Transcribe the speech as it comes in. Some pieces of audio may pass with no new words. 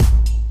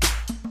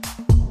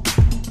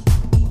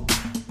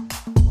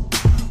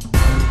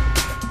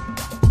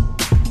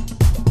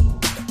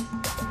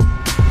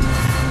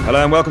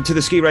Hello and welcome to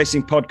the Ski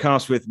Racing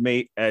Podcast with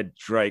me, Ed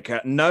Drake.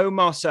 No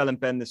Marcel and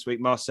Ben this week.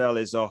 Marcel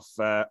is off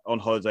on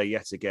holiday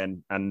yet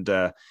again, and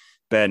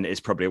Ben is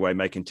probably away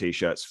making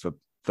T-shirts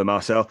for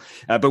Marcel.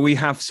 But we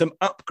have some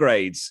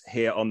upgrades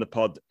here on the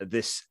pod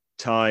this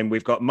time.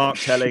 We've got Mark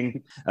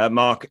Telling.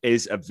 Mark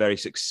is a very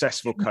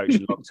successful coach,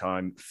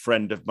 long-time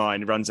friend of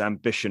mine, runs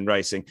Ambition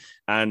Racing,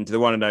 and the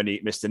one and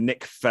only Mr.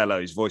 Nick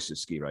Fellows, voice of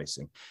ski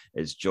racing,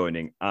 is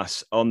joining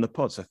us on the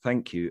pod. So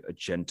thank you,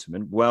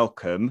 gentlemen.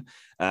 Welcome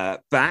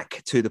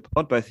back to the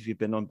pod. Both of you have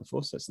been on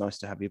before, so it's nice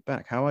to have you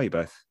back. How are you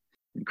both?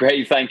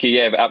 Great, thank you.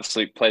 Yeah,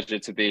 absolute pleasure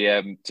to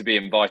be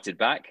invited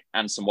back,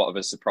 and somewhat of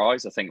a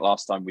surprise. I think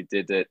last time we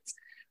did it,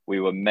 we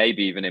were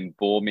maybe even in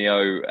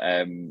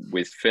Bormio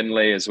with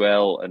Finlay as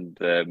well, and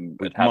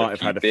we might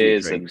have had a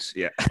few drinks.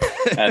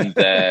 And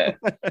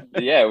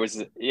it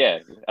was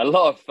a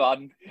lot of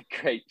fun,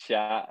 great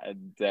chat,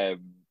 and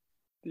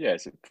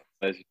it's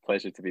a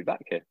pleasure to be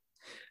back here.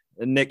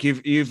 Nick,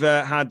 you've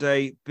had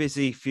a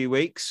busy few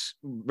weeks,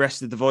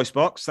 rested the voice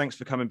box. Thanks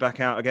for coming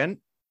back out again.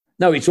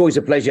 No, it's always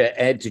a pleasure,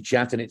 Ed, to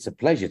chat, and it's a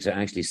pleasure to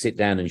actually sit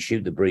down and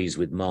shoot the breeze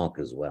with Mark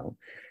as well,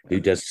 who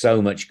does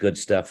so much good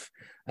stuff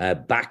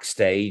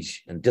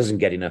backstage and doesn't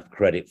get enough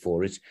credit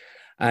for it.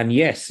 And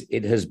yes,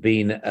 it has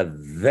been a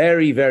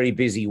very, very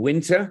busy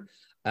winter,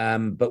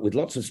 but with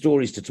lots of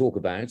stories to talk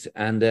about.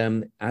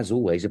 And as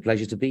always, a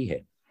pleasure to be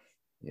here.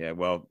 Yeah,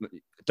 well,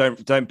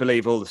 don't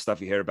believe all the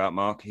stuff you hear about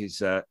Mark. He's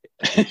still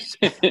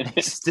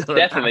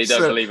definitely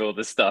don't believe all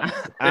the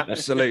stuff.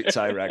 Absolute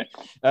toe rag.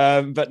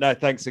 But no,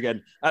 thanks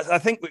again. I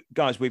think,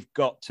 guys, we've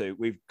got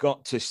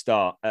to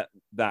start at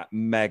that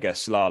mega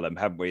slalom,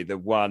 haven't we? The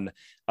one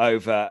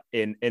over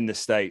in the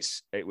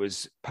States. It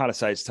was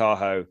Palisades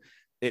Tahoe.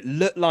 It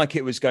looked like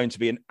it was going to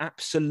be an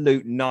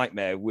absolute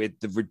nightmare with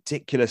the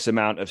ridiculous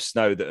amount of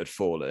snow that had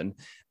fallen,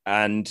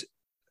 and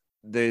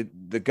the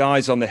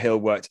guys on the hill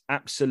worked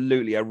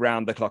absolutely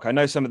around the clock. I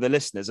know some of the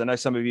listeners, I know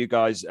some of you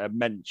guys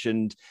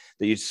mentioned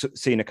that you've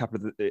seen a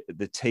couple of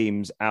the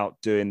teams out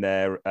doing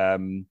their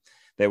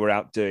they were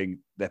out doing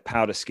their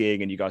powder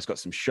skiing, and you guys got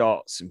some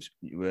shots, and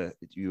you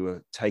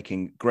were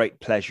taking great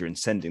pleasure in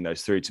sending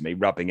those through to me,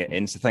 rubbing it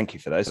in. So thank you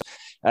for those.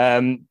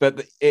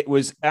 But it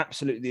was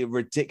absolutely a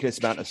ridiculous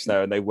amount of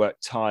snow, and they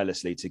worked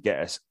tirelessly to get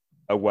us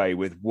away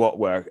with what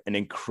were an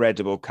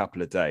incredible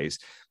couple of days.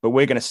 But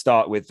we're going to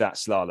start with that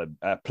slalom.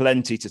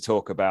 Plenty to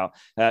talk about.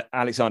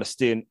 Alexander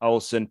Steen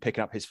Olsen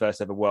picking up his first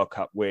ever World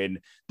Cup win.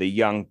 The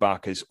young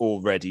buck is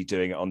already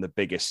doing it on the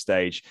biggest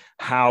stage.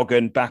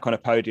 Haugen back on a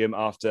podium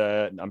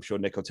after, I'm sure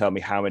Nick will tell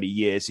me how many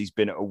years he's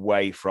been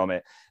away from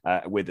it,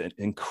 with an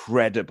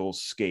incredible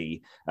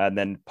ski. And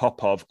then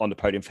Popov on the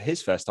podium for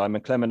his first time,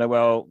 and Clement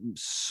Noel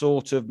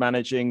sort of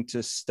managing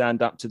to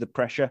stand up to the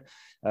pressure.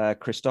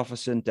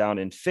 Christopherson down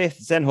in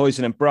fifth,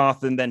 Zenhuisen and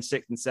Brathen then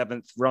sixth and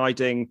seventh,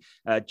 riding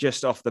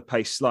just off the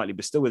pace slightly,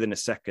 but still within a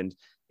second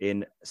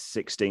in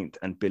 16th.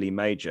 And Billy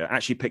Major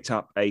actually picked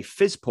up a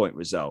fizz point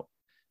result,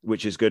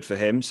 which is good for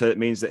him. So it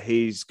means that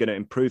he's going to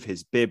improve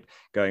his bib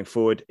going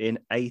forward in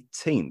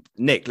 18th.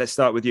 Nick, let's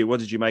start with you. What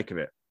did you make of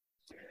it?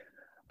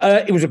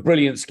 It was a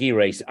brilliant ski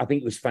race. I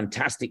think it was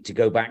fantastic to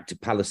go back to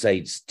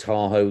Palisades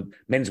Tahoe.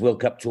 Men's World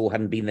Cup Tour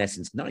hadn't been there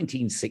since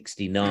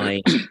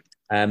 1969.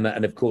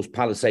 And of course,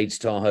 Palisades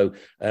Tahoe,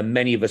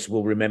 many of us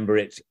will remember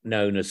it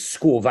known as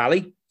Squaw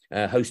Valley,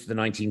 host of the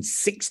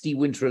 1960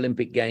 Winter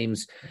Olympic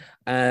Games.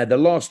 The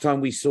last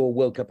time we saw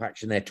World Cup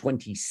action there,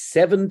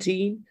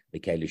 2017,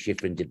 Michaela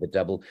Schifrin did the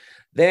double.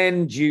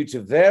 Then, due to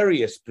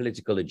various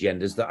political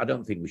agendas that I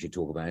don't think we should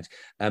talk about,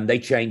 they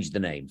changed the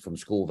name from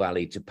Squaw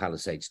Valley to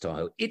Palisades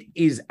Tahoe. It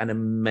is an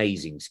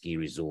amazing ski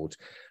resort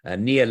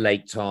near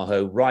Lake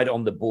Tahoe, right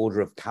on the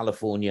border of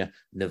California,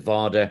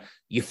 Nevada.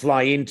 You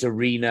fly into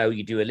Reno,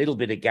 you do a little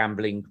bit of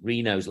gambling.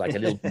 Reno's like a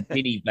little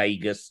mini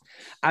Vegas.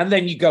 And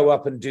then you go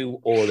up and do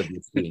all of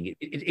your skiing.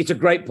 It's a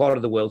great part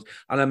of the world.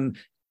 And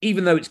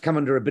even though it's come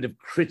under a bit of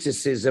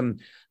criticism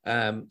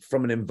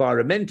from an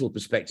environmental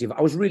perspective,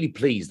 I was really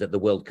pleased that the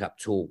World Cup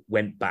Tour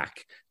went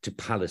back to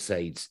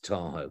Palisades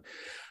Tahoe.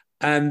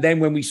 And then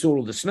when we saw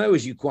all the snow,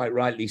 as you quite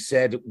rightly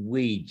said,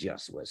 we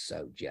just were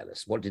so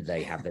jealous. What did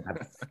they have? They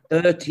had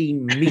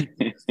 13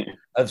 meters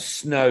of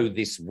snow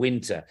this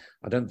winter.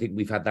 I don't think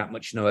we've had that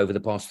much snow over the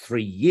past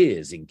 3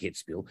 years in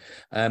Kitzbühel.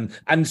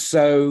 And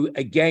so,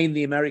 again,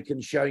 the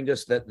Americans showing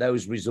us that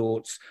those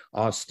resorts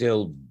are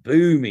still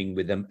booming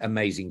with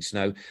amazing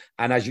snow.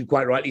 And as you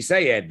quite rightly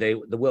say, Ed,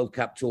 the World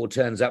Cup Tour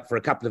turns up for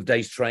a couple of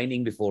days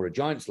training before a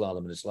giant slalom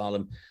and a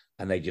slalom,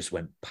 and they just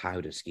went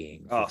powder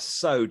skiing. Oh,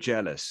 so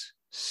jealous.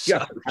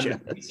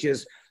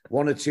 Pictures,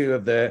 one or two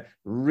of the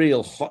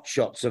real hot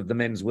shots of the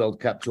Men's World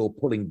Cup Tour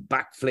pulling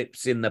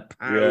backflips in the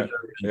powder.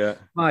 Yeah.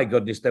 My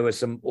goodness, there were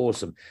some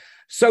awesome.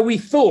 So we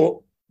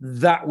thought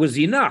that was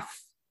enough.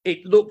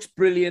 It looks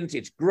brilliant.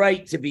 It's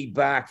great to be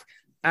back.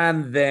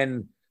 And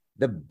then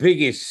the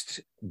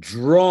biggest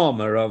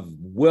drama of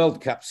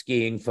World Cup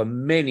skiing for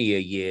many a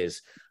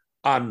years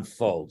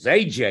unfolds.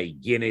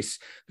 AJ Guinness,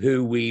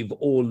 who we've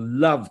all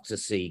loved to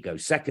see go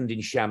second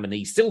in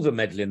Chamonix, silver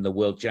medal in the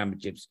World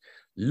Championships,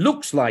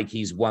 looks like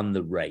he's won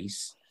the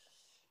race.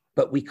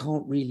 but we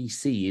can't really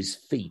see his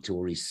feet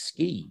or his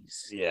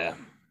skis. Yeah.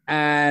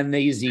 And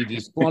is he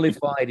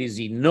disqualified? Is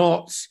he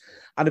not?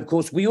 And of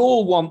course, we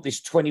all want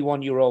this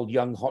 21-year-old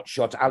young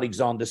hotshot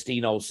Alexander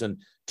Steen Olsen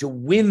to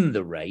win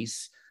the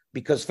race,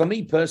 because for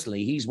me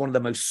personally, he's one of the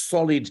most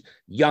solid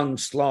young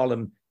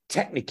slalom,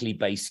 technically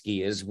based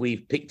skiers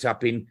we've picked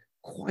up in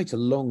quite a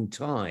long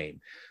time.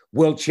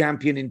 World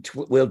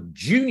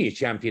junior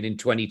champion in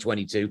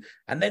 2022,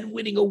 and then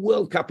winning a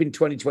World Cup in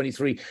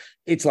 2023.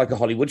 It's like a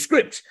Hollywood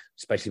script,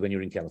 especially when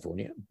you're in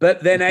California.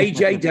 But then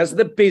AJ does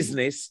the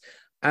business,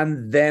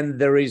 and then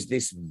there is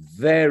this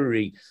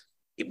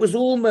it was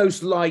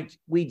almost like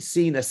we'd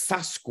seen a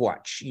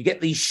Sasquatch. You get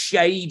these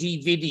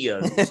shady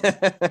videos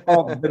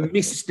of the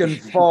mist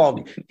and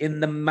fog in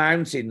the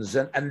mountains,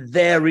 and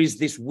there is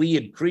this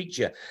weird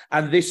creature.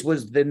 And this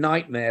was the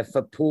nightmare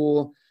for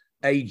poor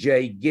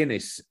AJ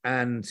Guinness.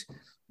 And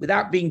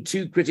without being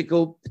too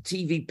critical, the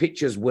TV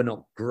pictures were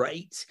not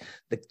great.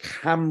 The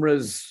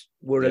cameras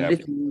were a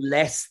little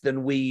less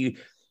than we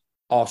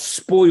are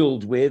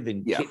spoiled with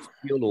in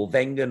Kitzbühel or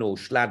Wengen or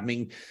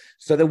Schladming.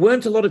 So there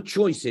weren't a lot of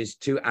choices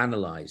to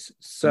analyze.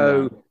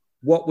 So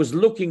what was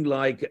looking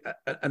like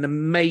an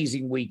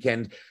amazing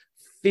weekend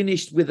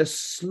finished with a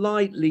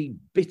slightly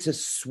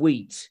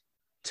bittersweet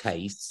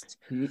taste.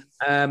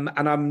 And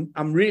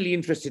I'm really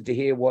interested to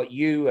hear what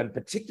you and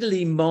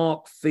particularly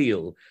Mark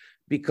feel,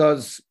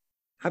 because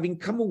having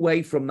come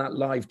away from that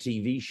live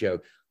TV show,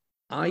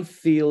 I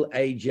feel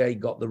AJ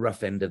got the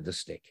rough end of the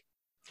stick.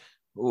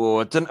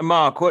 Oh,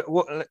 Mark, what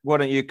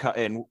don't you cut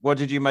in? What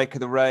did you make of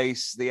the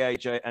race, the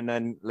AJ, and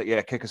then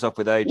kick us off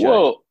with AJ?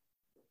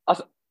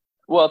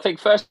 Well, I think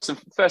first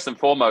and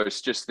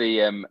foremost, just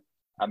the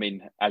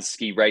as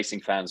ski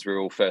racing fans, we're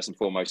all first and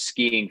foremost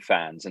skiing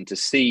fans, and to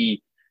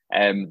see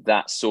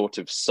that sort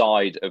of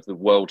side of the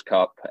World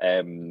Cup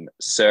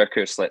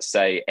circus, let's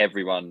say,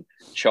 everyone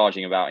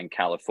charging about in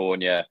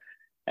California,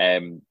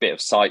 bit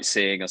of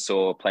sightseeing. I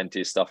saw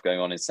plenty of stuff going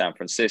on in San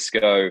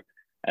Francisco.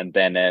 And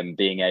then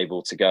being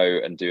able to go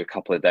and do a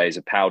couple of days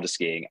of powder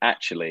skiing,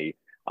 actually,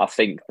 I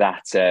think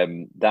that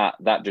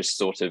that just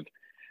sort of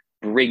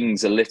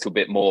brings a little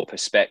bit more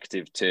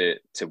perspective to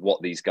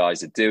what these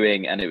guys are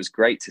doing. And it was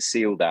great to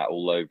see all that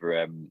all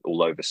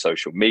over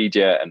social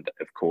media. And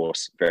of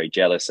course, very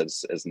jealous,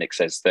 as Nick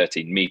says,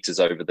 13 meters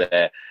over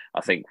there.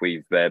 I think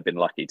we've been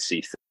lucky to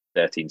see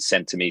 13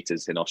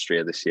 centimeters in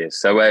Austria this year.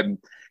 So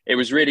it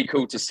was really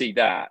cool to see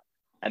that.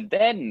 And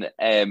then,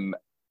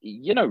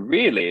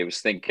 really, I was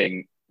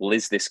thinking, well,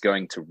 is this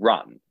going to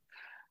run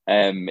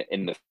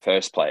in the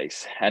first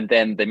place? And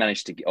then they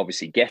managed to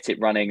obviously get it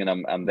running. And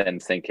I'm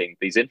then thinking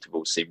these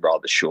intervals seem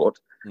rather short,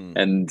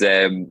 and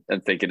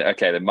thinking,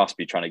 okay, they must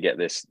be trying to get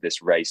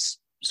this race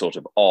sort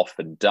of off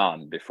and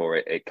done before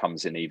it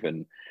comes in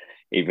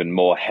even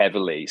more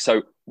heavily.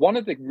 So one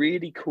of the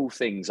really cool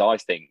things I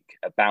think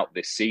about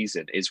this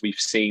season is we've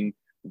seen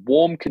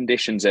warm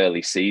conditions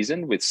early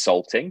season with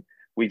salting.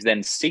 We've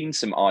then seen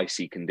some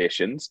icy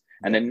conditions,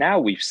 and then now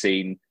we've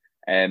seen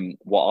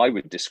what I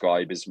would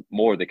describe as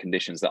more of the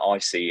conditions that I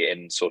see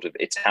in sort of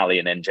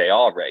Italian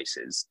NJR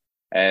races.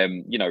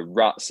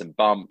 Ruts and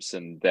bumps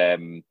and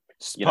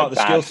it's part of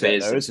the skill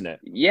set, though, isn't it?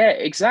 Yeah,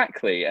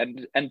 exactly.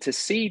 And to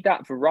see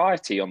that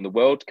variety on the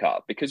World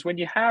Cup, because when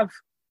you have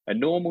a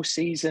normal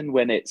season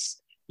when it's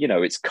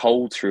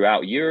cold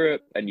throughout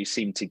Europe, and you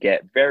seem to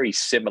get very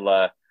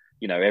similar,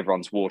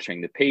 everyone's watering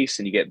the piece,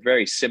 and you get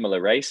very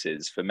similar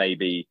races for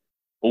maybe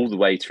all the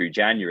way through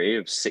January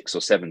of 6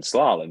 or 7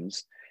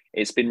 slaloms.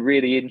 It's been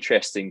really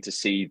interesting to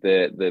see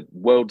the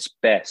world's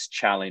best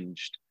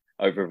challenged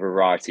over a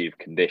variety of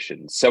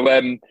conditions. So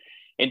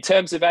in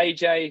terms of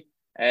AJ,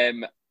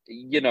 I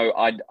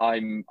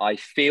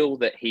feel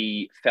that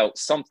he felt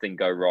something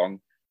go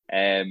wrong.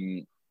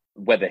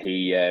 Whether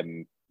he,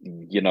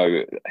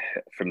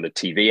 from the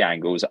TV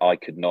angles, I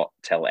could not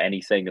tell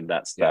anything, and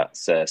that's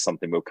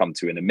something we'll come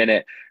to in a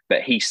minute.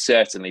 But he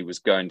certainly was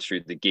going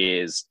through the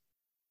gears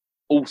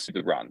all through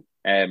the run,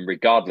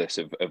 regardless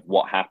of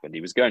what happened. He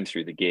was going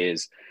through the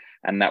gears,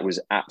 and that was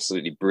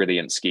absolutely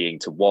brilliant skiing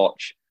to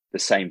watch. The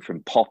same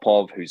from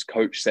Popov, whose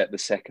coach set the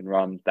second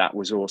run. That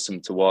was awesome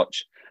to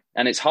watch.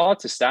 And it's hard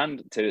to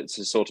stand to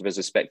sort of as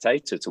a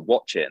spectator to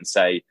watch it and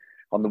say,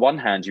 on the one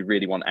hand, you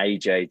really want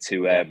AJ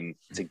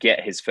to get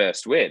his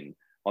first win.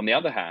 On the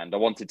other hand, I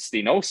wanted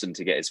Steen Olsen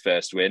to get his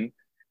first win,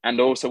 and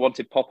also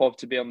wanted Popov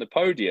to be on the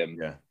podium.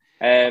 Yeah,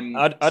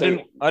 I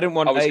didn't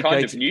want. I was AJ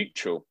kind of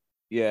neutral.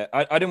 Yeah,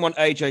 I didn't want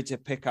AJ to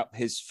pick up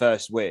his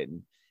first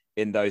win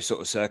in those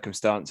sort of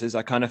circumstances.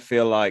 I kind of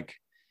feel like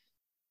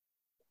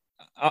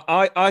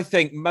I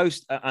think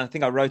I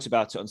think I wrote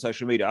about it on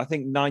social media. I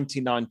think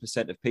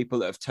 99% of people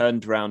that have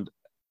turned around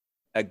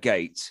a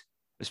gate,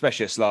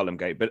 especially a slalom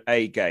gate, but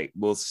a gate,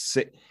 will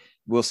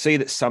see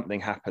that something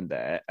happened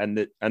there, and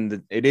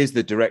it is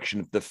the direction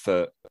of the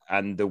foot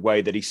and the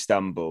way that he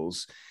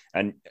stumbles,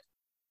 and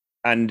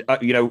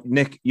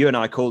Nick, you and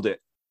I called it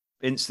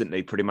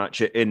instantly, pretty much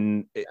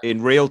in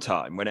real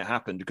time when it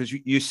happened, because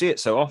you see it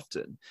so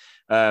often,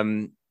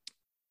 and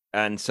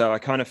so I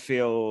kind of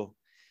feel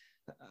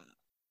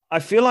I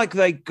feel like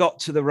they got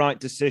to the right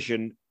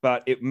decision,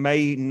 but it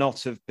may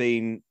not have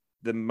been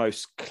the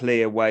most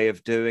clear way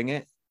of doing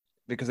it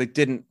because they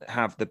didn't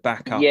have the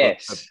backup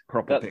of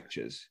proper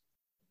pictures.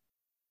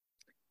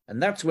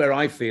 And that's where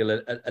I feel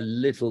a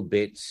little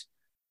bit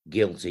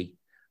guilty,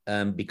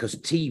 because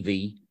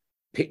TV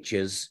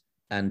pictures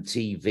and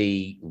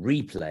TV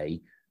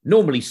replay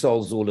normally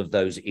solves all of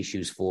those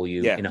issues for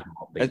you in a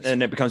heartbeat.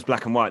 And it becomes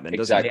black and white then,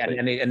 doesn't it?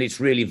 And it's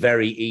really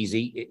very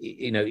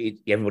easy.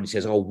 Everybody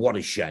says, "Oh, what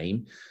a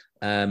shame,"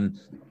 and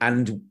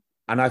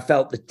I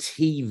felt the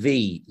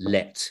TV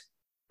let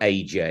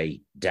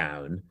AJ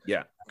down.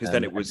 Yeah. Because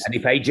then it was. And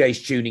if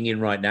AJ's tuning in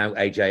right now,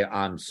 AJ,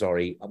 I'm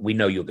sorry. We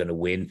know you're going to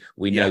win.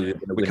 We know you're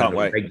going to win on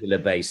a regular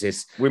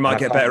basis. We might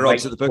get better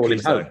odds at the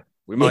bookies, though.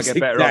 We might get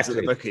better odds at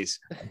the bookies.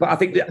 But I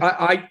think that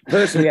I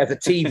personally, as a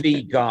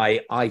TV guy,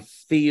 I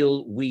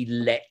feel we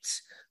let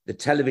the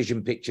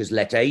television pictures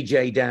let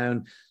AJ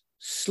down,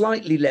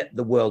 slightly let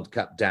the World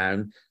Cup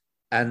down,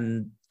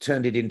 and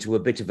turned it into a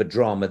bit of a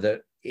drama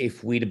that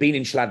if we'd have been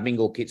in Schladming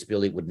or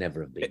Kitzbühel, it would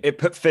never have been. It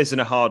put Fizz in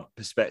a hard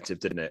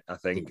perspective, didn't it? I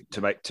think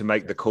to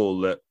make the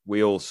call that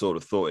we all sort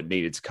of thought it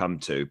needed to come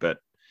to, but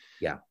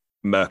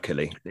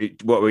murkily.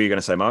 What were you going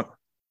to say, Mark?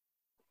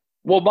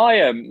 Well,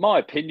 my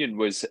opinion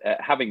was,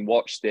 having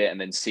watched it and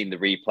then seen the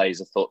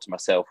replays, I thought to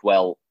myself,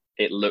 well,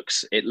 it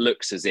looks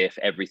as if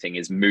everything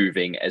is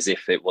moving as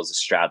if it was a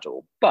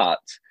straddle.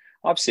 But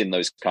I've seen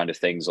those kind of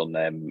things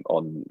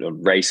on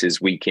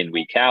races week in,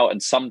 week out,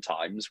 and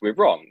sometimes we're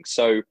wrong.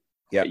 So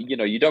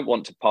you don't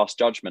want to pass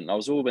judgment. I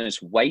was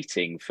almost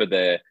waiting for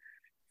the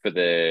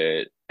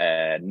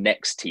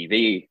next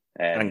TV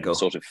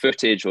sort of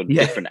footage or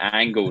different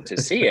angle to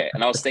see it,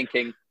 and I was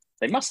thinking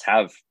they must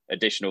have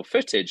additional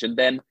footage. And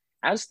then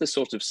as the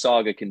sort of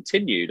saga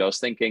continued, I was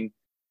thinking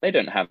they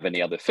don't have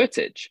any other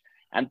footage.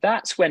 And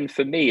that's when,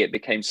 for me, it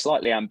became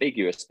slightly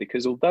ambiguous,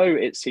 because although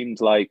it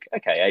seemed like,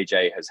 okay,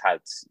 AJ has had,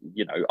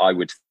 I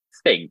would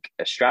think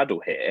a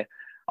straddle here,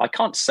 I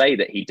can't say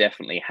that he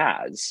definitely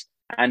has.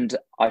 And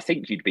I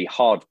think you'd be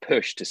hard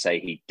pushed to say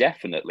he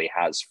definitely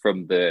has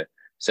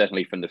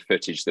certainly from the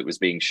footage that was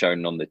being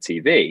shown on the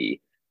TV.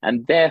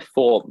 And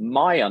therefore,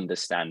 my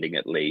understanding,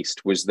 at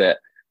least, was that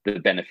the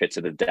benefit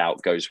of the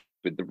doubt goes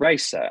with the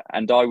racer.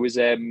 And I was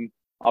trying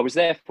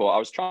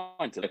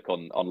to look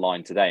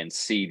online today and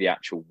see the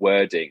actual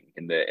wording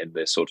in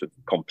the sort of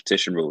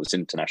competition rules,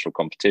 international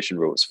competition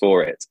rules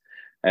for it,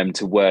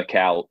 to work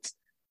out,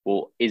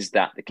 well, is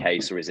that the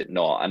case or is it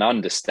not? And I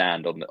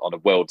understand on a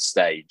world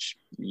stage,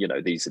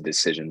 these are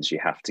decisions you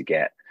have to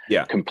get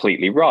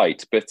completely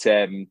right. But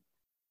from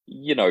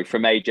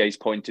AJ's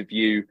point of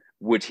view,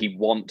 would he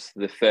want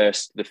the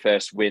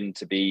first win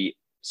to be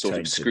sort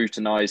of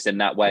scrutinized in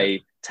that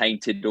way,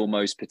 tainted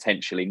almost,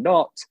 potentially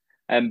not?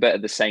 But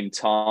at the same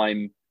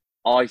time,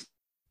 I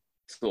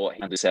thought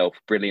he handled himself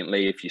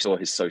brilliantly. If you saw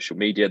his social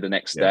media the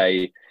next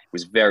day, it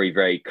was very,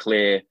 very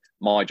clear.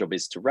 My job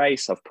is to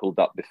race. I've pulled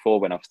up before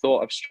when I've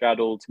thought I've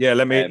straddled. Yeah,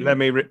 let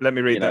me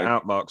read that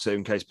out, Mark, so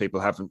in case people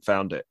haven't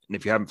found it. And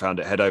if you haven't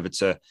found it, head over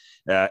to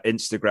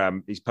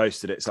Instagram. He's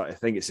posted it. I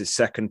think it's his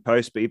second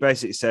post, but he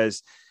basically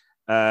says,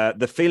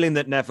 the feeling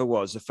that never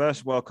was. The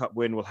first World Cup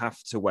win will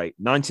have to wait.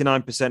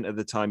 99% of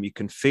the time you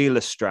can feel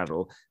a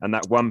straddle, and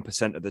that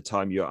 1% of the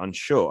time you're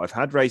unsure. I've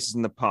had races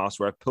in the past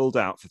where I pulled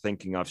out for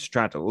thinking I've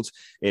straddled,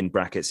 in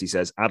brackets, he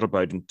says,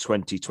 Adelboden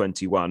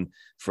 2021,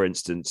 for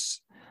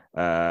instance,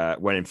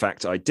 when in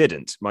fact I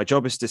didn't. My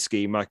job is to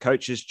ski. My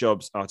coach's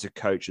jobs are to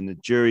coach, and the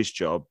jury's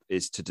job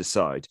is to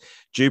decide.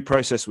 Due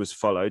process was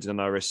followed,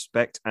 and I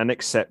respect and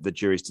accept the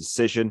jury's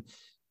decision.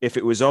 If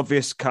it was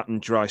obvious, cut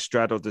and dry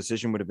straddle,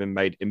 decision would have been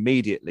made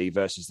immediately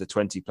versus the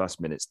 20 plus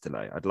minutes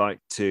delay. I'd like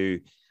to,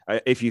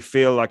 if you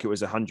feel like it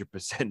was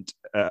 100%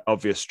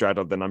 obvious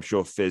straddle, then I'm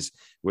sure Fizz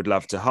would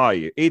love to hire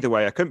you. Either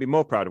way, I couldn't be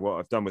more proud of what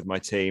I've done with my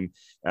team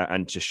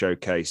and to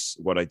showcase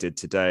what I did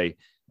today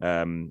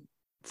from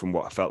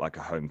what I felt like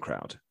a home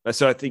crowd.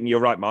 So I think you're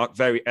right, Mark,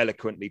 very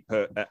eloquently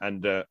put.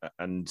 And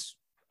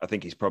I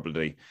think he's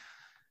probably...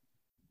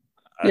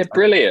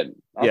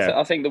 brilliant.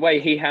 I think the way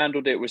he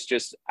handled it was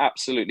just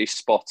absolutely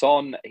spot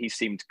on. He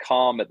seemed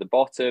calm at the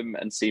bottom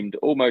and seemed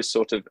almost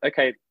sort of,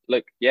 okay,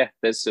 look,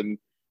 there's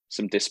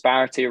some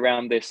disparity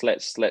around this.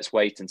 Let's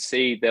wait and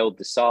see. They'll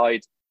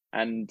decide.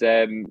 And,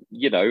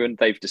 and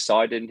they've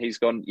decided, and he's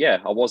gone,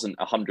 I wasn't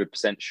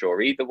 100%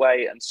 sure either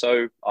way. And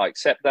so I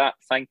accept that.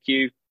 Thank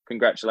you.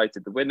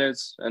 Congratulated the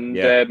winners.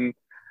 And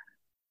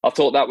I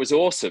thought that was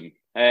awesome.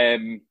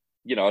 I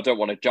don't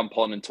want to jump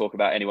on and talk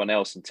about anyone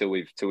else until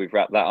we've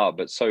wrapped that up.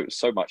 But so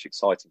much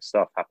exciting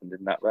stuff happened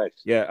in that race.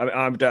 Yeah,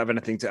 I don't have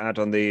anything to add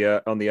on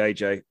the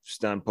AJ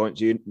standpoint.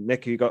 Do you,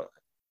 Nick? You got?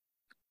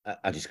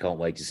 I just can't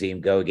wait to see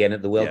him go again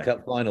at the World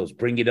Cup finals.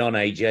 Bring it on,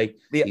 AJ.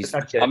 He's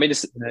such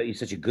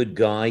a good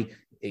guy.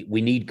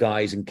 We need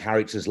guys and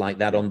characters like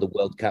that on the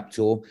World Cup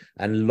tour.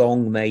 And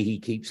long may he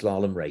keep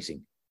slalom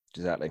racing.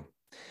 Exactly.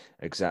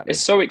 It's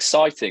so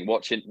exciting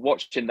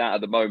watching that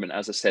at the moment.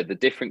 As I said, the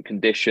different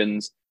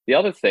conditions. The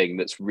other thing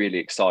that's really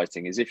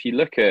exciting is if you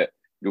look at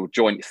your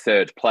joint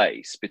third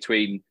place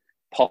between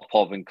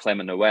Popov and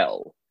Clement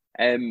Noel,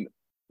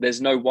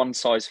 there's no one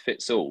size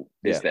fits all,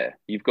 is there?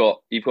 You've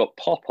got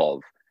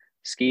Popov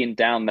skiing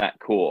down that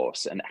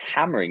course and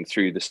hammering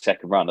through the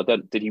second run.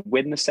 Did he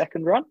win the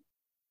second run?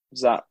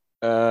 Was that?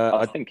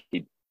 I think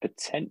he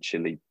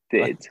potentially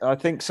did. I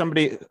think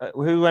somebody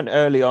who went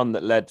early on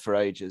that led for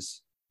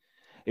ages.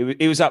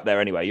 He was up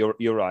there anyway.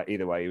 You're right.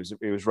 Either way,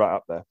 he was right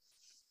up there.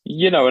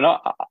 You know, and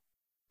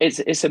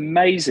it's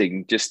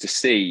amazing just to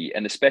see,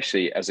 and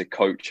especially as a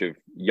coach of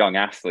young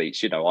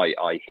athletes, you know,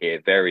 I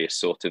hear various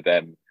sort of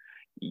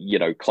you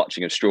know,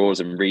 clutching of straws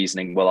and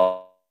reasoning.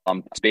 Well,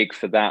 I'm too big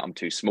for that. I'm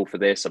too small for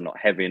this. I'm not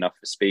heavy enough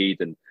for speed.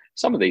 And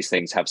some of these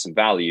things have some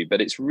value,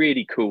 but it's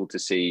really cool to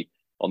see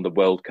on the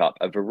World Cup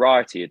a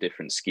variety of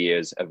different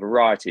skiers, a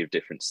variety of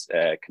different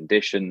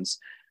conditions,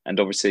 and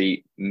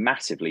obviously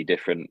massively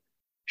different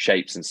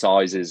shapes and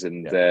sizes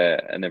and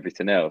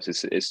everything else.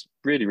 It's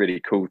really, really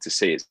cool to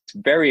see. It's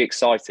very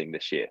exciting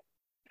this year.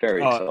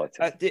 Very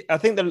exciting. I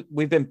think that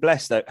we've been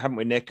blessed, though, haven't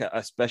we, Nick?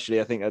 Especially,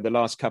 I think, over the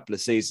last couple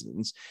of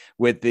seasons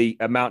with the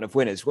amount of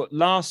winners. Well,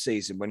 last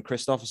season when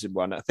Kristoffersen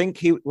won, I think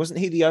he wasn't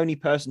the only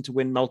person to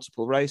win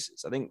multiple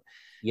races. I think.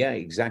 Yeah,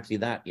 exactly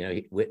that. You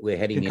know, we're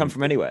heading. Can come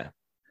from anywhere.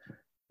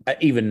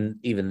 Even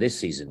this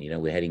season, you know,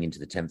 we're heading into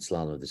the 10th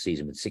slalom of the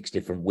season with 6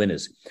 different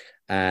winners,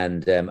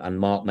 and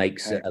Mark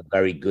makes a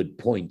very good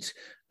point.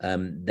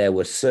 There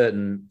were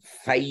certain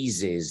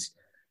phases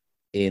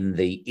in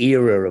the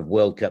era of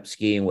World Cup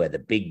skiing where the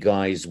big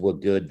guys were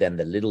good, then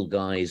the little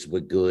guys were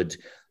good,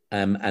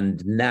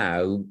 and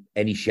now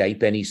any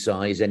shape, any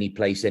size, any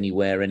place,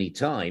 anywhere, any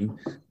time,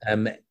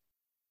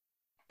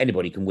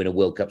 anybody can win a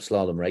World Cup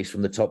slalom race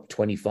from the top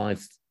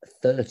 25,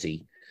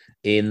 30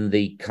 in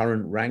the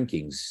current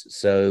rankings.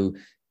 So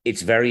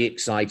it's very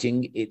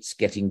exciting. It's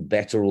getting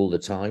better all the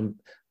time.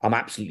 I'm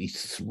absolutely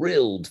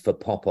thrilled for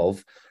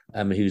Popov,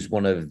 who's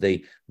one of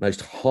the most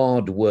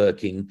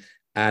hardworking,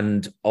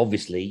 and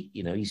obviously,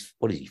 you know, he's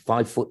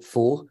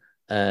 5'4",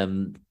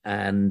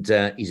 and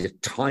he's a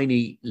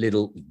tiny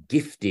little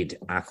gifted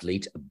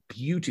athlete, a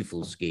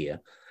beautiful skier,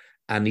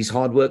 and his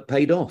hard work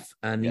paid off.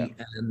 And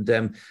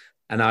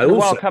and I also,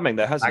 while coming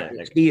there, hasn't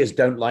it? Skiers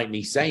don't like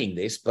me saying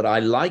this, but I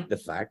like the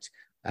fact,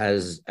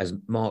 as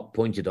Mark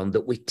pointed on,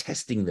 that we're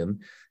testing them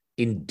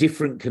in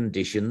different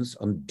conditions,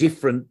 on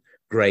different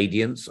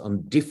gradients,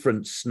 on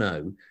different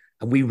snow,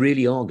 and we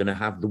really are going to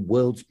have the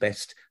world's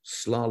best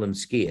slalom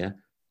skier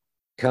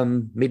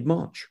come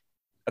mid-March.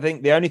 I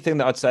think the only thing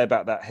that I'd say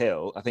about that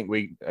hill, I think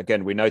we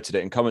noted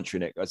it in commentary,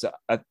 Nick, was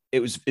that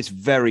it's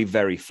very,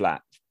 very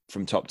flat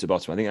from top to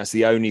bottom. I think that's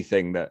the only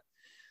thing that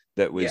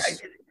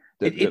was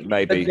that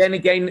maybe. But then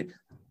again,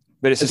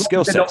 but it's a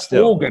skill set. Not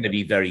still all going to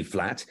be very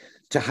flat.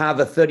 To have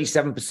a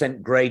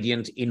 37%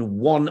 gradient in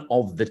one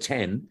of the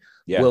 10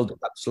 World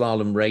Cup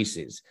slalom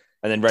races,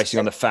 and then racing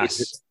on the fast,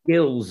 the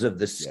skills of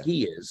the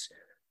skiers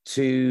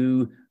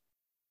to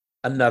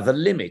another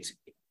limit.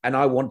 And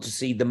I want to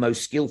see the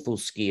most skillful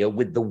skier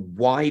with the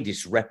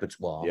widest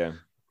repertoire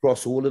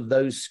across all of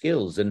those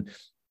skills. And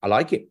I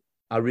like it.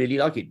 I really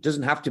like it. It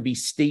doesn't have to be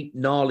steep,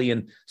 gnarly,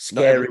 and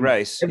scary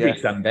race every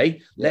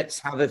Sunday. Let's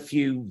have a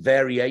few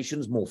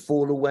variations, more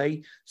fall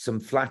away,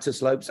 some flatter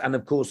slopes. And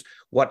of course,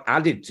 what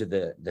added to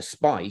the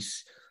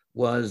spice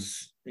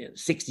was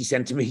 60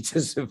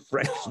 centimeters of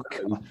fresh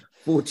snow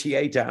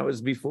 48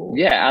 hours before.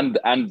 Yeah,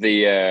 and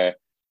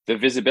the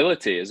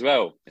visibility as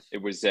well.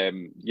 It was,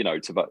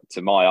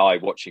 to my eye,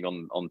 watching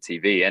on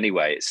TV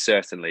anyway,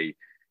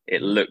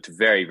 it looked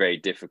very, very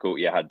difficult.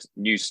 You had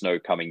new snow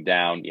coming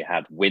down. You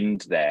had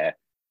wind there,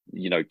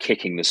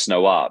 kicking the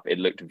snow up. It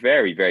looked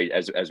very, very,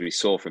 as we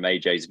saw from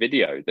AJ's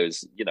video,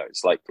 there's,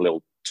 it's like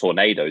little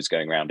tornadoes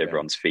going around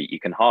everyone's feet. You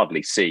can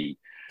hardly see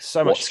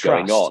what's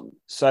going on.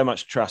 So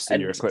much trust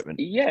in your equipment.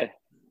 Yeah.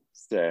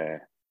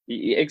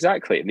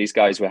 Exactly. And these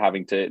guys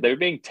they were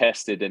being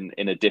tested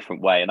in a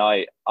different way. And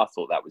I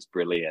thought that was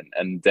brilliant.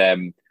 And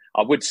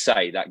I would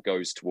say that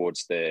goes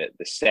towards the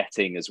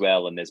setting as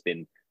well. And there's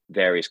been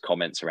various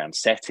comments around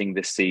setting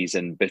this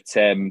season, but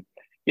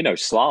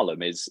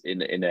slalom is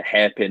in a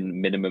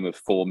hairpin minimum of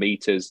 4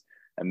 meters,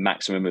 a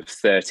maximum of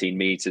 13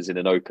 meters in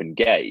an open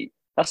gate.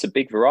 That's a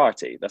big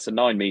variety. That's a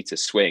 9-meter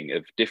swing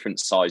of different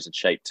size and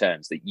shape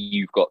turns that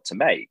you've got to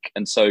make.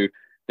 And so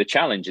the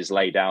challenge is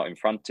laid out in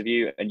front of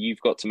you, and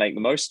you've got to make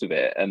the most of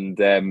it. And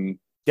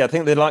I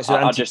think the likes of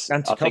I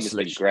think it's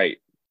been great.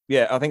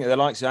 Yeah, I think the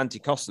likes of Antti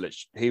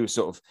Kostelic, he was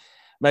sort of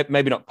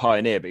maybe not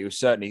pioneer, but he was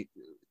certainly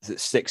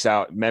sticks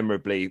out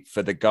memorably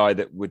for the guy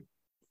that would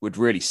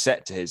really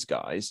set to his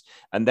guys.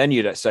 And then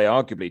you'd say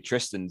arguably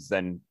Tristan's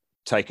then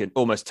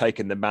almost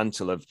taken the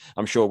mantle of,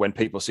 I'm sure when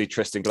people see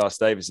Tristan Glass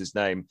Davis's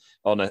name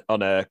on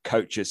a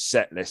coach's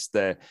set list,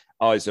 their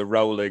eyes are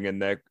rolling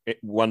and they're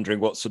wondering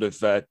what sort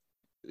of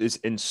is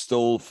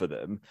installed for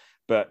them.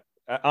 But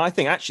I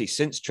think actually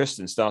since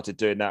Tristan started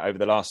doing that over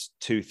the last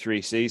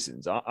 2-3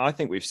 seasons, I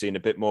think we've seen a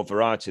bit more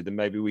variety than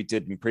maybe we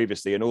did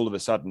previously. And all of a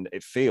sudden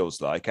it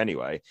feels like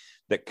anyway,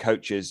 that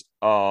coaches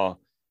are,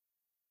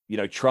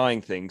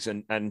 trying things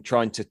and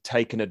trying to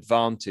take an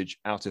advantage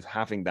out of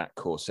having that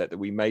course set that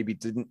we maybe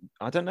didn't.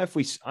 I don't know if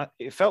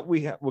it felt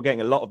we were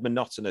getting a lot of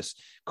monotonous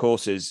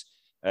courses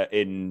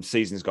in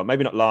seasons gone.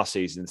 Maybe not last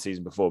season, the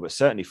season before, but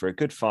certainly for a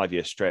good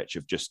 5-year stretch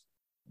of just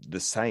the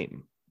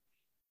same.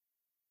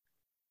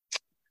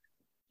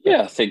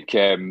 Yeah, I think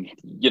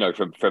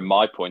from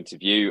my point of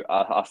view,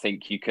 I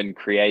think you can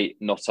create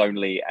not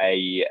only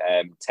a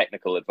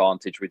technical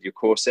advantage with your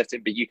course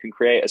setting, but you can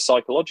create a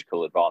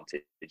psychological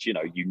advantage.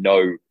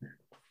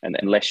 And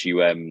unless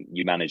you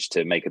manage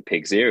to make a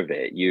pig's ear of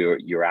it,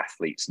 your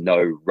athletes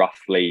know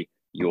roughly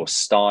your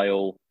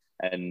style,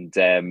 and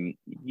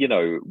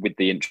with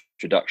the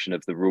introduction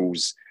of the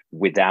rules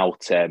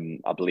without,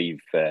 I believe,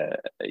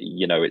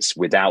 it's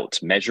without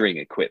measuring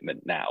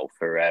equipment now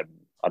for.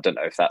 I don't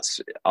know if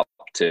that's up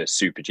to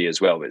Super G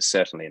as well, but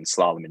certainly in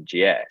slalom and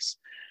GS.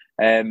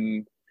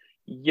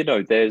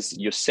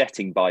 You're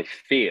setting by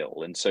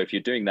feel, and so if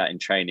you're doing that in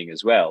training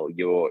as well,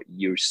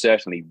 you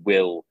certainly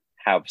will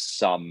have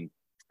some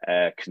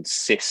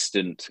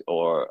consistent,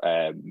 or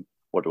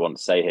what do I want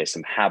to say here,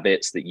 some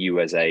habits that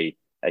you as a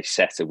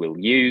setter will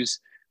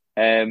use,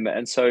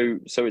 and so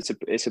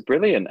it's a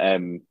brilliant.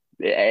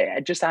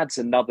 It just adds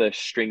another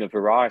string of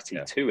variety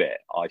to it,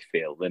 I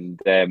feel, and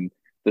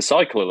the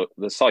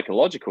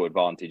psychological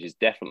advantage is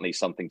definitely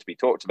something to be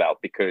talked about,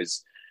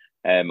 because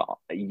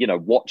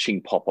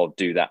watching Popov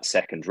do that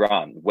second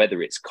run,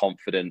 whether it's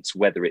confidence,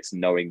 whether it's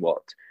knowing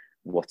what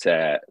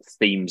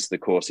themes the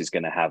course is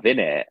going to have in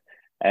it,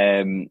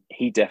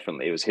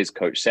 it was his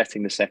coach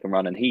setting the second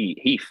run, and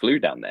he flew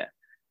down there.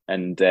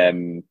 And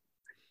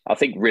I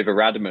think River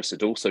Radamus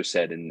had also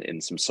said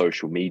in some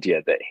social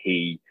media that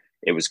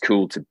it was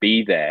cool to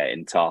be there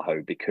in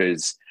Tahoe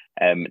because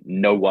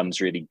no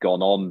one's really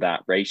gone on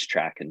that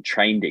racetrack and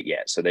trained it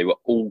yet. So they were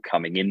all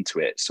coming into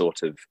it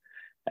sort of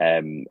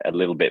a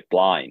little bit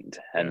blind.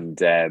 And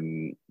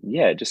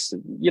that's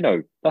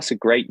a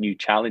great new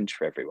challenge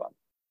for everyone.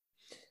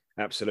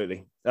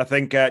 Absolutely. I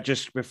think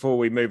just before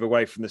we move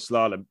away from the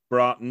slalom,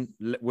 Broughton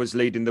was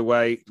leading the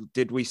way.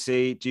 Do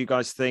you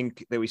guys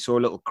think that we saw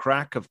a little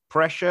crack of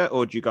pressure,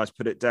 or do you guys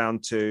put it down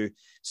to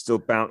still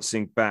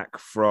bouncing back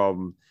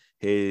from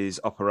his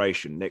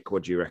operation? Nick,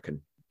 what do you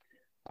reckon?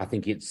 I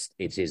think it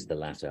is the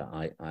latter.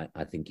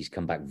 I think he's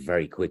come back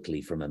very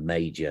quickly from a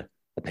major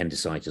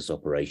appendicitis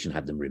operation,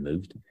 had them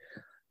removed.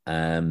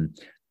 And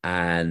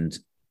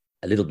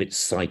a little bit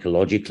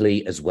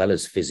psychologically as well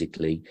as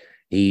physically,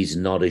 he's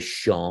not as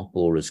sharp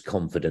or as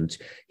confident.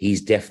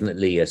 He's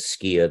definitely a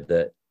skier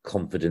that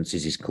confidence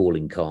is his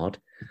calling card.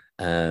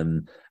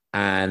 And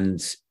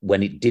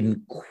when it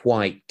didn't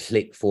quite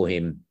click for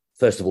him,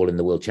 first of all, in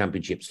the World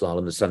Championship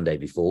slalom the Sunday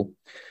before,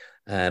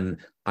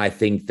 I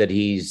think that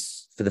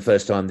he's, for the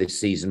first time this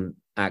season,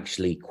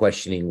 actually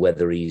questioning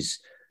whether he's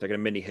taking a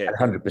mini hit.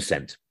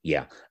 100%.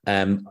 Yeah.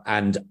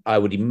 And I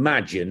would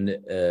imagine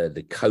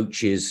the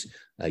coaches,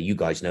 you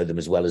guys know them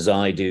as well as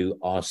I do,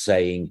 are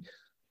saying,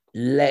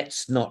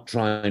 let's not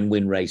try and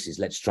win races.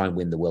 Let's try and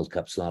win the World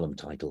Cup slalom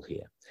title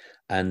here.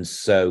 And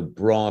so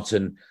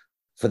Broughton,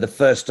 for the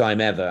first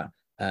time ever,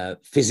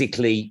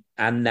 physically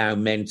and now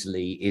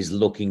mentally, is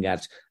looking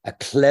at a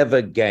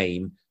clever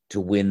game to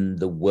win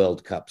the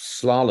World Cup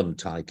slalom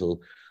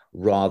title,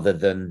 rather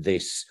than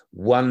this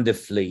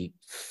wonderfully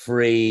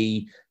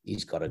free.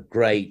 He's got a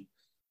great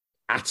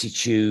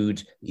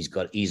attitude.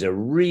 He's a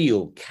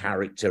real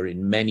character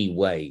in many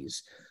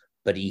ways,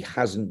 but he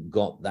hasn't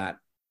got that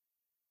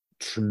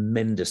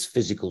tremendous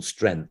physical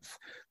strength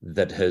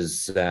that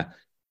has,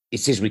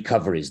 it's his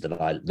recoveries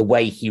the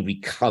way he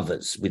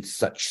recovers with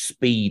such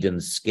speed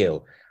and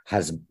skill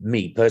has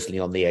me personally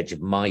on the edge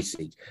of my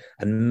seat.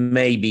 And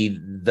maybe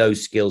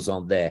those skills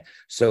aren't there.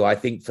 So I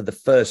think for the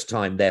first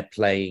time, they're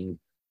playing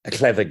a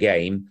clever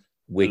game,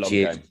 which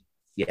is,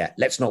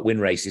 let's not win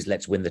races,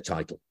 let's win the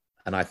title.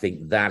 And I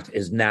think that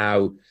is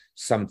now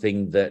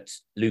something that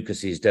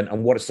Lucas has done.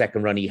 And what a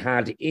second run he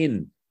had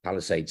in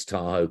Palisades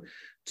Tahoe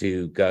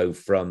to go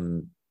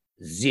from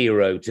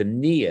 0 to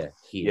near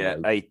hero.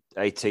 Yeah,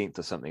 18th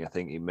or something. I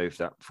think he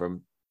moved up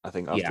from,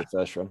 after the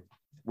first run.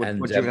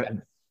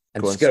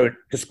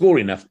 To score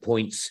enough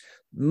points,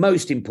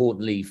 most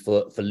importantly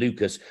for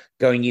Lucas,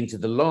 going into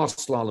the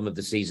last slalom of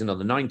the season on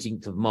the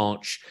 19th of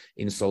March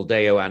in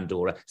Soldeo,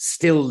 Andorra,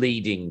 still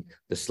leading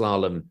the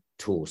slalom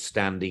tour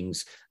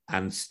standings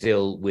and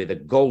still with a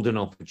golden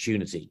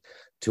opportunity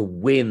to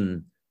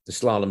win the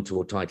slalom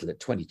tour title at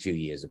 22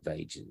 years of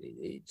age.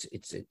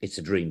 It's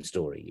a dream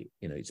story.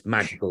 It's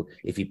magical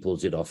if he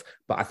pulls it off.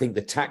 But I think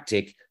the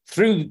tactic,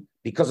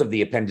 because of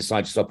the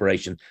appendicitis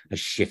operation, has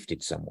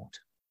shifted somewhat.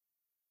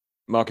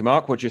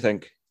 Mark, what do you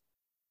think?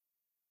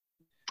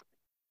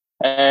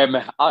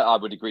 I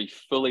would agree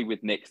fully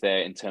with Nick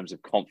there in terms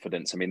of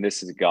confidence. I mean,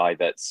 this is a guy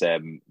that's,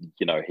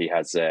 he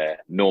has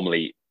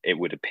normally, it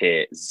would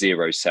appear,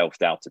 zero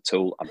self-doubt at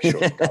all. I'm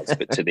sure he does,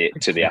 but to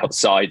the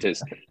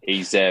outsiders,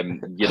 he's,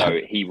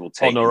 he will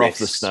take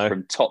risks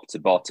from top to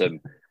bottom.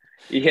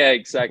 Yeah,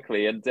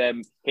 exactly. And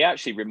he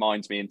actually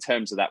reminds me in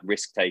terms of that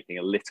risk-taking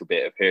a little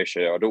bit of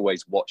Hirscher. I'd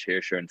always watch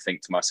Hirscher and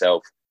think to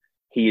myself,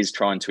 he is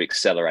trying to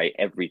accelerate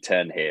every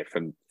turn here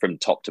from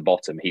top to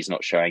bottom. He's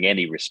not showing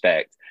any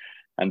respect.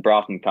 And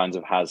Broughton kind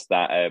of has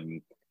that,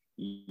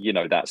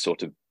 that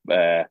sort of,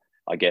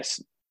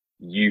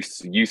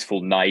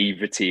 youthful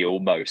naivety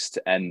almost,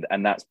 and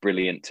that's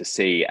brilliant to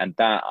see. And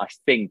that, I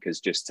think, has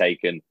just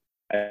taken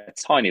a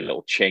tiny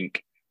little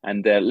chink.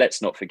 And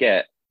let's not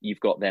forget, you've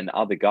got then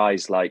other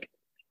guys like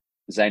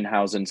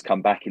Zaynhausen's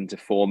come back into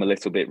form a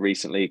little bit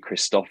recently.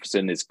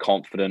 Christophersen is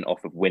confident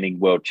off of winning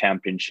world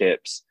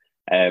championships.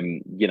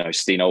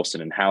 Steen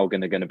Olsen and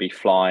Haugen are going to be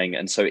flying.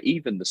 And so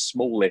even the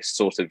smallest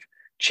sort of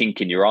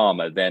chink in your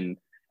armor, then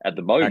at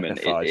the moment,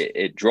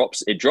 it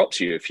drops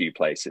you a few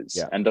places.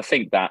 Yeah. And I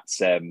think that's,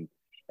 I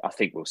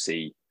think we'll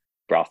see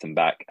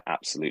Braftenbach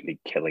absolutely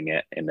killing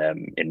it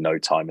in no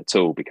time at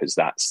all, because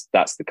that's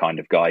the kind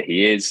of guy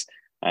he is.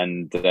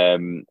 And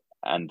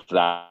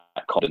that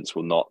confidence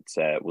will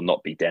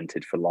not be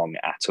dented for long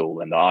at all.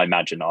 And I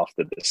imagine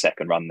after the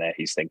second run there,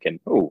 he's thinking,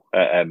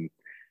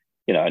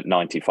 at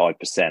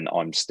 95%,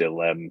 I'm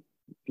still,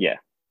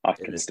 I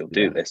can still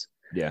do this.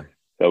 Yeah.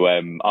 So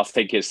I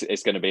think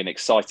it's going to be an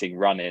exciting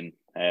run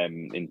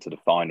into the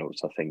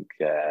finals. I think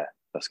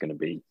that's going to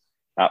be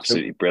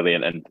absolutely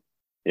brilliant. And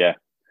yeah,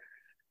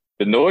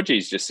 the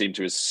Norgies just seem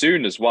to, as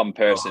soon as one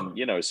person,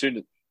 as soon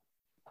as,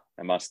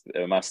 am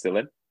I still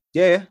in?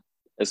 Yeah.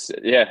 As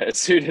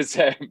soon as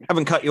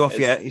haven't cut you off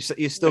yet.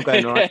 You're still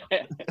going right.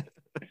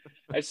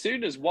 As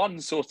soon as one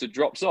sort of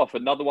drops off,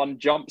 another one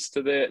jumps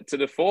to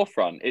the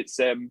forefront. It's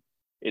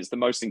the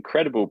most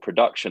incredible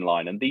production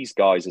line. And these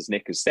guys, as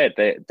Nick has said,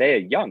 they're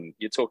young.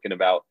 You're talking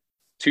about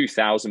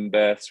 2000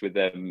 births with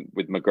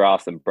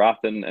McGrath and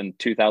Braathen, and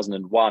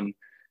 2001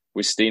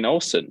 with Steen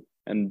Olsen.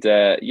 And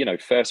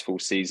first full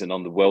season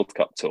on the World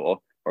Cup tour,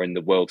 or in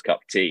the World Cup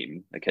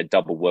team. Okay,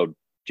 double world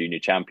junior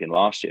champion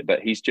last year,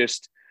 but he's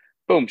just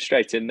boom,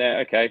 straight in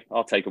there. Okay,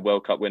 I'll take a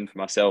World Cup win for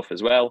myself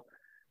as well.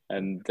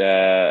 And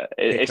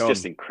it's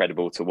just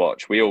incredible to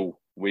watch. We all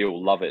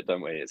love it,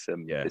 don't we? It's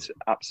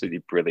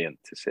absolutely brilliant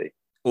to see.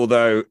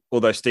 Although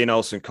Steen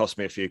Olsen cost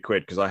me a few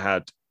quid, because I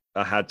had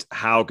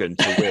Haugen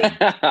to win.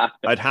 I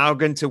had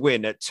Haugen to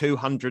win at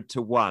 200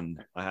 to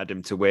 1. I had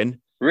him to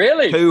win.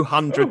 Really?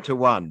 200 to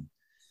 1.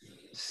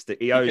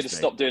 He owes you could have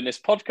stopped doing this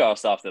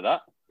podcast after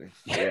that.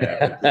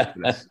 Yeah,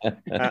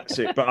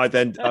 absolutely. But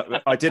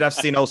I did have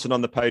Steen Olsen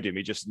on the podium.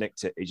 He just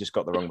nicked it. He just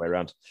got the wrong way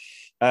around.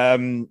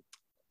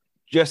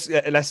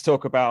 Let's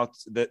talk about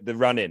the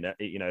run-in,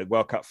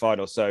 World Cup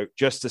final. So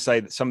just to say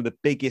that some of the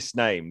biggest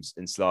names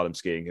in slalom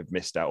skiing have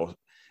missed out,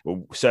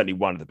 or certainly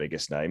one of the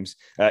biggest names.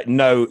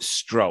 No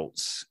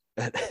Strolz,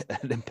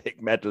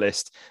 Olympic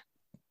medalist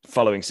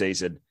following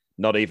season,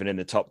 not even in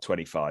the top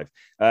 25.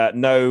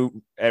 No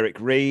Eric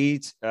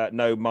Reed,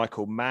 no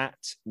Michael Matt,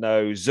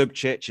 no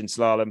Zubcic in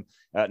slalom,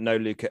 no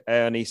Luca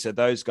Erni. So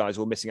those guys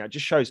all missing out.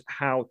 Just shows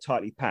how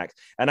tightly packed.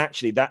 And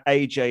actually that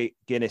AJ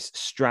Guinness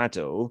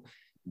straddle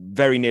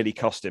very nearly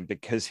cost him,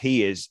 because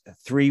he is a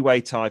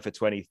three-way tie for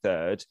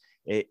 23rd.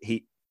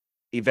 He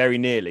very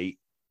nearly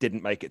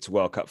didn't make it to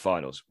World Cup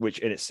finals, which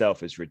in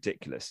itself is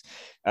ridiculous.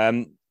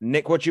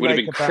 Nick, what do you make about...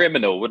 Would have been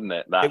criminal, wouldn't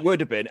it? It would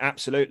have been,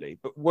 absolutely.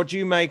 But what do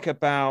you make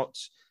about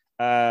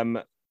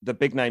the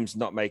big names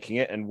not making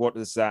it, and what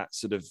does that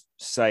sort of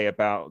say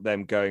about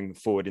them going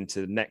forward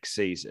into the next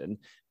season?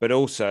 But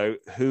also,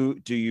 who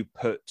do you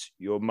put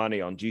your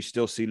money on? Do you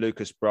still see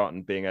Lucas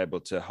Broughton being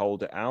able to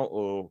hold it out,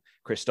 or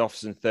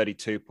Christophersen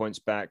 32 points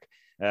back,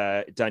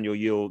 Daniel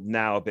Yule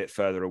now a bit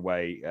further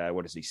away?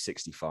 What is he,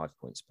 65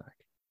 points back?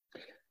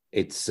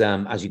 It's,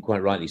 as you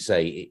quite rightly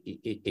say,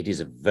 it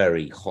is a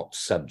very hot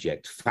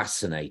subject,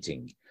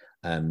 fascinating.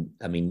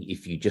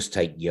 If you just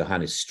take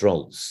Johannes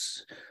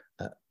Strolz,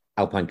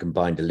 Alpine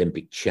combined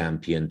Olympic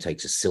champion,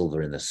 takes a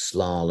silver in the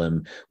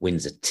slalom,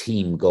 wins a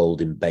team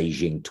gold in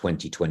Beijing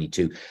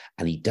 2022,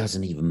 and he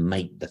doesn't even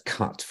make the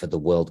cut for the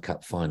World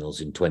Cup finals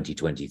in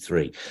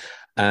 2023.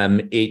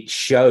 It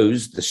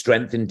shows the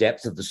strength and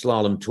depth of the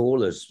slalom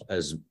tour,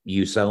 as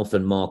yourself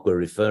and Mark were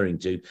referring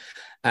to.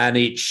 And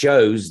it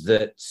shows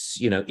that,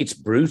 it's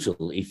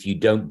brutal if you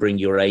don't bring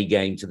your A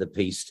game to the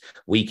piste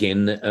week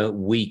in,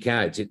 week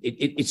out.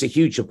 It's a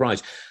huge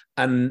surprise.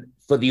 And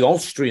for the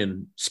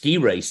Austrian ski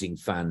racing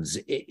fans,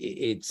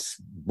 it's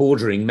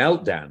bordering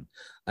meltdown.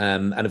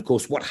 And of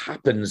course, what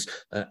happens,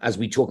 as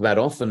we talk about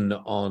often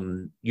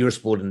on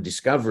Eurosport and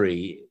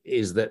Discovery,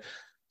 is that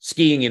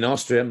skiing in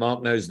Austria,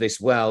 Mark knows this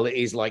well,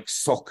 is like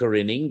soccer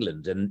in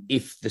England. And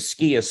if the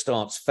skier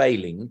starts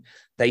failing,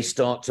 they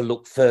start to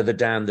look further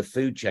down the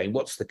food chain.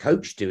 What's the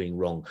coach doing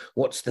wrong?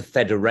 What's the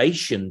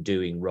federation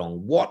doing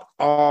wrong? What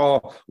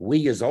are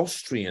we as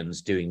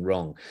Austrians doing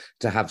wrong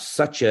to have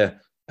such a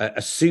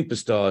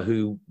superstar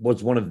who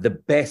was one of the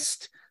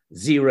best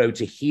zero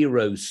to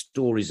hero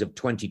stories of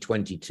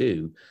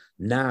 2022,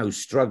 now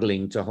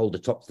struggling to hold a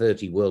top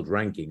 30 world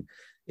ranking,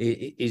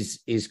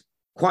 is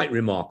quite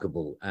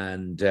remarkable.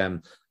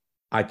 And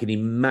I can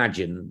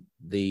imagine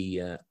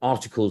the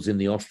articles in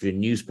the Austrian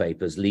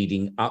newspapers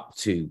leading up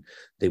to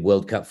the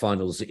World Cup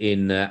finals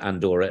in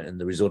Andorra and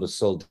the resort of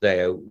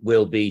Soldeo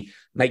will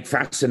make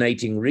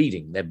fascinating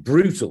reading. They're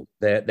brutal.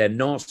 They're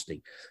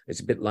nasty. It's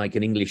a bit like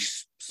an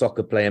English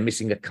soccer player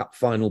missing a cup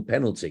final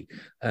penalty.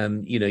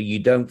 You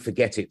don't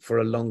forget it for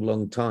a long,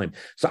 long time.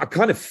 So I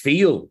kind of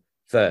feel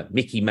for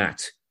Mickey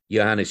Matt,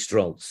 Johannes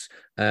Strolz,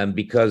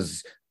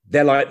 because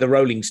they're like the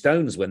Rolling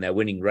Stones when they're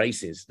winning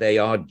races. They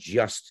are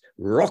just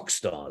rock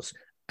stars.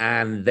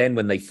 And then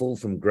when they fall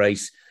from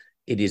grace,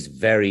 it is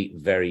very,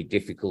 very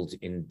difficult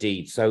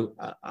indeed. So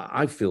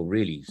I feel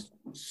really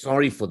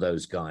sorry for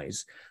those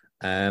guys.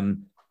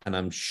 And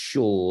I'm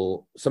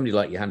sure somebody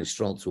like Johannes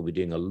Strolz will be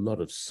doing a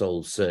lot of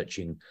soul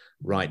searching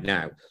right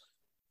now.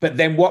 But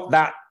then what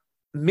that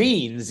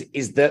means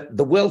is that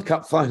the World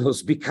Cup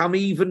finals become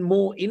even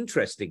more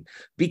interesting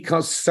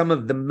because some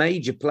of the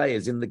major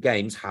players in the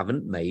games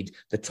haven't made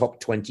the top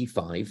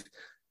 25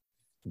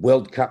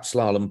 World Cup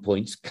slalom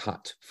points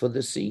cut for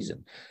the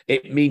season.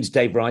 It means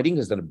Dave Riding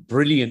has done a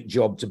brilliant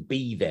job to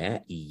be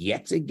there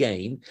yet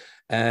again.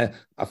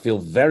 I feel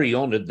very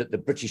honoured that the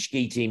British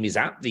ski team is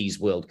at these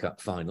World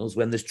Cup finals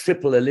when there's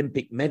triple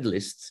Olympic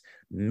medalists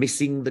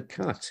missing the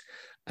cut.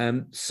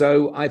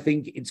 So I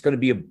think it's going to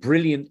be a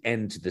brilliant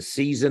end to the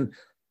season.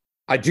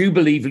 I do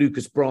believe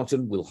Lucas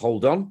Broughton will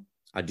hold on.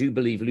 I do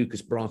believe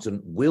Lucas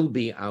Broughton will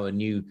be our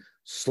new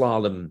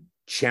slalom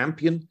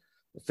champion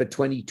for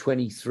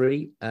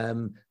 2023.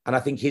 And I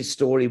think his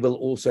story will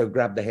also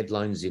grab the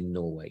headlines in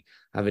Norway.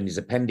 Having his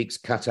appendix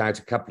cut out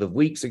a couple of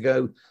weeks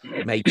ago,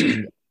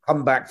 making a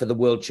comeback for the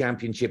World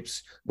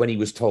Championships when he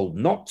was told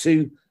not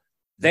to,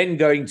 then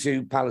going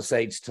to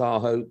Palisades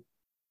Tahoe,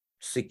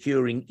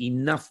 securing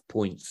enough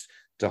points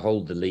to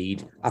hold the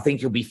lead. I think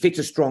he'll be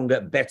fitter,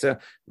 stronger, better.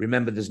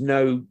 Remember, there's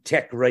no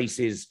tech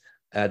races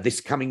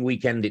this coming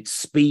weekend. It's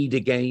speed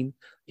again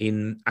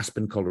in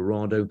Aspen,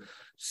 Colorado.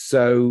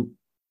 So,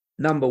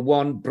 number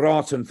one,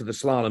 Broughton for the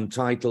slalom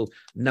title.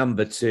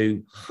 Number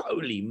two,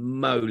 holy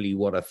moly,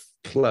 what a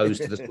close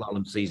to the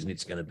slalom season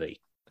it's going to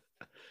be.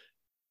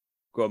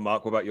 Go on,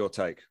 Mark. What about your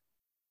take?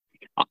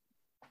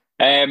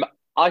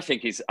 I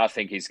think he's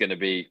going to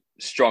be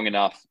strong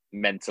enough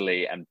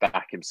mentally and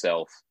back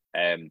himself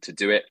to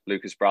do it.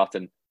 Lucas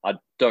Broughton. I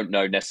don't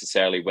know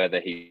necessarily whether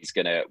he's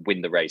going to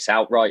win the race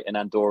outright in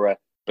Andorra,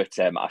 but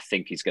I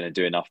think he's going to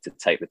do enough to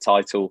take the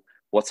title.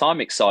 What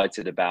I'm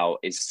excited about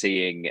is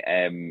seeing,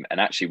 and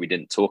actually we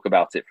didn't talk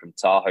about it from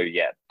Tahoe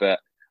yet, but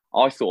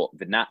I thought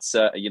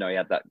Vinatsa, he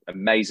had that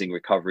amazing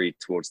recovery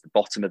towards the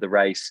bottom of the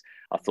race.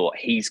 I thought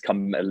he's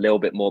come a little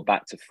bit more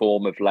back to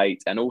form of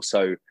late. And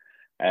also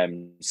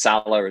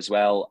Salah as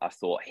well. I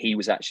thought he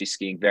was actually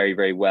skiing very,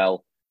 very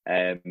well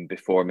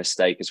before a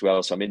mistake as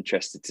well. So I'm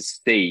interested to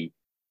see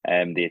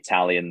the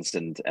Italians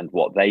and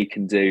what they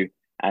can do.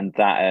 And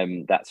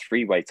that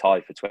three-way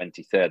tie for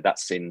 23rd,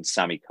 that's in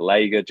Sami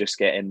Collega just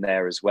get in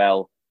there as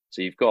well.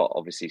 So you've got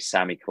obviously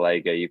Sami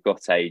Collega, you've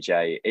got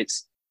AJ.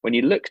 It's when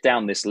you look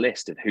down this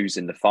list of who's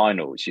in the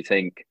finals, you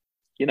think,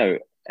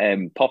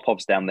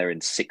 Popov's down there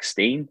in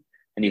 16,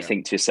 and you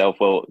think to yourself,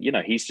 well,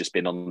 he's just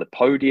been on the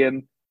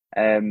podium.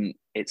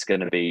 It's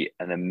going to be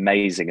an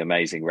amazing,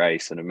 amazing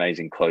race, an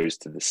amazing close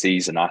to the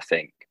season, I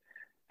think.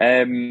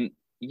 The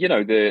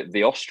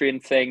Austrian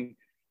thing,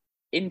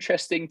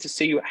 interesting to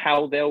see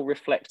how they'll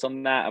reflect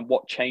on that and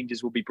what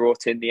changes will be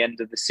brought in the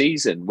end of the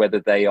season, whether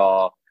they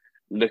are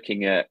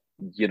looking at,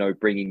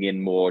 bringing in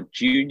more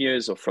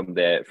juniors or from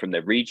their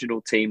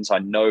regional teams. I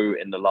know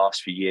in the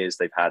last few years,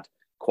 they've had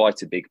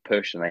quite a big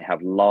push and they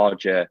have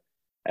larger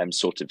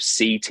sort of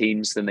C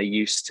teams than they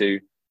used to.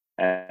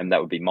 And that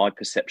would be my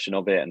perception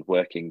of it and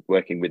working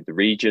with the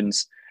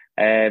regions.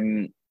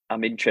 I'm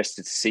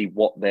interested to see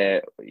what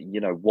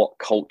what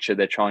culture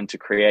they're trying to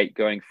create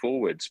going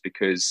forwards,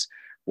 because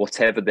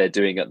whatever they're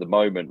doing at the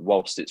moment,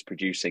 whilst it's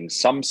producing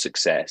some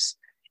success,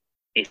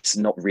 it's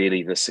not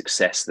really the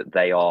success that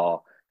they are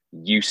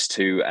used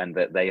to and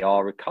that they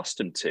are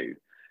accustomed to.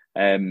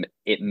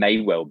 It may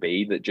well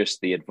be that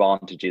just the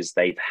advantages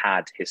they've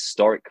had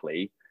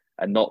historically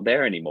are not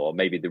there anymore.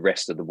 Maybe the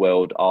rest of the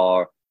world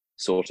are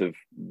sort of,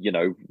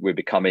 we're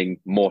becoming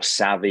more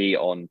savvy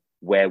on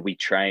where we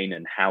train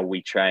and how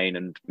we train,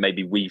 and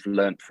maybe we've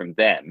learnt from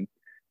them.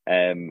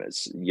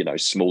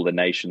 Smaller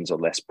nations or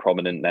less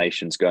prominent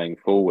nations going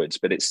forwards,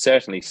 but it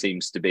certainly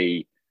seems to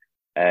be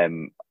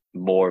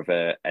more of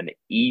an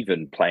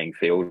even playing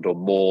field, or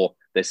more.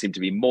 There seem to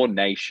be more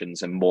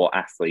nations and more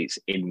athletes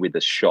in with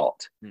a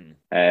shot.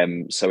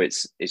 So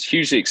it's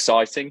hugely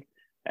exciting.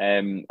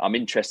 I'm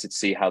interested to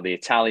see how the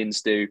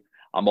Italians do.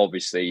 I'm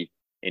obviously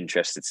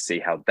interested to see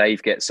how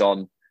Dave gets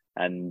on.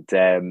 And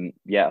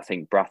I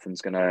think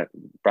Broughton's gonna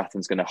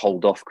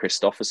hold off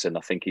Christopherson.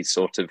 I think he's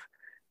sort of,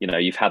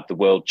 you've had the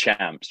world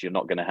champs. You're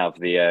not going to have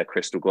the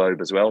Crystal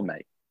Globe as well,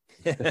 mate.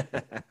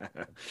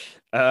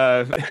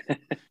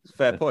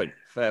 Fair point.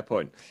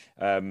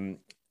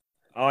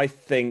 I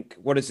think,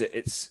 what is it?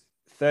 It's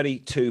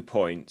 32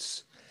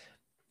 points.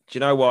 Do you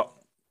know what?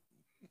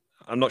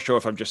 I'm not sure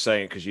if I'm just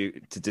saying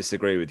it to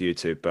disagree with you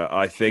two, but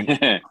I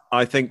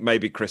think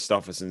maybe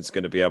Christopherson's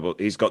going to be able.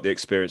 He's got the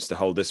experience to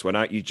hold this one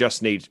out. You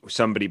just need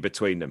somebody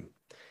between them.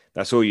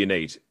 That's all you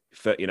need.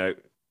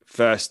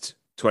 First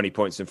 20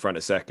 points in front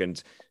of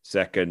second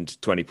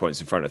 20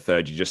 points in front of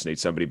third. You just need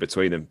somebody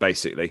between them,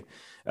 basically.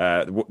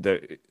 I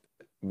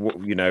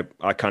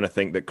kind of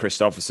think that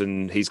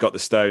Christopherson, he's got the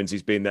stones.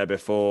 He's been there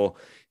before.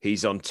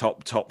 He's on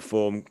top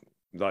form.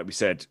 Like we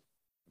said,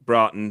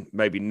 Bratton,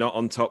 maybe not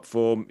on top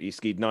form. He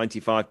skied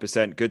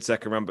 95%, good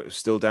second run, but was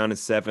still down in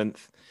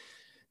 7th.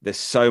 There's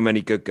so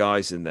many good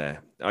guys in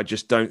there. I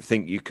just don't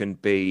think you can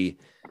be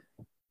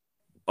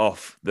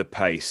off the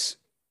pace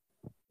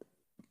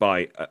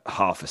by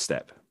half a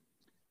step.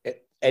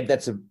 Ed,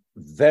 that's a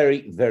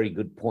very, very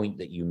good point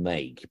that you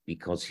make,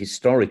 because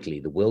historically,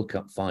 the World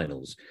Cup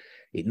finals,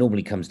 it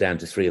normally comes down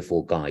to 3 or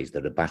 4 guys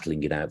that are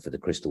battling it out for the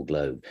Crystal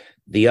Globe.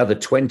 The other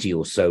 20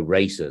 or so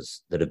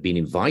racers that have been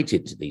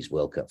invited to these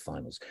World Cup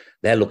finals,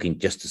 they're looking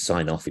just to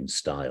sign off in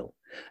style.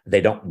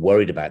 They're not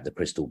worried about the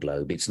Crystal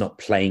Globe. It's not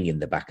playing in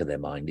the back of their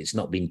mind. It's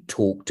not being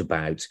talked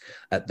about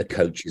at the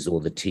coaches or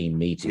the team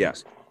meetings. Yeah.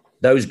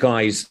 Those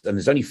guys, and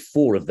there's only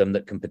 4 of them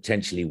that can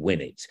potentially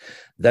win it.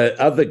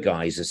 The other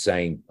guys are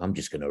saying, I'm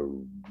just going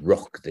to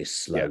rock this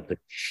slope and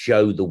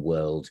show the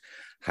world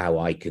how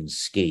I can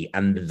ski.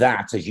 And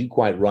that, as you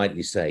quite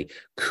rightly say,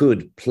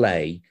 could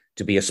play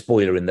to be a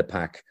spoiler in the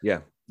pack. Yeah.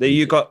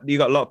 You got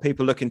a lot of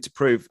people looking to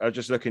prove. I was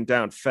just looking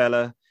down.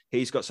 Fella,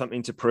 he's got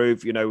something to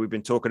prove. You know, we've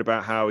been talking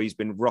about how he's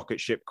been rocket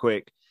ship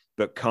quick,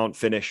 but can't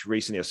finish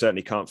recently, or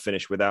certainly can't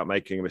finish without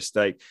making a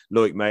mistake.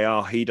 Loic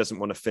Meillard, he doesn't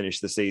want to finish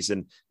the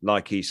season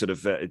like he sort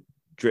of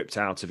dripped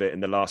out of it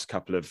in the last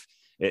couple of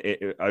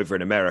over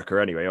in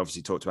America anyway.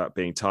 Obviously talked about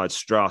being tired.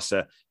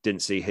 Strasser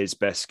didn't see his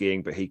best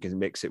skiing, but he can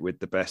mix it with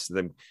the best of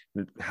them.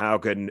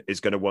 Haugen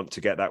is going to want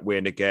to get that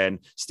win again.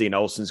 Steen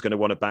Olsen's going to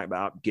want to back that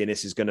up.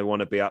 Guinness is going to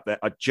want to be up there.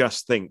 I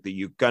just think that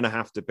you're going to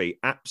have to be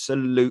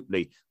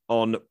absolutely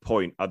on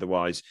point.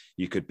 Otherwise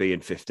you could be in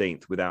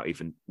 15th without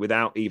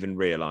even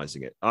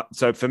realizing it.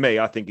 So for me,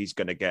 I think he's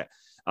going to get,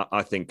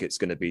 I think it's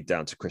going to be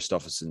down to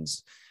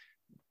Kristoffersen's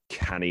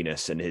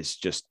canniness and his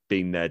just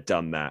been there,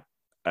 done that.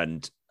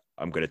 And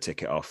I'm going to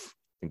tick it off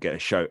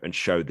and show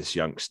this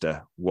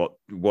youngster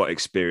what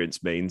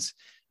experience means.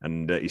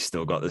 And he's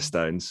still got the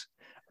stones.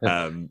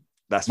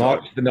 That's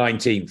March the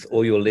 19th.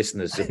 All your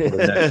listeners have put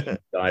a note in the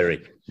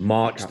diary.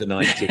 March the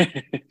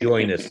 19th.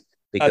 Join us,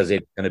 because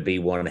it's going to be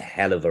one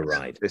hell of a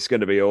ride. It's going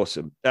to be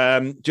awesome.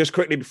 Just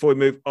quickly before we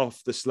move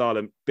off the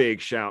slalom,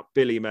 big shout,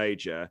 Billy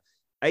Major,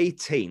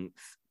 18th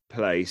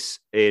place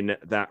in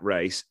that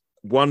race,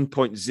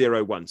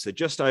 1.01. So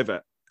just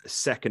over a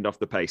second off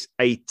the pace,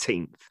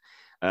 18th.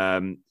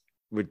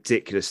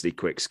 Ridiculously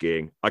quick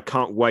skiing. I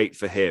can't wait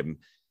for him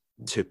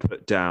to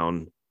put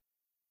down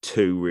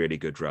 2 really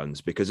good runs,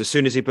 because as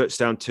soon as he puts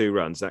down 2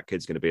 runs, that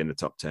kid's going to be in the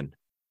top 10.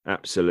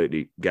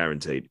 Absolutely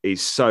guaranteed.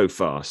 He's so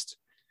fast.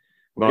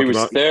 He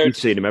was third. You've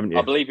seen him, haven't you?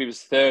 I believe he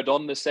was third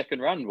on the second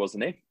run,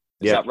 wasn't he?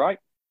 Is that right?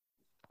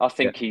 I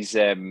think he's,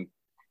 having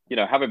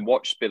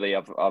watched Billy,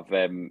 I've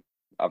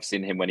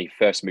seen him when he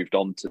first moved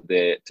on to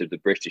the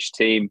British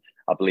team.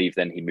 I believe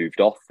then he moved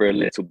off for a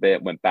little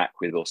bit, went back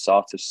with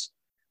Orsatus,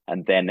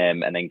 and then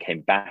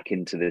came back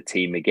into the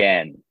team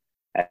again.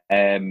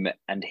 And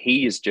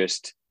he's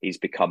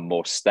become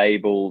more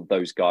stable.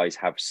 Those guys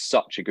have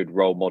such a good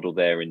role model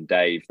there in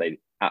Dave. They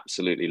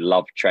absolutely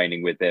love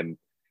training with him.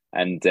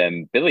 And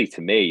Billy,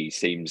 to me,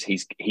 seems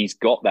he's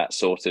got that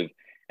sort of,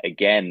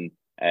 again,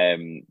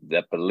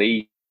 that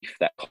belief,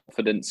 that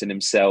confidence in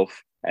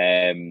himself.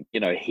 Tristan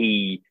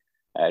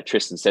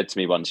said to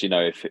me once,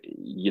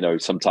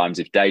 sometimes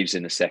if Dave's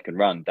in the second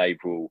run,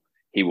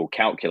 he will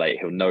calculate,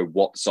 he'll know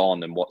what's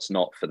on and what's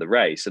not for the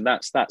race. And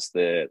that's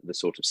the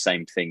sort of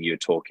same thing you're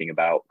talking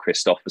about,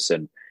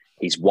 Kristoffersen.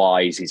 He's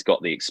wise, he's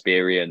got the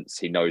experience,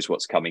 he knows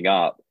what's coming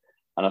up.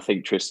 And I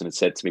think Tristan had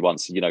said to me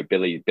once,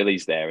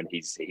 Billy's there, and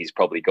he's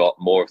probably got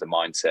more of the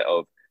mindset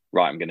of,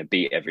 right, I'm going to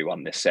beat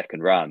everyone this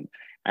second run.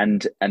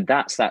 And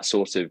that's that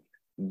sort of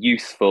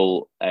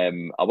youthful,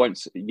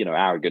 arrogance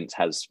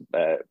has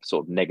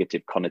sort of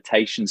negative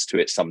connotations to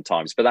it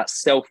sometimes, but that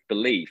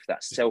self-belief,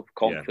 that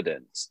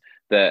self-confidence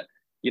that,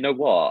 you know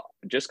what,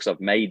 just because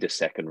I've made a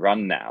second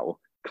run now,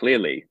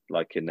 clearly,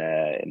 like in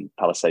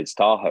Palisades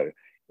Tahoe,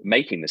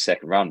 making the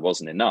second run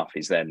wasn't enough.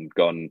 He's then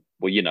gone,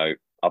 well,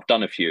 I've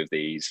done a few of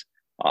these.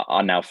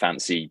 I now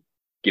fancy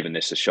giving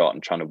this a shot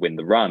and trying to win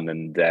the run.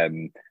 And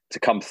to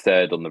come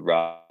third on the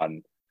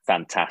run,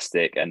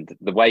 fantastic. And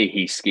the way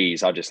he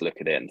skis, I just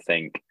look at it and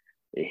think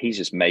he's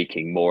just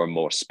making more and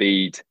more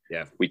speed.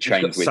 Yeah, we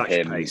trained with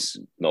him. Pace.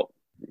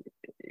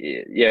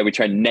 We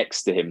trained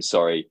next to him.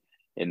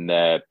 In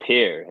the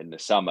pier in the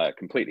summer,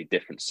 completely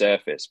different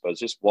surface. But I was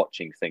just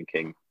watching,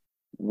 thinking,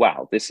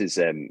 wow, this is.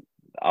 I'd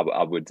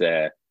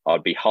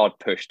be hard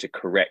pushed to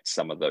correct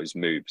some of those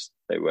moves.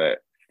 They were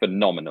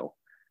phenomenal.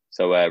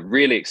 So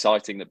really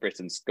exciting that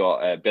Britain's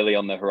got Billy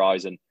on the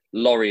horizon.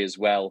 Laurie as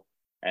well.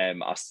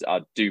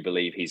 I do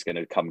believe he's going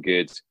to come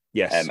good.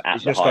 Yes,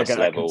 at the highest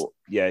level.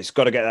 He's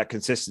got to get that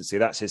consistency.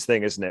 That's his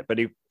thing, isn't it? But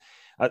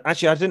I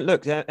didn't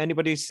look. Did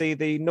anybody see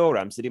the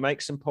NORAMs? Did he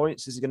make some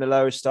points? Is he going to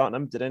lower his start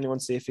number? Did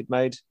anyone see if he'd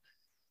made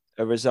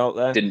a result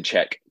there? Didn't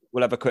check.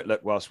 We'll have a quick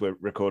look whilst we're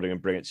recording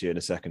and bring it to you in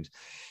a second.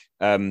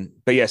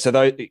 But yeah, so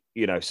those,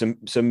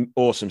 some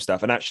awesome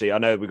stuff. And actually, I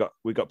know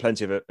we got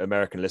plenty of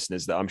American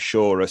listeners that I'm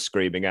sure are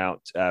screaming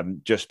out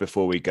just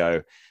before we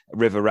go.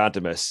 River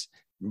Radamus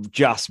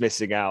just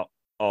missing out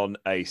on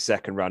a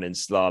second run in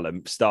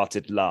slalom,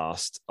 started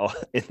last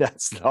in that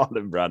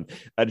slalom run,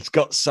 and it's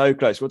got so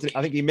close.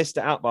 I think he missed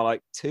it out by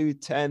like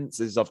 0.2.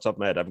 This is off the top of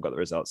my head. I haven't got the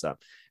results up.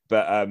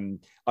 But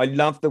I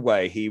love the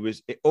way he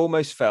was. It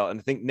almost felt, and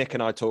I think Nick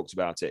and I talked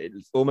about it, it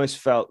almost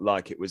felt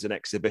like it was an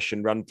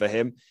exhibition run for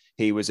him.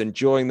 He was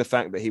enjoying the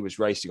fact that he was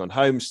racing on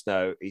home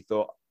snow. He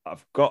thought,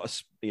 I've got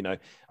to,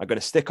 I'm going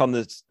to stick on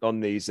these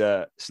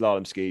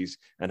slalom skis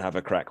and have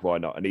a crack. Why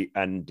not?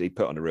 And he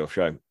put on a real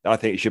show. I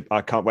think he should.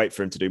 I can't wait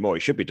for him to do more.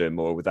 He should be doing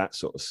more with that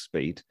sort of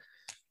speed.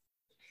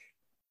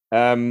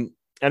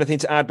 Anything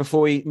to add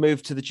before we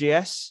move to the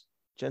GS,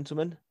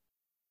 gentlemen?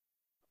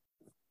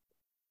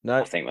 No,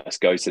 I think let's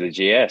go to the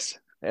GS.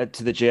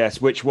 To the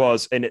GS, which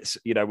was, and it's,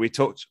 we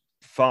talked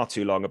far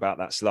too long about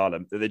that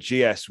slalom. The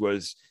GS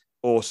was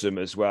awesome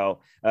as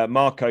well.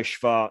 Marco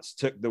Schwarz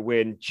took the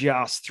win,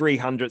 just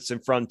 300ths in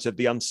front of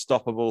the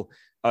unstoppable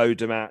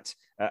Odermatt.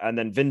 And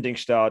then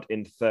Vindingstad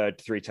in third,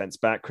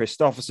 0.3 back.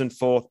 Christoffersen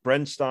fourth,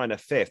 Brensteiner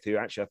fifth, who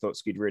actually I thought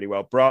skied really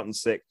well. Bratton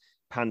sixth,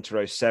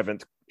 Pantero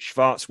seventh.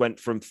 Schwarz went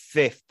from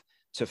fifth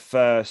to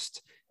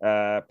first.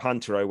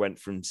 Pantero went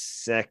from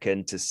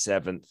second to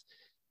seventh.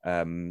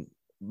 Mark,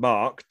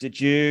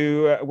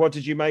 what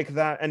did you make of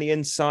that? Any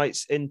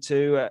insights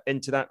into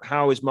that?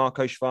 How is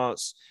Marco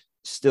Schwarz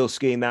still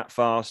skiing that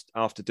fast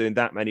after doing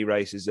that many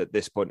races at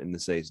this point in the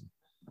season?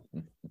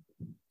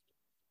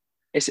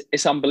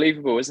 It's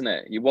unbelievable, isn't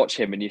it? You watch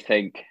him and you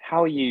think,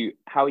 how are you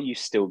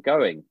still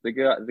going?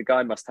 The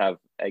guy must have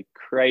a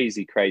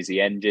crazy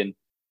engine.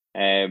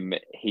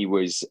 He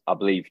was, I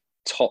believe,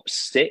 top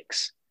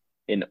 6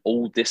 in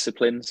all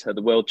disciplines at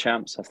the World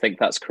Champs. I think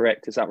that's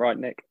correct. Is that right,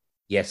 Nick?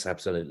 Yes,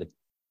 absolutely.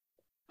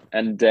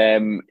 And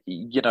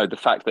the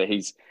fact that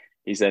he's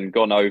then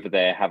gone over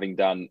there, having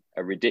done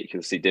a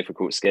ridiculously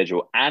difficult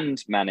schedule,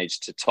 and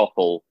managed to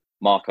topple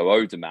Marco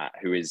Odermatt,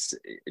 who is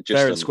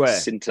just on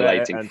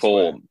scintillating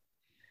form,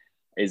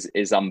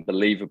 is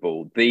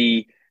unbelievable.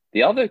 The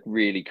other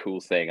really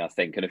cool thing, I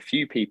think, and a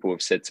few people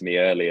have said to me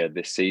earlier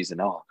this season,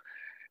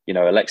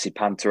 Alexis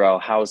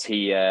Pantero, how's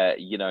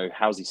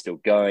he still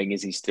going?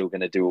 Is he still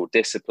going to do all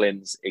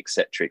disciplines,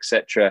 etc.,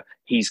 etc.?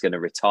 He's going to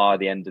retire at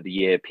the end of the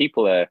year.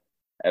 People are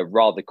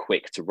rather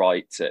quick to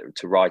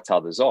write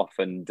others off,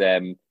 and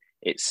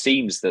it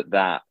seems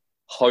that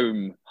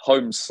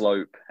home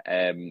slope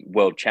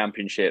World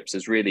Championships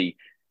has really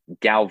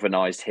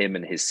galvanized him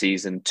and his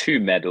season.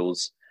 2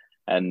 medals,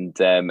 and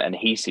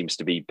he seems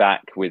to be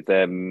back with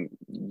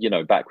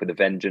a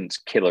vengeance,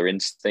 killer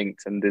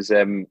instinct, and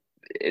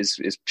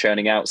is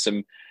churning out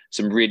some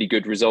really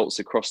good results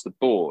across the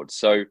board.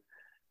 So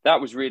that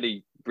was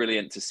really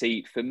brilliant to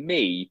see. For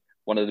me,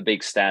 one of the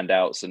big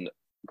standouts, and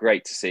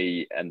great to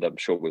see, and I'm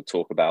sure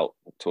talking about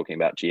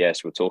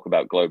GS, we'll talk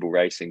about global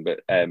racing, but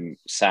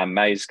Sam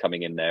Mays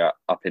coming in there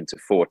up into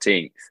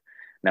 14th.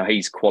 Now,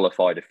 he's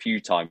qualified a few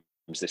times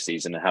this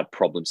season and had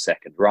problems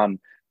second run,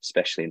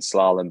 especially in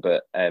slalom,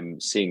 but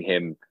seeing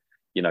him,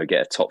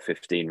 get a top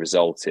 15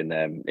 result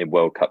in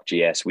World Cup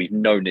GS, we've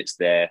known it's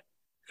there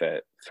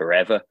for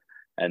forever,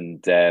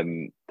 and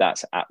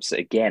that's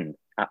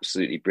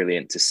absolutely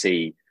brilliant to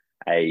see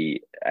a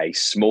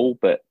small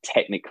but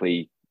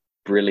technically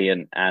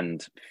brilliant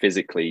and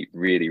physically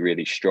really,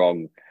 really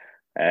strong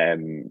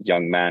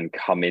young man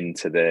come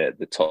into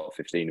the top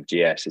 15 of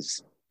GS.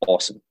 Is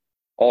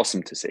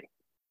awesome to see.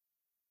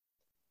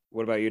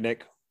 What about you,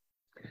 Nick?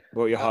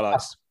 What are your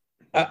highlights?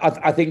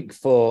 I think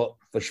for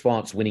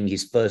Schwarz winning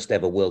his first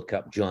ever World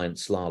Cup giant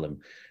slalom,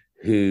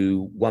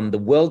 who won the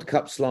World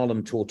Cup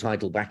Slalom Tour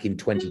title back in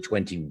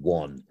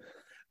 2021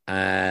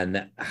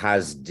 and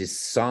has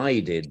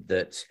decided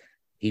that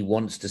he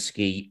wants to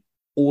ski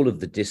all of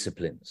the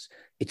disciplines.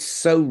 It's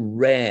so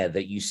rare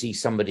that you see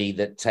somebody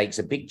that takes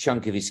a big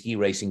chunk of his ski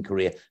racing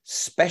career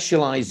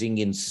specializing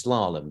in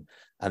slalom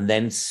and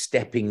then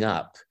stepping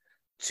up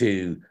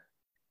to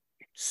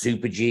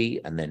Super G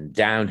and then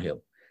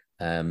downhill.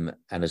 And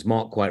as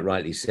Mark quite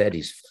rightly said,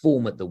 his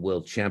form at the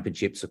World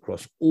Championships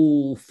across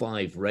all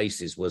 5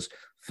 races was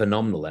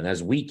phenomenal. And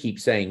as we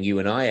keep saying, you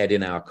and I, Ed,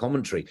 in our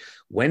commentary,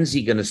 when's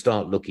he going to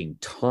start looking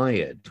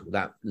tired?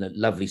 That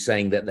lovely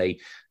saying that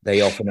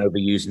they often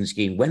overuse in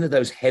skiing. When are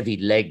those heavy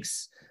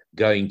legs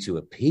going to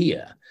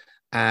appear?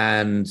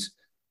 And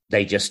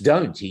they just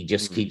don't. He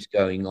just keeps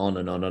going on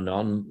and on and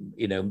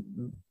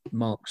on.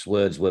 Mark's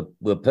words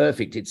were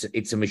perfect.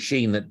 It's a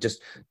machine that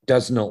just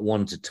does not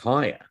want to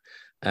tire.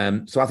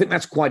 So I think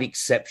that's quite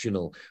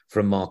exceptional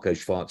from Marco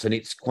Schwarz, and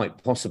it's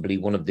quite possibly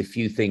one of the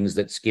few things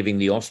that's giving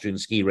the Austrian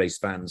ski race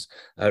fans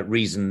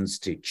reasons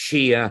to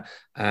cheer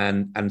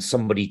and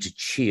somebody to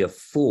cheer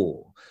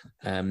for.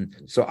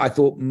 So I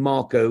thought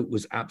Marco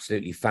was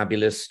absolutely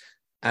fabulous.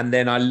 And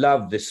then I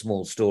love the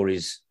small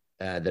stories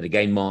that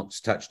again Mark's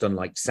touched on,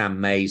 like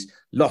Sam Mays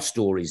lost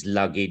all his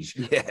luggage,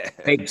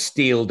 egg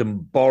stealed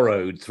and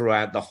borrowed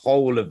throughout the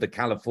whole of the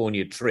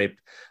California trip.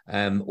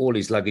 All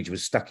his luggage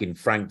was stuck in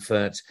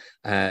Frankfurt,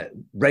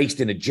 raced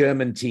in a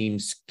German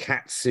team's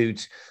cat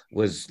suit,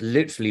 was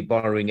literally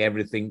borrowing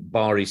everything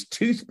bar his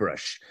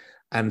toothbrush,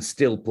 and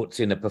still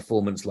puts in a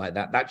performance like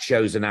that. That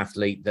shows an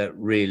athlete that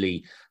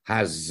really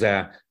has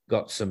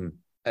got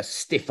a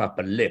stiff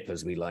upper lip,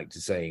 as we like to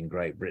say in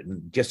Great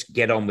Britain. Just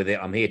get on with it.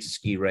 I'm here to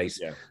ski race.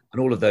 Yeah.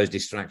 And all of those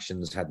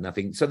distractions had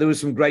nothing. So there were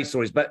some great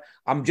stories, but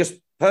I'm just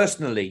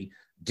personally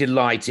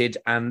delighted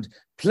and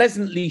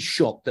pleasantly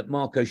shocked that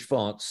Marco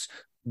Schwarz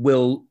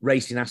will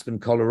race in Aspen,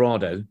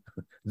 Colorado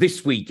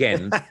this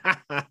weekend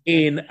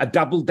in a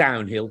double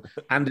downhill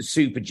and a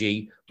Super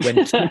G,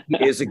 when 2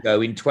 years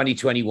ago in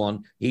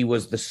 2021, he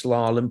was the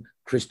slalom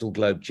Crystal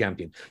Globe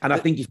champion. And I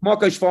think if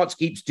Marco Schwarz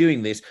keeps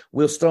doing this,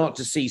 we'll start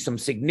to see some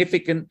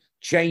significant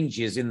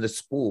changes in the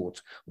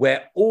sport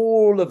where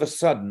all of a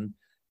sudden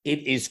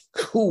it is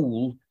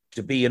cool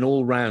to be an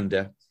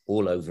all-rounder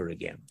all over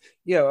again.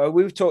 Yeah,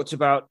 we've talked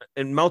about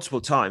in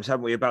multiple times,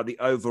 haven't we, about the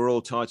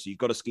overall title. You've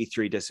got to ski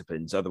 3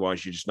 disciplines,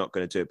 otherwise you're just not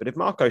going to do it. But if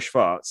Marco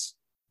Schwarz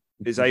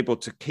is able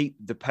to keep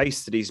the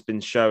pace that he's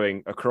been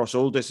showing across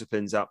all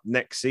disciplines up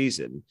next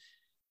season,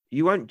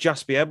 you won't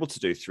just be able to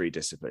do 3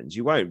 disciplines.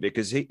 You won't,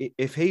 because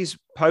if he's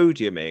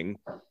podiuming,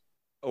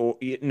 or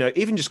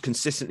even just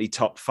consistently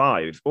top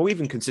 5, or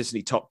even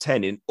consistently top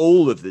 10 in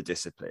all of the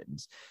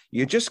disciplines,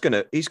 he's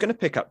gonna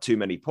pick up too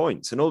many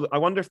points. And I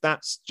wonder if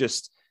that's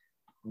just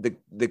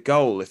the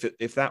goal.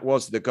 If that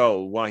was the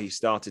goal, why he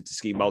started to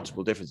ski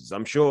multiple differences.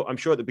 I'm sure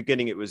at the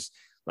beginning it was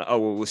like, oh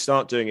well, we'll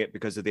start doing it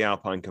because of the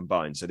Alpine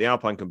Combined. So the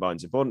Alpine Combined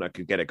is important. I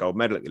could get a gold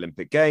medal at the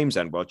Olympic Games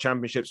and World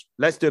Championships.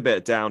 Let's do a bit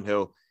of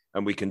downhill,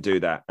 and we can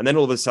do that. And then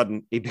all of a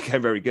sudden, he became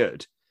very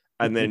good.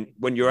 And then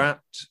when you're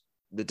at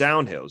the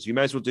downhills, you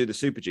may as well do the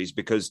Super Gs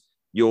because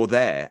you're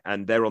there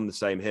and they're on the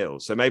same hill.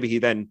 So maybe he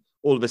then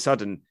all of a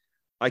sudden,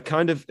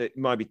 it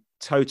might be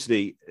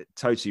totally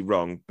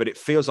wrong, but it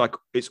feels like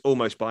it's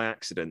almost by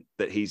accident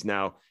that he's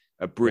now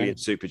a brilliant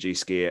Super G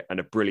skier and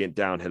a brilliant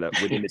downhiller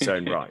within its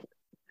own right.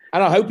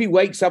 And I hope he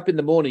wakes up in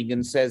the morning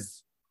and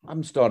says,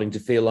 I'm starting to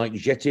feel like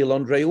Jetil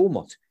Andre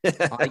Ormot.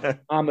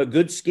 I'm a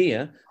good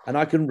skier and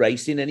I can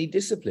race in any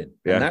discipline.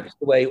 Yeah. And that's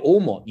the way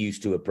Ormot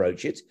used to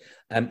approach it.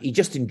 He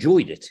just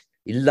enjoyed it.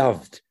 He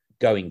loved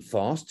going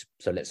fast.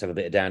 So let's have a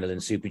bit of downhill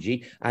and Super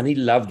G. And he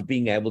loved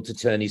being able to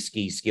turn his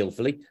skis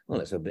skillfully. Well,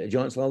 let's have a bit of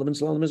giant slalom and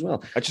slalom as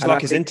well. I just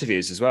like his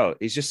interviews as well.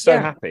 He's just so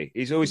happy.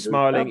 He's always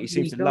smiling. He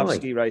seems to love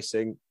ski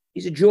racing.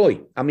 He's a joy.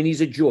 I mean,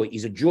 he's a joy.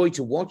 He's a joy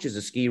to watch as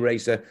a ski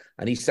racer.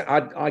 And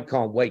I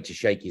can't wait to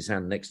shake his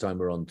hand next time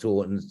we're on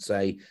tour and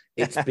say,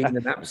 it's been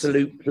an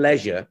absolute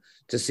pleasure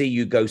to see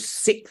you go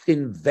 6th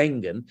in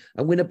Wengen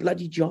and win a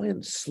bloody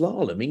giant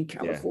slalom in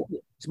California. Yeah.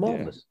 It's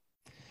marvelous. Yeah.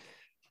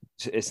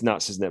 It's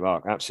nuts, isn't it,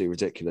 Mark? Absolutely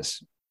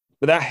ridiculous.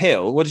 But that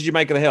hill, what did you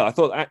make of the hill? I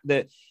thought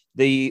that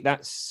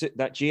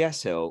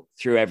GS hill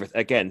threw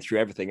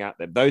everything at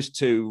them. Those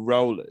 2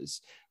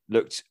 rollers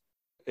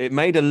it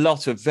made a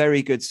lot of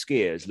very good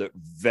skiers look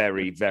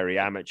very, very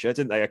amateur,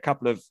 didn't they? A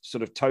couple of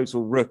sort of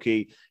total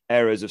rookie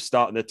errors of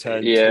starting the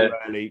turn too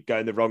early,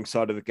 going the wrong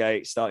side of the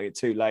gate, starting it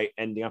too late,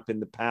 ending up in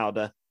the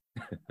powder.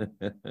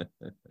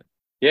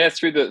 Yeah,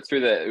 through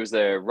the it was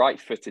a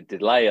right-footed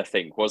delay, I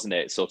think, wasn't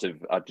it? Sort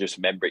of, I just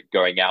remember it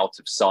going out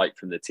of sight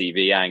from the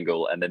TV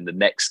angle, and then the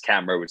next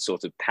camera would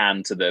sort of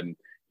pan to them,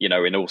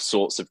 in all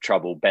sorts of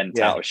trouble, bent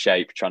out of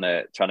shape, trying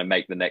to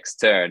make the next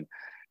turn.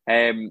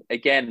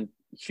 Again,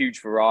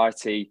 huge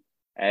variety.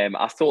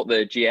 I thought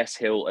the GS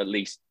hill, at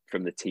least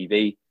from the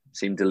TV,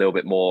 seemed a little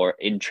bit more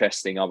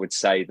interesting, I would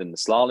say, than the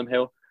slalom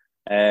hill.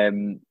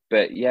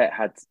 But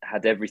yeah, it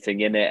had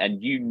everything in it,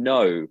 and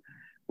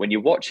when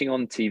you're watching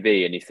on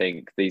TV and you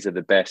think these are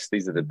the best,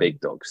 these are the big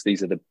dogs,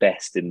 these are the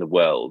best in the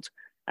world,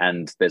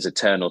 and there's a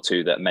turn or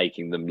two that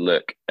making them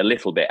look a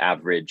little bit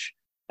average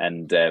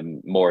and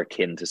more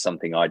akin to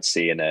something I'd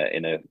see in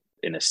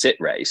a sit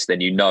race, then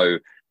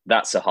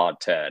that's a hard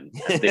turn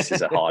and this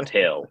is a hard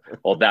hill,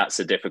 or that's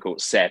a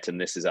difficult set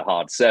and this is a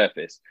hard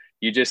surface.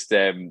 You just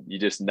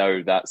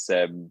know that's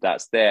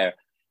there,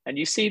 and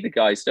you see the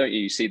guys, don't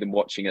you? You see them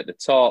watching at the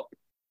top.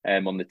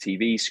 On the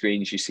TV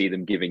screens, you see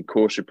them giving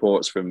course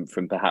reports from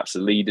perhaps the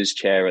leader's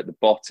chair at the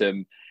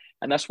bottom.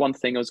 And that's one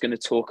thing I was going to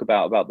talk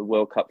about the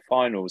World Cup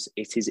finals.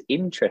 It is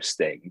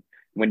interesting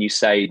when you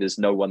say there's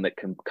no one that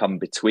can come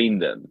between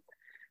them.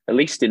 At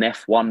least in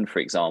F1, for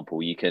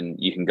example, you can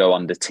go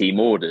under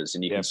team orders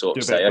and you can sort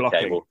of say,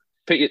 okay, well,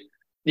 put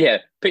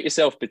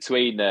yourself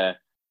between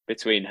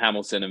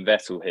Hamilton and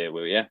Vettel here,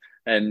 will you?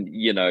 And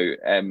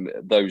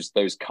those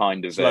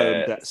kind of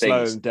things.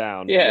 Slow them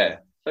down. Yeah.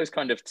 Those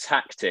kind of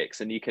tactics,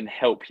 and you can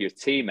help your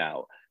team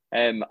out.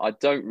 I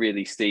don't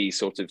really see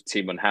sort of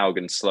Timon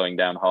Haugen slowing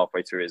down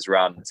halfway through his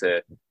run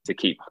to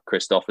keep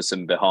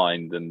Christopherson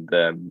behind and,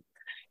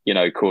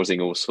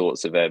 causing all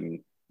sorts of, I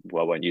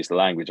won't use the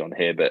language on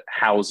here, but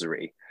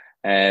housery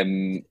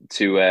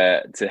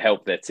to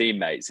help their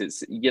teammates.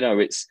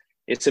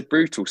 It's a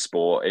brutal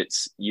sport.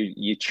 It's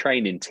you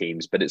train in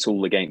teams, but it's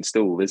all against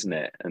all, isn't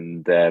it?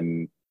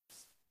 And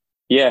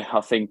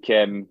I think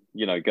going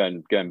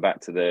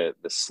back to the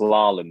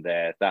slalom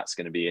there, that's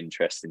going to be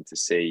interesting to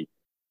see.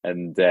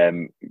 And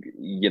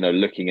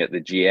looking at the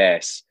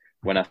GS,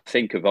 when I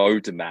think of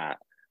Odermatt,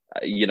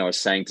 I was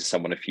saying to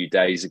someone a few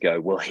days ago,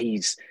 well,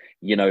 he's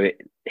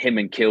him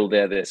and Kilde,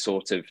 they're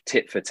sort of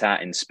tit for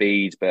tat in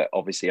speed, but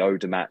obviously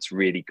Odermatt's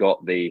really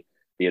got the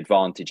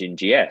advantage in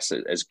GS,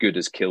 as good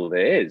as Kilde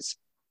is.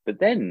 But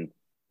then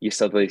you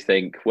suddenly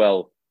think,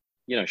 well,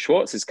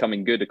 Schwartz is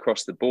coming good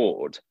across the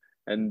board.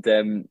 And,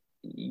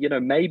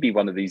 maybe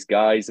one of these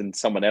guys and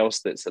someone else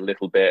that's a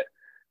little bit,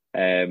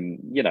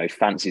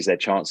 fancies their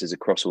chances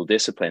across all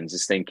disciplines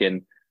is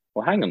thinking,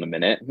 well, hang on a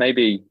minute,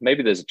 maybe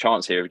there's a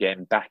chance here of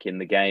getting back in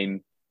the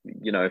game,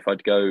 if I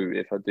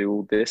do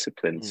all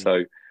disciplines.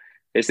 So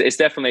it's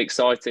definitely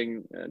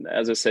exciting. And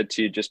as I said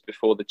to you just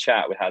before the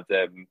chat, we had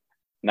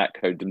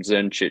Natko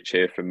Dumzurncic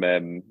here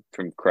from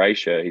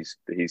Croatia.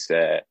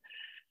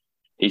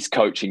 He's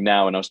coaching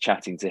now, and I was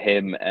chatting to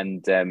him,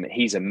 and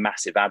he's a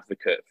massive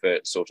advocate for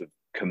sort of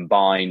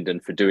combined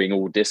and for doing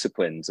all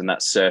disciplines. And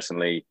that's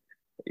certainly,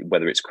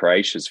 whether it's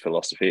Croatia's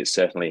philosophy, it's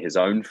certainly his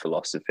own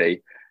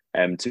philosophy,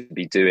 to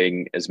be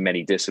doing as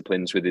many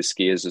disciplines with his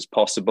skiers as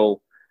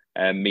possible.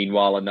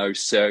 Meanwhile, I know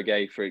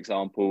Sergey, for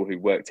example, who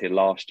worked here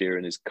last year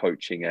and is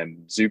coaching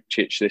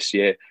Zubcic this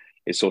year,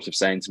 is sort of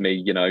saying to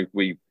me,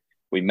 we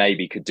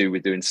maybe could do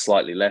with doing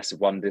slightly less of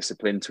one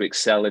discipline to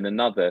excel in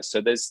another. So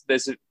there's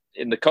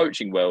in the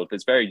coaching world,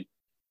 there's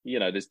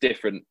there's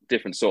different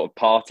sort of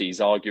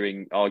parties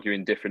arguing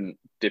different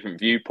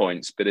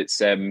viewpoints, but it's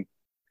certainly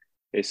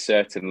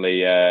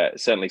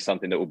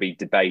something that will be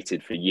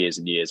debated for years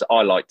and years.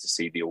 I like to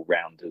see the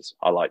all-rounders.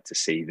 I like to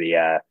see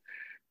the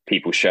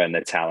people showing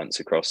their talents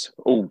across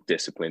all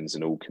disciplines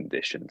and all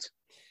conditions.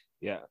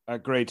 Yeah,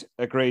 agreed.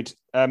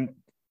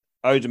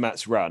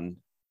 Odermatt's run,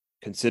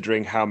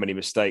 considering how many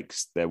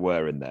mistakes there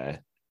were in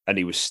there, and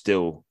he was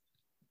still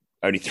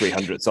only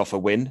 300ths off a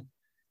win.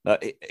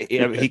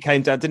 He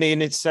came down, didn't he?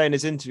 And say in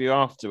his interview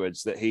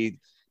afterwards that he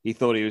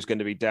thought he was going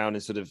to be down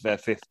in sort of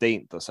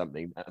 15th or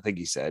something, I think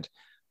he said.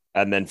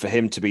 And then for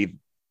him to be,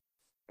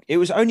 it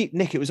was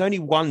only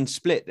one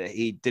split that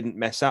he didn't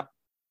mess up.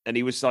 And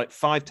he was like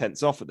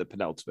 0.5 off at the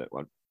penultimate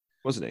one,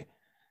 wasn't he?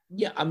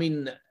 Yeah, I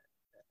mean,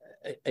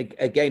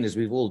 again, as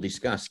we've all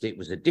discussed, it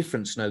was a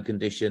different snow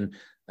condition.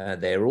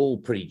 They're all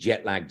pretty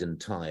jet lagged and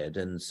tired.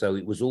 And so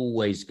it was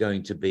always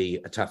going to be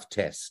a tough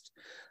test.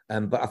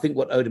 But I think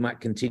what Odermatt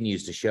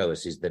continues to show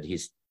us is that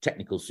his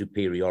technical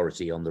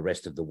superiority on the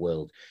rest of the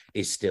world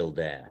is still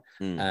there.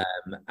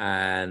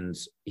 And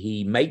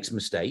he makes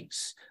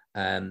mistakes.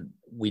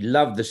 We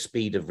love the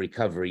speed of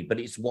recovery, but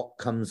it's what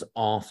comes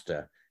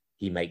after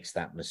he makes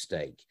that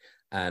mistake.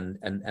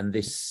 And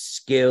this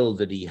skill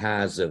that he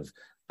has of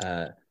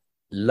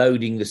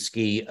loading the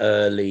ski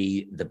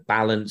early, the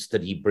balance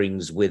that he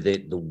brings with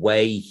it, the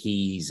way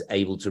he's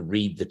able to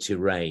read the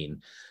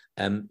terrain.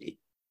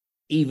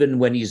 Even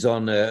when he's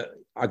on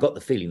I got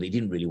the feeling that he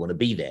didn't really want to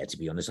be there, to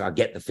be honest. I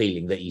get the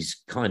feeling that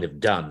he's kind of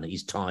done.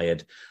 He's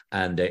tired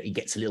and he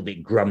gets a little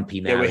bit grumpy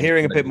now. Yeah, we're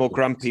hearing a bit more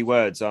grumpy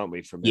words, aren't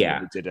we, from him?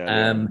 Yeah. We did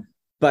earlier.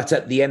 But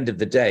at the end of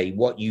the day,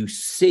 what you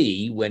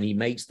see when he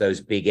makes those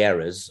big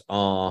errors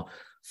are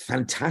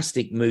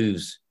fantastic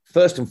moves,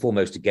 first and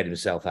foremost, to get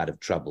himself out of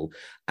trouble.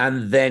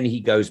 And then he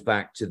goes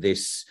back to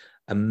this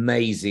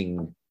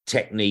amazing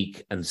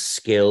technique and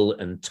skill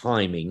and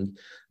timing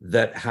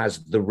that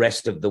has the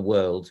rest of the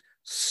world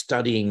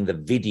studying the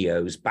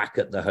videos back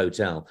at the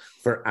hotel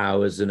for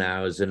hours and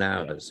hours and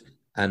hours.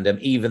 And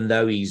even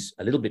though he's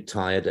a little bit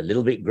tired, a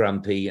little bit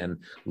grumpy, and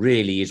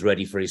really is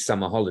ready for his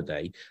summer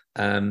holiday,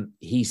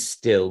 he's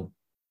still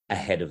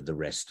ahead of the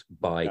rest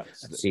by a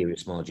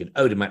serious margin.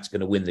 Odermatt's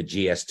going to win the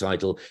GS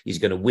title. He's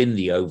going to win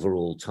the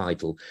overall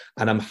title.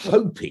 And I'm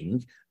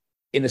hoping,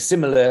 in a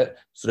similar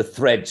sort of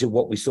thread to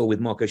what we saw with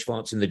Marco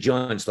Schwarz in the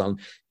Giant Slalom,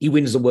 he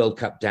wins the World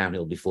Cup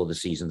downhill before the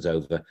season's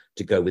over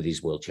to go with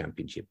his World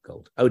Championship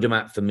gold.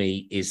 Odermatt, for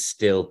me, is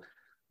still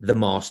the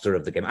master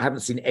of the game. I haven't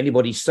seen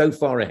anybody so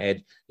far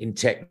ahead in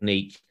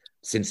technique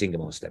since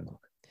Ingemar Stenmark.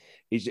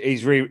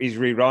 He's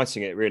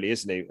rewriting it, really,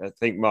 isn't he? I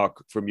think,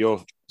 Mark, from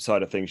your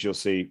side of things, you'll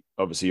see,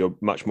 obviously, you're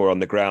much more on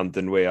the ground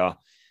than we are.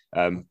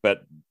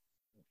 But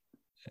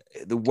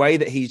the way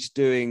that he's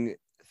doing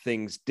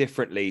things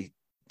differently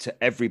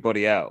to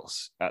everybody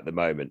else at the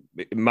moment,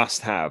 it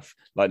must have,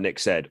 like Nick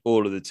said,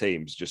 all of the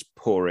teams just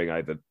poring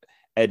over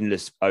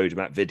endless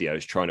Odermatt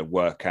videos trying to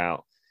work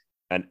out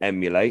and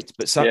emulate.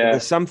 But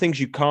there's some things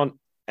you can't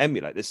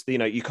emulate. This,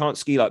 you can't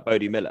ski like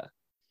Bodie Miller.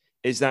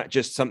 Is that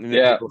just something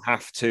that people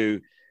have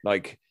to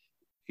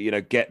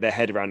get their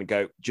head around and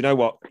go, do you know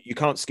what? You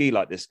can't ski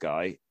like this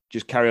guy.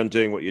 Just carry on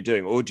doing what you're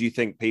doing. Or do you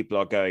think people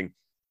are going,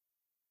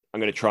 I'm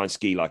going to try and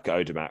ski like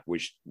Odermatt,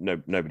 which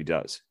nobody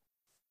does?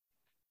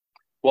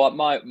 Well,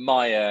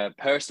 my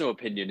personal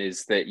opinion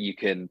is that you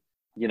can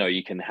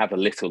have a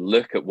little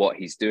look at what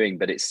he's doing,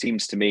 but it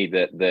seems to me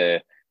that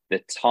the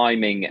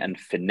timing and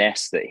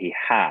finesse that he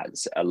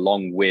has,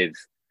 along with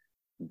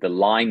the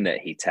line that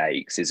he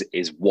takes,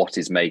 is what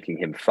is making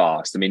him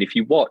fast. I mean, if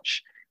you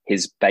watch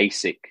his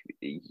basic,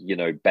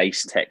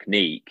 base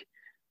technique,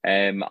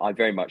 I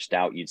very much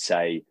doubt you'd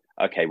say,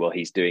 okay, well,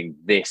 he's doing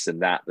this and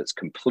that's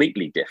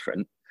completely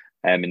different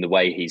in the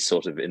way his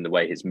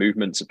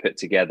movements are put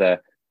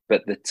together.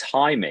 But the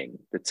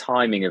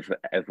timing of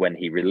when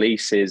he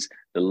releases,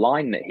 the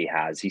line that he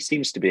has, he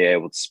seems to be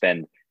able to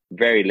spend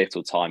very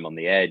little time on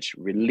the edge,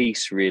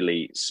 release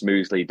really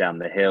smoothly down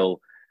the hill,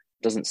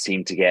 doesn't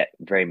seem to get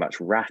very much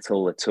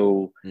rattle at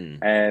all.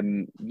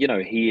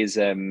 He is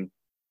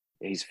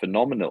he's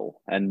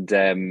phenomenal.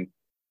 And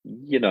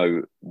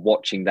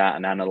watching that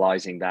and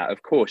analyzing that,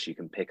 of course, you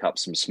can pick up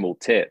some small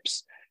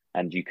tips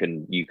and you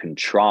can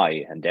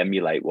try and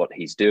emulate what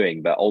he's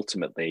doing. But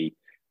ultimately,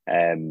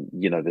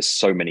 there's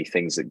so many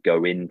things that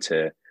go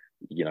into,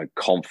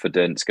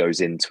 confidence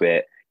goes into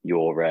it,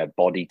 your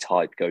body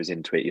type goes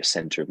into it, your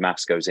center of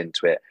mass goes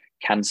into it.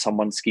 Can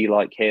someone ski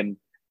like him?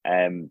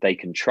 They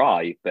can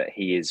try, but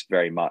he is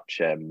very much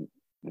a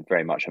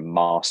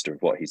master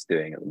of what he's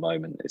doing at the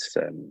moment.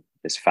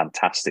 It's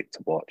fantastic to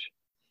watch.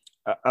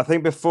 I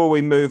think before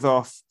we move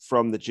off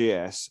from the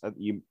GS,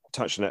 you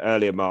touched on it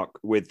earlier, Mark,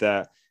 with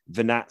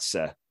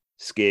Venatsa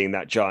skiing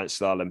that giant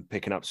slalom,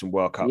 picking up some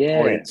World Cup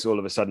points, all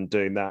of a sudden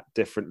doing that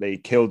differently.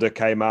 Kilder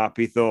came up.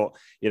 He thought,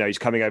 he's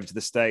coming over to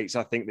the States.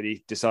 I think that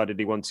he decided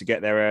he wanted to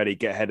get there early,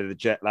 get ahead of the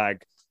jet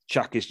lag,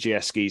 chuck his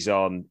GS skis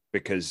on,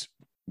 because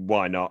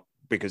why not?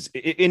 Because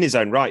in his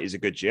own right, he's a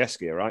good GS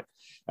skier, right?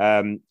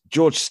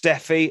 George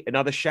Steffi,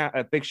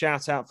 a big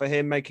shout out for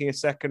him, making a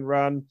second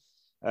run.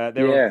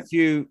 There are a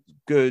few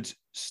good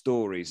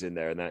stories in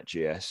there in that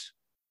GS.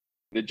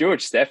 The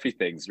George Steffi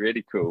thing's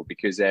really cool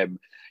because, I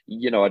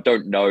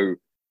don't know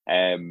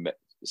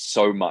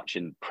so much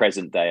in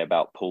present day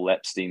about Paul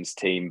Epstein's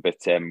team, but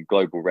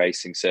Global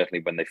Racing,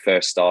 certainly when they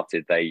first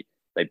started, they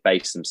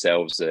based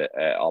themselves at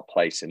our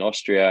place in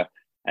Austria.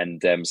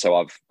 And so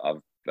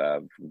I've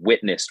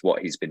witnessed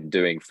what he's been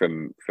doing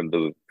from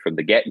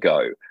the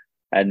get-go.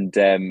 And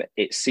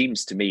it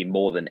seems to me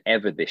more than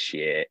ever this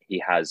year,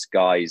 he has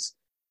guys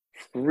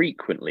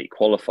frequently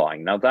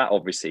qualifying. Now that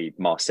obviously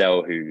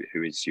Marcel, who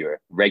is your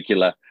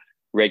regular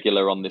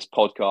on this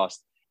podcast,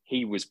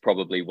 he was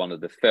probably one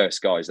of the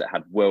first guys that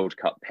had World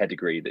Cup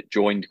pedigree that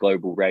joined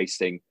Global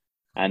Racing.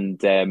 And,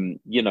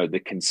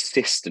 the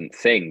consistent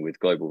thing with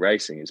Global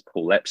Racing is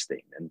Paul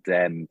Epstein.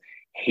 And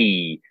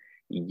he's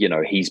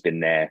been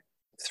there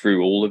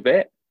through all of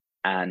it.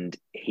 And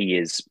he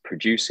is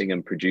producing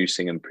and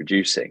producing and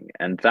producing.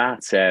 And that,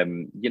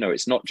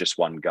 it's not just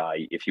one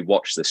guy. If you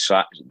watch the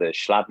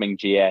Schladming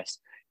GS,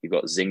 you've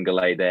got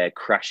Zingale there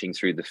crashing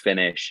through the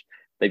finish.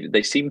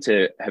 They seem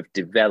to have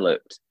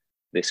developed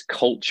this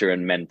culture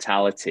and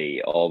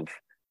mentality of,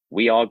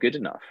 we are good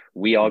enough.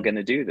 We are going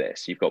to do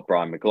this. You've got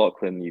Brian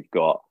McLaughlin, you've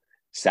got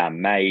Sam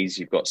Mays,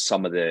 you've got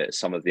some of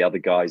the other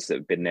guys that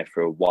have been there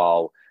for a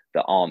while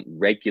that aren't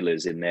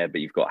regulars in there, but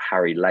you've got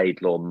Harry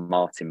Laidlaw,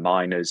 Martin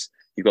Miners.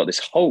 You've got this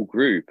whole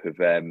group of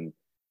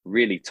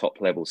really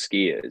top level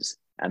skiers,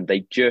 and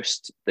they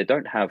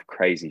don't have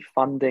crazy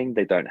funding.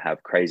 They don't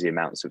have crazy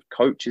amounts of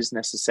coaches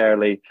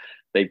necessarily.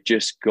 They've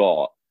just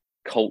got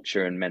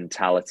culture and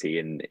mentality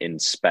in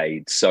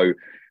spades. So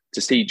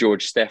to see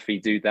George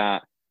Steffi do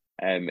that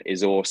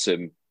is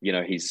awesome.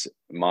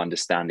 My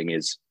understanding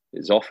is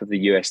off of the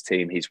US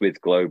team. He's with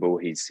Global.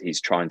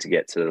 He's trying to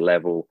get to the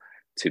level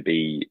to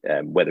be,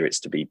 whether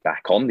it's to be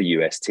back on the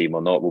US team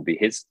or not will be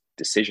his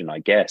decision, I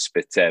guess.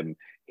 But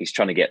he's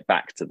trying to get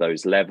back to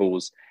those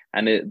levels.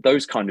 And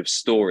those kind of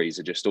stories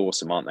are just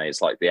awesome, aren't they?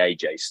 It's like the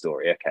AJ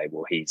story. Okay,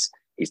 well, he's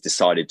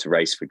decided to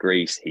race for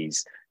Greece. He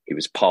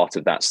was part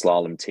of that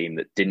slalom team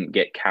that didn't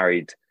get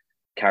carried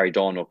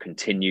on or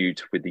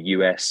continued with the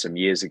US some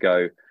years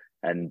ago.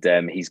 And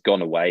he's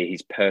gone away,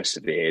 he's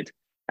persevered,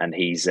 and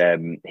he's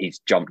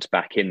jumped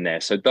back in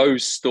there. So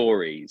those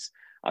stories,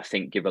 I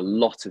think, give a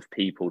lot of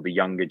people, the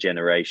younger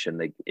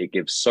generation, it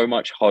gives so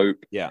much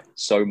hope,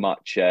 so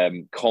much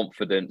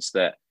confidence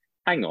that,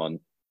 hang on,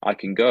 I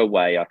can go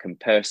away, I can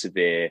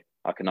persevere,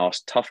 I can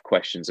ask tough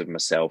questions of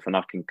myself, and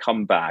I can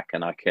come back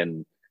and I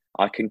can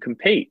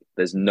compete.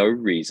 There's no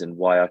reason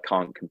why I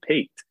can't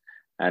compete.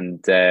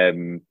 And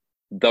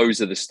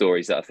those are the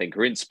stories that I think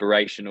are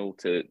inspirational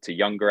to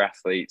younger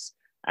athletes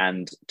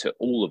and to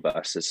all of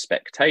us as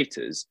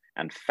spectators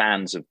and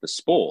fans of the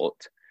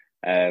sport.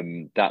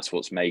 That's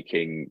what's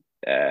making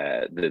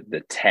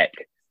the tech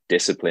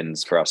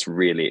disciplines for us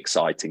really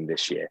exciting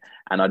this year.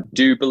 And I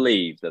do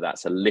believe that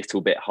that's a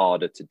little bit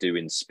harder to do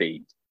in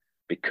speed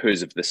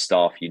because of the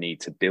staff you need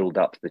to build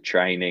up the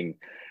training,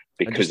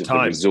 because of the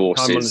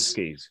resources. Time on the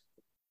skis.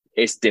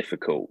 It's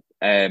difficult,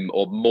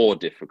 or more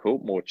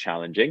difficult, more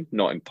challenging,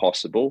 not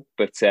impossible,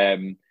 but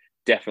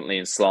definitely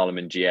in slalom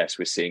and GS,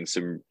 we're seeing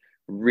some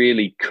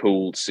really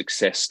cool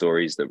success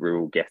stories that we're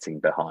all getting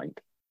behind.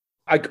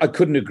 I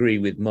couldn't agree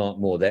with Mark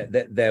more.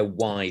 They're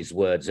wise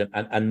words.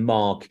 And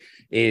Mark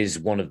is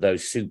one of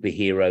those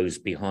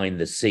superheroes behind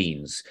the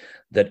scenes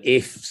that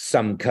if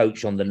some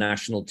coach on the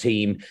national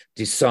team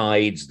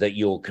decides that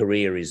your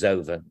career is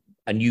over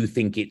and you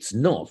think it's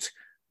not,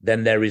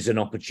 then there is an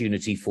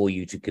opportunity for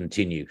you to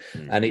continue.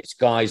 And it's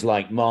guys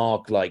like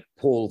Mark, like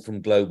Paul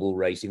from Global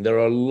Racing. There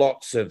are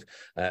lots of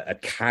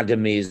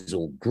academies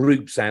or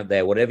groups out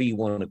there, whatever you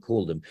want to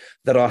call them,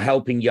 that are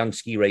helping young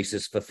ski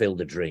racers fulfill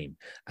the dream.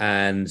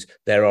 And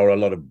there are a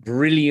lot of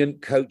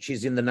brilliant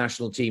coaches in the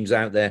national teams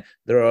out there.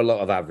 There are a lot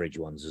of average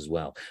ones as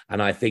well.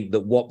 And I think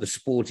that what the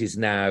sport is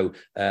now,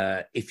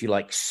 if you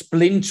like,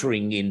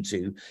 splintering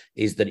into,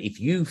 is that if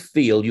you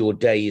feel your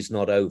day is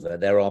not over,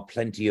 there are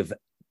plenty of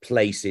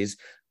places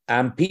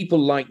and people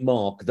like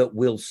Mark that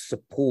will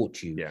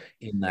support you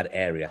in that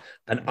area.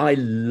 And I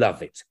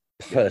love it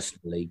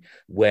personally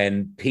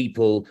when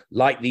people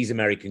like these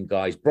American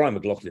guys. Brian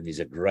McLaughlin is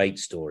a great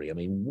story. I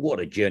mean, what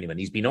a journeyman.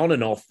 He's been on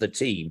and off the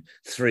team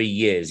 3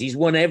 years. He's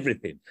won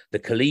everything, the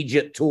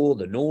collegiate tour,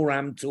 the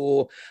NORAM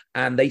tour,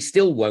 and they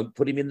still won't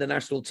put him in the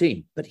national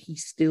team, but he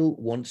still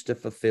wants to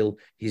fulfill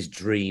his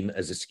dream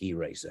as a ski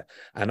racer.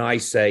 And I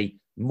say,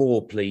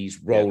 more please,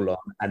 roll on,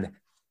 and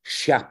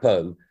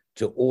chapeau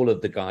to all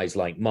of the guys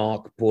like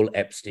Mark, Paul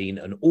Epstein,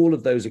 and all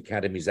of those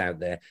academies out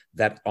there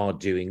that are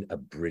doing a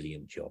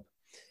brilliant job.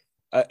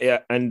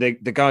 And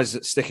the guys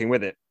that sticking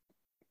with it,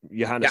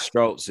 Johannes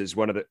Strolz is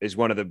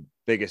one of the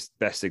biggest,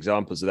 best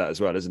examples of that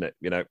as well, isn't it?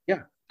 You know,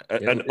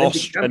 an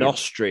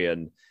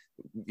Austrian.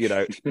 You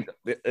know,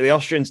 the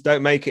Austrians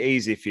don't make it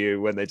easy for you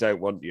when they don't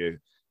want you.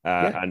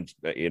 And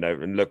you know,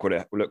 and look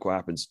what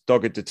happens.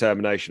 Dogged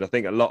determination. I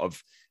think a lot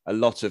of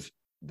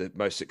the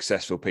most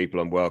successful people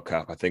on World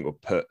Cup, I think, will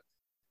put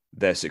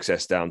their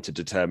success down to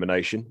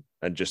determination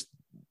and just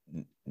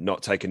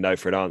not taking no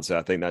for an answer.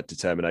 I think that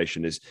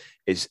determination is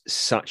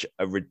such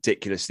a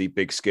ridiculously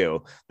big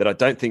skill that I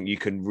don't think you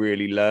can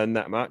really learn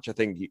that much. I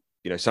think,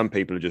 you know, some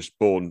people are just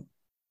born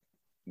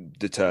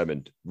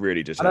determined,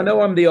 really determined. And I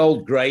know I'm the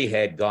old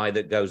grey-haired guy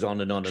that goes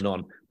on and on and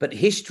on, but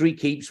history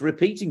keeps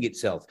repeating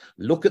itself.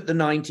 Look at the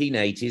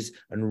 1980s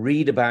and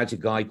read about a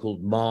guy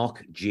called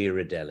Mark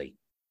Girardelli.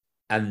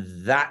 And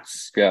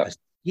that's a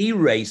ski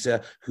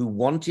racer who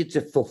wanted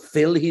to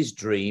fulfill his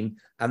dream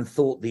and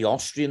thought the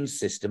Austrian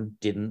system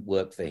didn't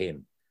work for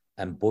him.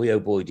 And boy, oh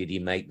boy, did he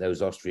make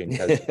those Austrian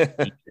coaches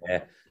keep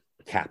their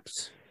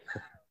caps.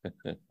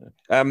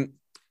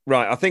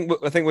 Right, I think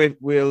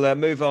we'll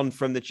move on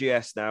from the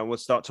GS now, and we'll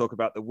start talking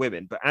about the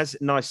women. But as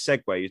a nice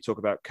segue, you talk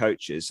about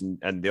coaches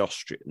and the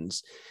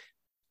Austrians.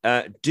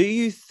 Do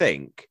you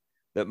think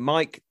that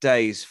Mike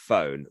Day's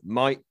phone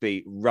might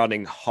be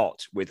running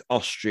hot with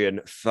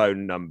Austrian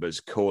phone numbers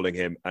calling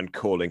him and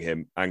calling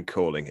him and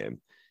calling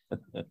him?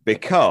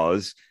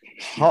 Because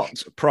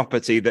hot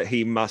property that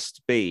he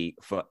must be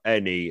for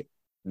any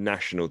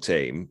national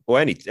team or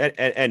any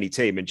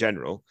team in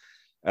general.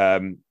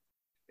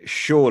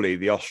 Surely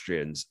the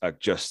Austrians are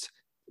just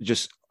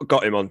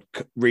got him on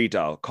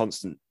redial,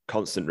 constant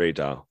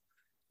redial.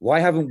 Why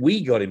haven't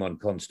we got him on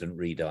constant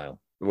redial?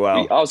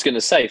 Well, I was going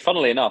to say,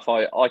 funnily enough,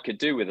 I could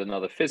do with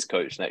another phys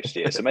coach next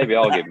year, so maybe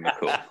I'll give him a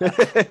call.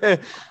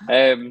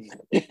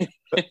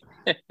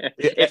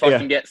 If I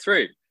can get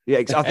through.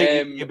 Yeah, I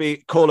think you'll be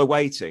caller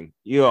waiting.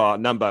 You are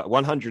number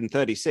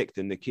 136th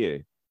in the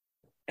queue.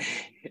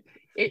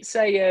 It's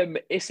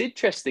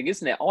interesting,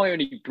 isn't it? I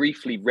only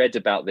briefly read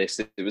about this.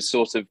 It was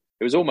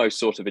almost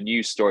sort of a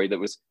news story that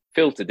was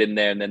filtered in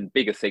there, and then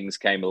bigger things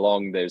came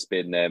along. There's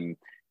been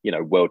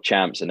world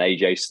champs and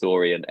AJ's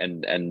story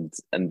and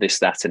this,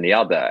 that, and the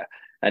other.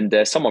 And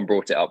someone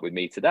brought it up with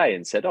me today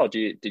and said,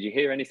 did you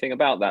hear anything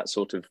about that,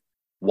 sort of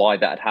why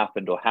that had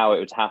happened or how it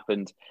had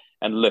happened?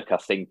 And look, I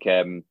think,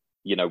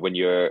 when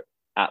you're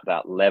at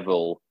that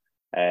level,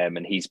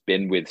 and he's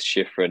been with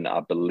Schifrin, I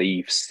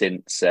believe,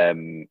 since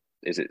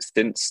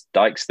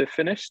Dijkster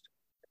finished?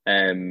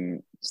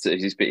 So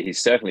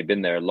he's certainly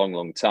been there a long,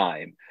 long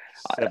time.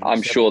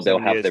 I'm sure they'll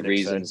have their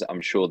reasons.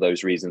 I'm sure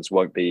those reasons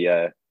won't be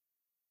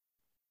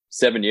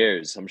 7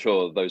 years. I'm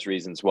sure those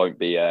reasons won't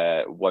be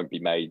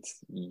made,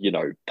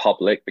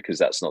 public, because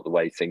that's not the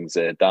way things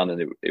are done,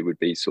 and it would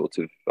be sort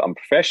of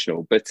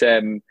unprofessional. But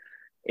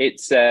it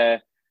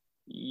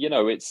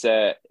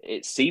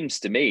seems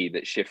to me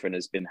that Schifrin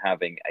has been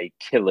having a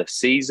killer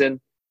season,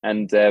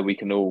 and we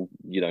can all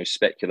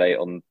speculate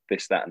on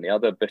this, that, and the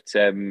other. But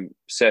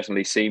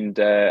certainly seemed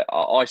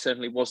I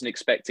certainly wasn't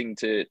expecting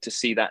to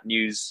see that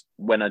news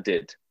when I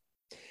did.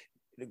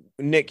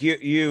 Nick,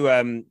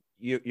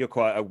 you're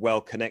quite a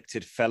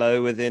well-connected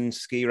fellow within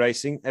ski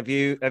racing. Have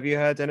you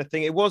heard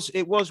anything? It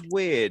was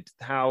weird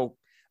how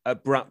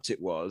abrupt it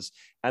was,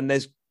 and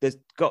there's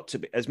got to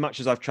be, as much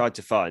as I've tried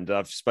to find,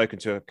 I've spoken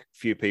to a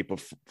few people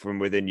from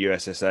within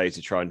USSA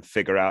to try and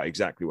figure out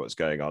exactly what's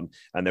going on,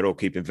 and they're all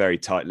keeping very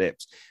tight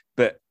lips.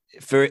 But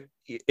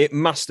it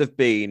must have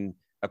been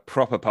a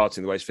proper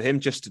parting the ways for him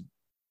just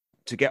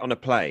to get on a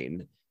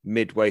plane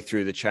midway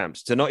through the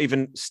champs, to not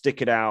even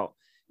stick it out.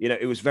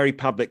 It was very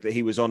public that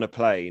he was on a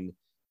plane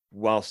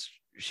whilst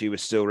she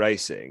was still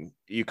racing.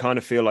 You kind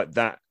of feel like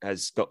that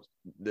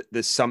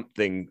there's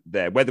something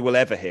there. Whether we'll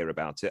ever hear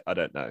about it, I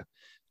don't know.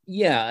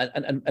 Yeah,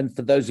 and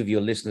for those of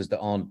your listeners that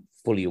aren't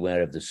fully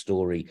aware of the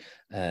story,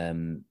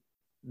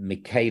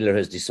 Michaela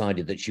has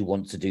decided that she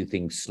wants to do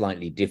things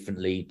slightly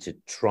differently to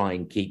try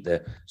and keep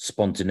the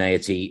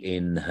spontaneity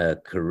in her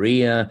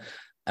career.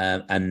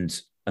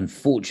 And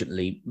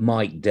unfortunately,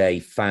 Mike Day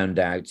found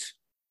out,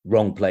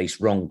 wrong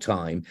place, wrong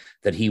time,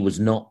 that he was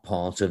not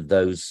part of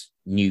those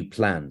new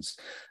plans.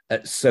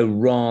 So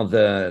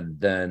rather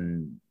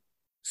than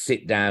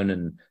sit down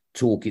and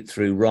talk it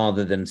through,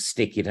 rather than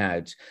stick it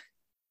out,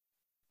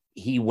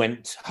 he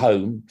went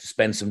home to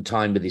spend some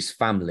time with his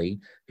family,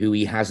 who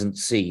he hasn't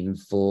seen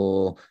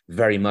for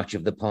very much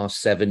of the past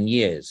 7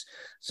 years.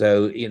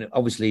 So,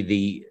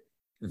 obviously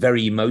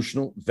very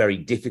emotional, very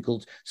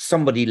difficult.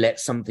 Somebody let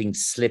something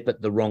slip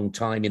at the wrong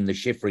time in the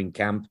Schifrin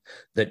camp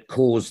that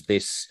caused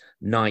this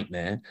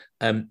nightmare.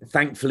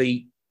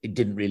 Thankfully, it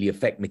didn't really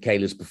affect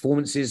Michaela's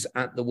performances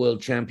at the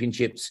World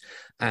Championships,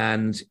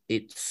 and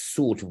it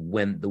sort of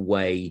went the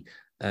way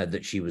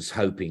that she was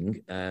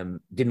hoping.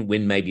 Didn't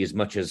win maybe as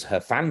much as her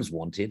fans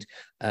wanted,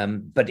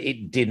 but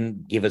it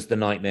didn't give us the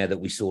nightmare that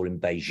we saw in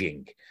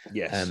Beijing.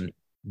 Yes.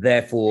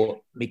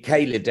 Therefore,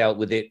 Michaela dealt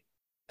with it.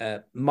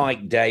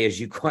 Mike Day, as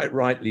you quite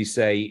rightly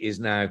say,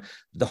 is now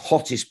the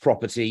hottest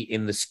property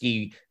in the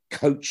ski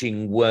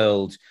coaching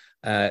world,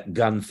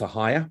 gun for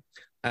hire.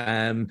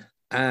 And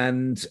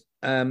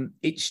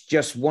it's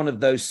just one of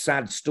those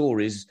sad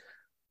stories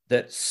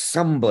that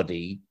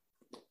somebody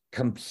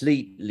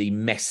completely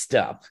messed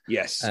up.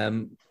 Yes.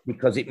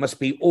 Because it must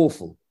be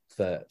awful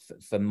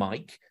for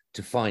Mike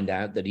to find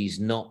out that he's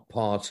not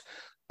part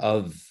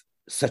of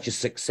such a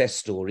success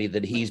story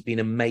that he's been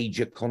a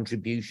major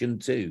contribution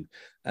to.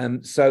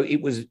 So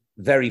it was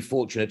very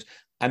fortunate.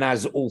 And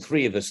as all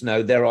three of us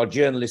know, there are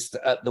journalists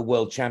at the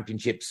World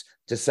Championships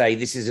to say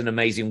this is an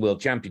amazing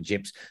World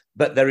Championships,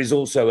 but there is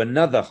also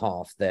another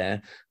half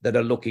there that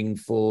are looking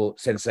for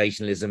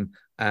sensationalism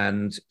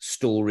and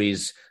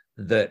stories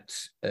that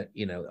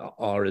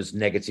are as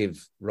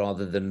negative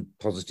rather than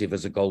positive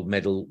as a gold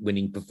medal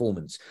winning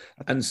performance.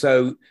 And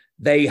so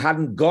they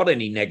hadn't got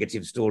any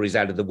negative stories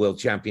out of the World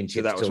Championships.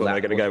 So that was what they're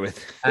going to go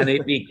with. And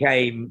it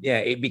became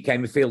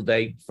a field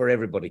day for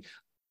everybody.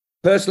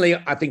 Personally,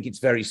 I think it's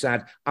very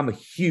sad. I'm a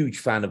huge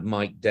fan of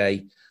Mike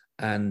Day.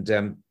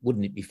 And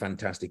wouldn't it be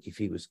fantastic if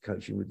he was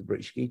coaching with the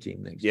British ski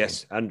team next year?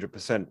 Yes,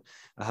 100%.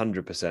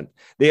 100%.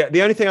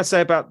 The only thing I'd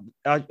say about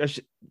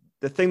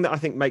the thing that I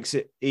think makes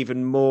it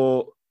even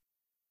more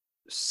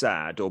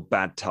sad or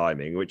bad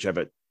timing,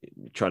 whichever,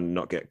 trying to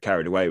not get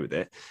carried away with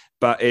it,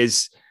 but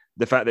is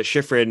the fact that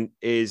Schifrin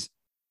is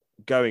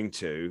going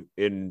to,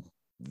 in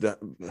the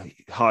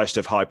highest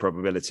of high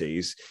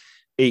probabilities,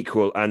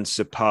 equal and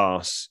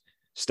surpass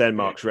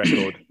Stenmark's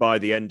record by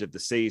the end of the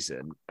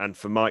season. And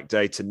for Mike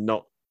Day to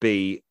not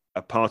be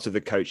a part of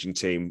the coaching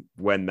team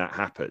when that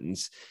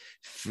happens,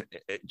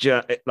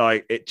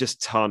 it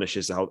just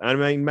tarnishes the whole. I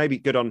mean, maybe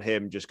good on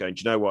him just going,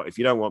 do you know what? If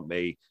you don't want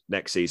me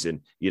next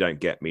season, you don't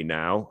get me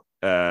now.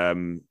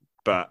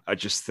 But I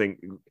just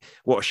think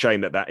what a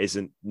shame that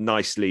isn't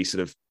nicely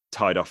sort of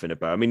tied off in a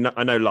bow. I mean,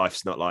 I know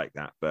life's not like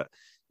that, but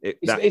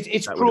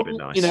it's cruel,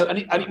 nice. And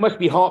it must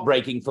be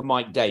heartbreaking for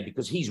Mike Day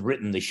because he's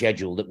written the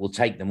schedule that will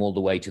take them all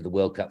the way to the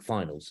World Cup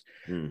finals.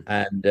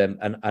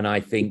 And I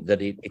think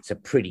that it's a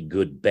pretty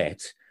good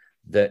bet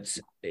that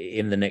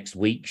in the next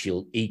week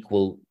she'll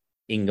equal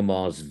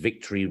Ingemar's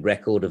victory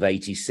record of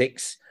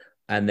 86.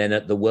 And then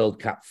at the World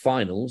Cup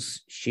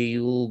finals,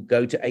 she'll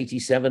go to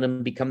 87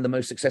 and become the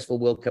most successful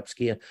World Cup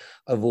skier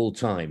of all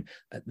time.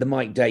 The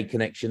Mike Day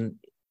connection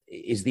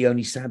is the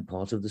only sad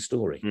part of the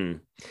story.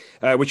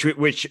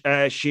 Which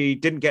she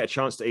didn't get a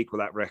chance to equal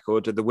that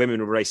record. The women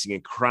were racing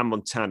in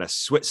Crans-Montana,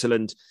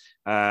 Switzerland,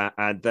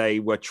 and they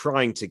were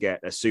trying to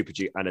get a Super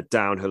G and a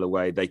downhill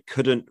away. They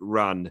couldn't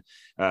run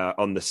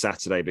on the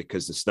Saturday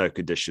because the snow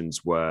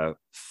conditions were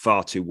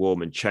far too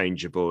warm and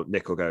changeable.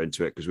 Nick will go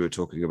into it because we were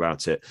talking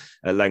about it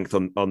at length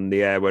on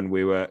the air when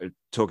we were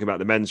talking about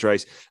the men's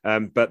race.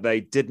 But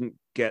they didn't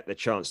get the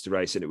chance to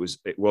race, and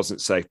it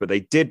wasn't safe. But they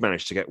did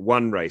manage to get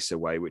one race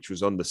away, which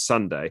was on the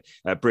Sunday.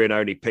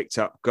 Brianoni picked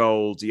up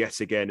gold yet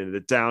again in the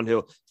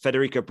downhill.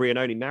 Federica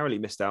Brianoni narrowly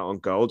missed out on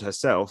gold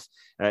herself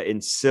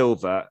in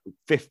silver,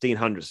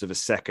 0.15 of a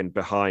second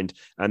behind,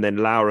 and then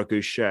Laura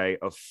Goucher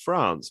of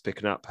France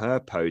picking up her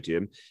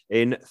podium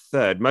in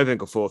third. Moving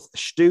fourth,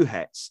 Stu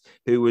Hetz,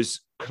 who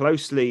was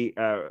closely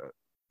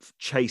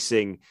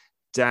chasing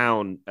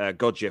down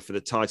Goggia for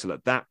the title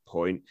at that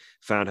point,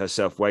 found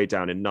herself way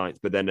down in ninth.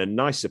 But then a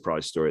nice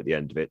surprise story at the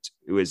end of it.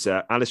 It was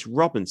Alice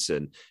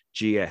Robinson,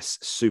 GS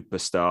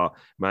superstar,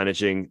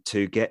 managing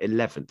to get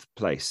 11th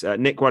place.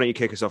 Nick, why don't you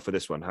kick us off for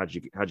this one? How'd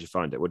you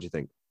find it? What do you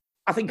think?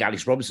 I think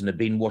Alice Robinson had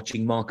been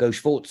watching Marco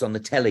Schwartz on the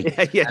telly.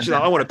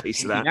 I want a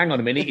piece of that. Hang on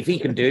a minute, if he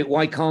can do it,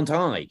 why can't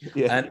I?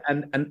 Yeah.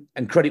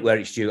 And credit where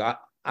it's due.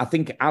 I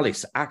think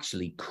Alice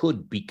actually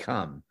could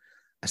become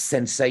a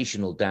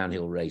sensational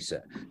downhill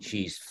racer.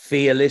 She's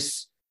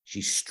fearless,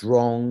 she's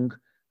strong,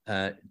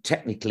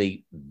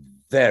 technically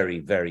very,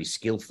 very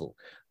skillful.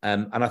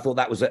 And I thought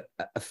that was a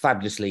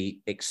fabulously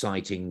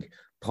exciting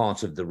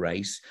part of the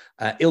race.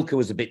 Ilka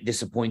was a bit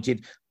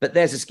disappointed, but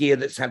there's a skier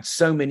that's had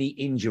so many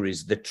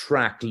injuries, the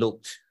track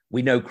looked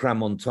We know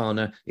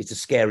Crans-Montana, it's a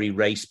scary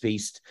race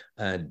piste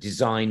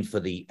designed for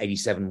the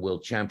 87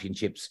 World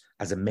Championships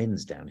as a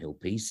men's downhill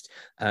piste.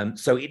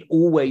 So it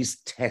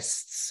always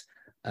tests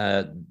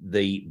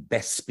the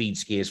best speed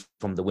skiers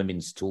from the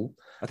women's tour.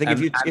 I think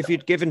if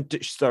you'd given,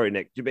 sorry,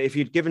 Nick, if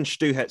you'd given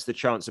Stuhetz the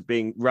chance of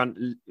being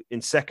run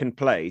in second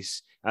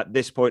place at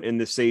this point in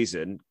the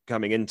season,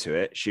 coming into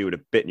it, she would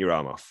have bitten your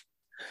arm off.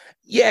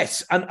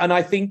 Yes, and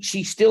I think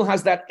she still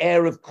has that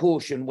air of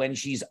caution when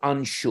she's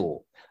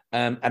unsure.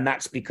 And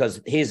that's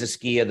because here's a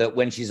skier that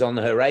when she's on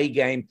her A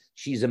game,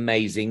 she's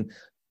amazing.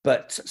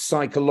 But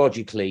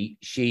psychologically,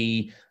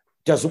 she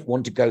doesn't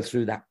want to go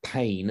through that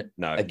pain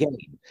again.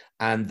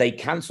 And they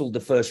cancelled the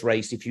first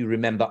race, if you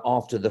remember,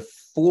 after the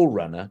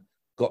forerunner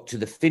got to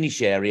the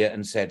finish area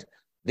and said,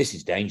 this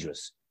is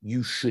dangerous.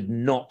 You should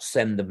not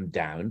send them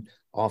down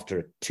after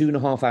a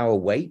 2.5 hour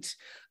wait.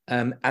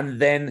 And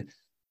then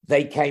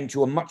they came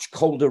to a much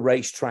colder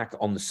racetrack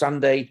on the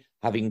Sunday,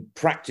 having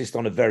practiced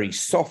on a very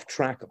soft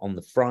track on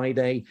the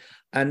Friday.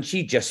 And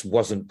she just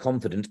wasn't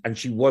confident and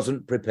she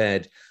wasn't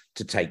prepared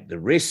to take the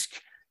risk.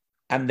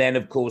 And then,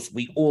 of course,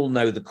 we all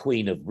know the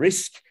queen of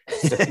risk,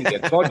 Sofia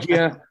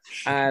Goggia.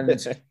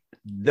 And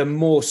the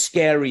more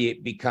scary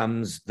it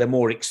becomes, the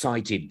more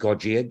excited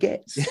Goggia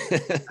gets.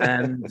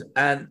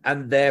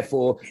 and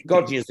therefore,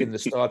 Goggia's in the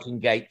starting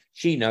gate.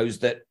 She knows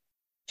that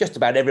just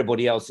about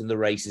everybody else in the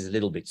race is a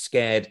little bit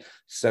scared,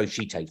 so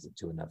she takes it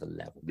to another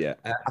level. Yeah,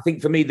 I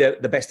think for me,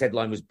 the best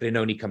headline was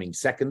Benoni coming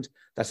second.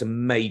 That's a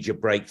major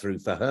breakthrough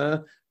for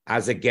her.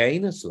 As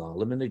again, a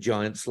slalom and a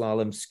giant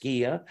slalom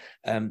skier,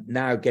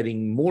 now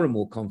getting more and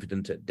more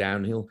confident at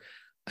downhill.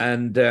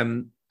 And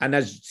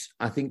as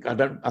I think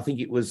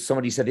it was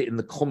somebody said it in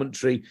the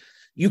commentary,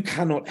 you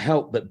cannot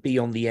help but be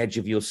on the edge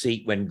of your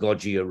seat when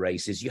Goggia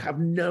races. You have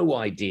no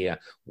idea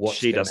what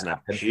she doesn't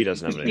have. She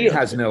doesn't have. She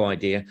has no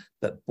idea.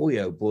 But boy,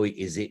 oh boy,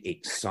 is it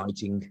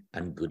exciting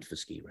and good for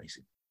ski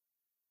racing.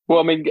 Well,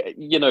 I mean,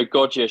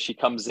 Goggia, she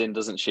comes in,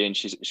 doesn't she? And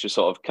she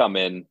sort of come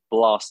in,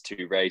 blast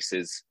 2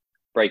 races,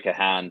 break a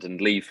hand, and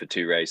leave for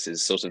 2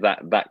 races. Sort of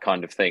that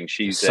kind of thing.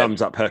 She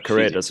sums up her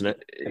career, doesn't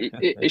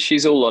it?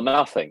 She's all or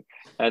nothing.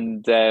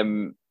 And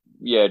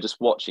just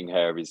watching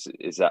her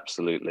is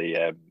absolutely.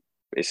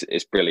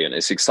 It's brilliant.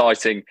 It's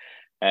exciting.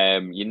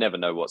 You never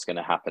know what's going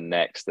to happen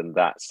next, and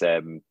that's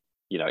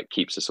it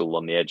keeps us all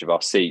on the edge of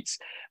our seats.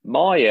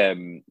 My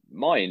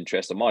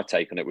interest and my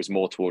take on it was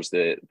more towards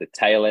the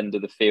tail end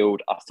of the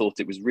field. I thought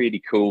it was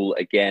really cool.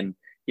 Again,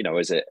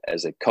 as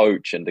a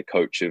coach and a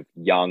coach of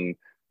young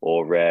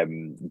or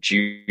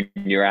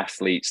junior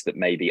athletes that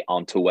maybe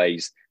aren't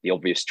always the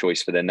obvious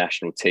choice for their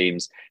national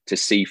teams, to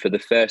see for the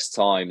first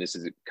time. This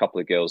is a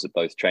couple of girls that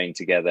both trained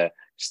together,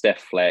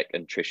 Steph Fleck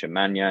and Trisha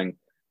Manyang.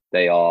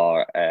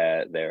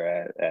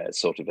 They're a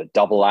sort of a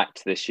double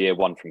act this year,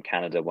 one from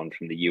Canada, one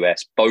from the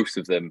US. Both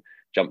of them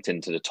jumped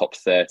into the top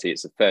 30.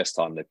 It's the first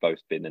time they've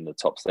both been in the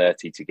top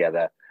 30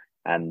 together.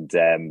 And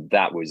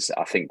that was,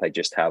 I think they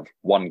just have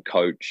one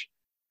coach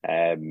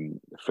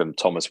from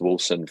Thomas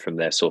Wilson from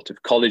their sort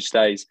of college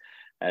days,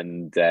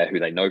 and who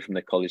they know from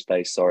their college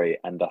days, sorry.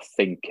 And I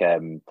think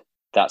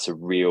that's a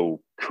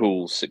real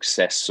cool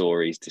success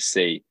story to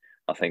see.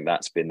 I think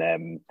that's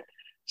been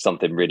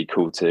something really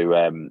cool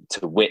to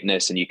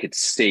witness. And you could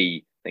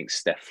see, I think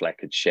Steph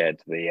Fleck had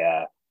shared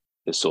the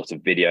sort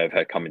of video of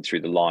her coming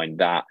through the line,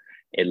 that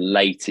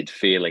elated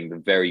feeling the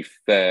very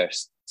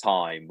first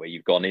time where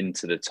you've gone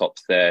into the top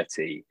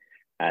 30,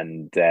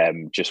 and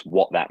just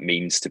what that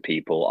means to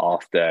people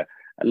after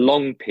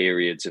long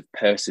periods of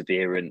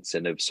perseverance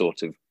and of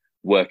sort of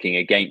working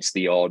against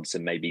the odds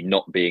and maybe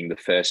not being the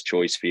first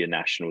choice for your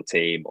national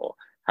team or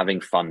having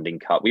funding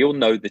cut. We all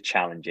know the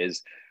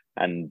challenges.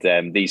 And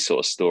these sort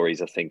of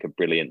stories, I think, are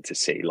brilliant to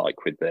see,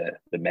 like with the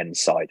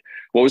men's side.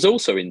 What was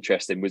also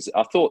interesting was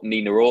I thought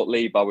Nina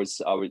Ortlieb, I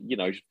was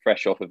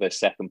fresh off of her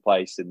second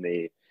place in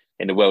the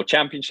World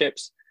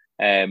Championships.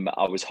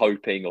 I was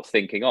hoping or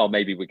thinking,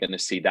 maybe we're going to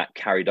see that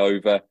carried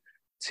over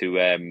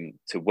to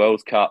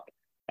World Cup.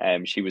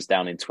 She was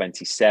down in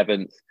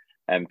 27th.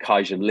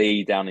 Kaija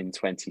Lee down in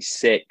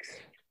 26th.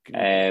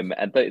 And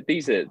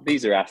these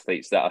are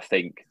athletes that I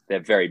think they're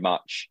very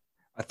much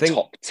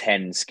top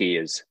 10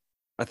 skiers.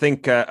 I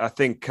think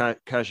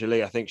Kaija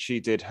Lee,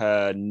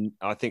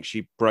 I think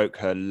she broke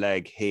her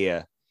leg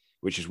here,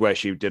 which is where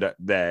she did it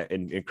there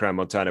in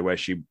Crans-Montana, where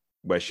she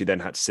then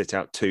had to sit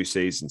out 2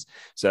 seasons.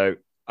 So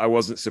I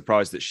wasn't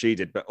surprised that she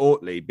did. But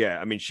Ortlieb, yeah,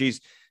 I mean,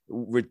 she's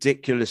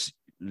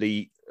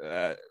ridiculously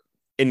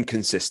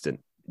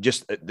inconsistent.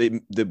 Just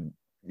the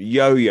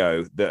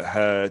yo-yo that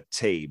her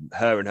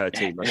and her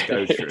team must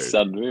go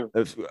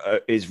through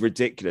is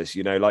ridiculous.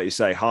 Like you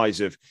say,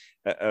 highs of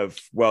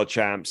world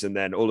champs, and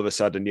then all of a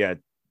sudden,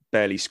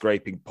 barely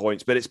scraping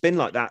points. But it's been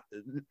like that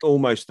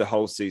almost the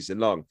whole season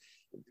long.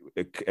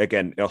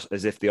 Again,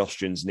 as if the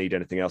Austrians need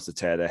anything else to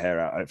tear their hair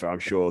out. I'm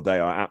sure they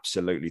are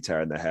absolutely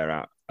tearing their hair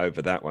out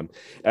over that one.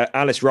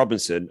 Alice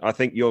Robinson, I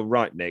think you're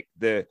right, Nick.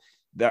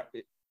 That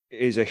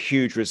is a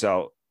huge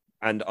result.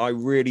 And I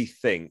really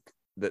think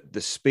that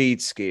the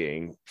speed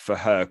skiing for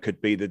her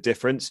could be the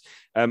difference.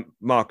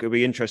 Mark, it'll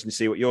be interesting to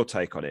see what your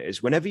take on it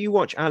is. Whenever you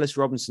watch Alice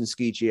Robinson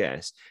ski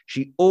GS,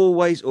 she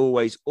always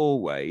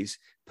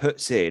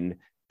puts in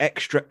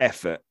extra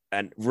effort,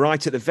 and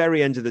right at the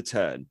very end of the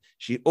turn,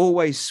 she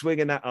always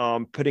swinging that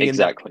arm, putting in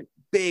that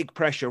big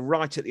pressure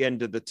right at the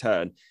end of the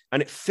turn,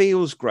 and it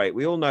feels great.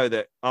 We all know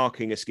that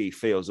arcing a ski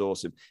feels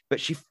awesome, but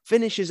she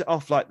finishes it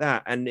off like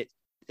that, and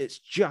it's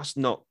just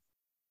not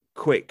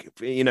quick.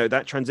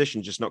 That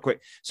transition just not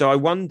quick. So I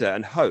wonder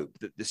and hope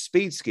that the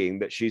speed skiing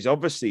that she's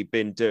obviously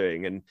been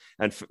doing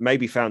and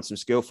maybe found some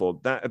skill for,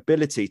 that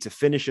ability to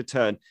finish a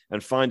turn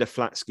and find a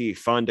flat ski,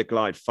 find a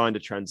glide, find a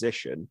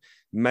transition,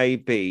 may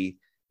be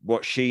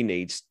what she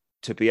needs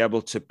to be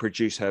able to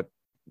produce her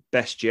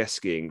best GS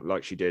skiing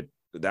like she did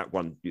that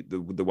one,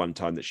 the one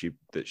time that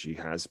she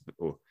has,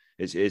 or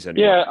is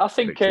only. Yeah, I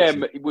think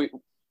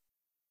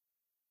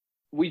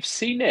we've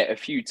seen it a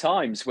few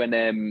times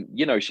when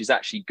she's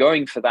actually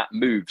going for that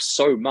move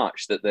so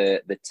much that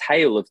the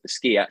tail of the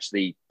ski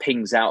actually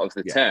pings out of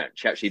the turn.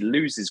 She actually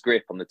loses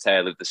grip on the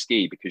tail of the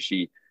ski because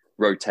she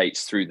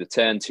rotates through the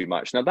turn too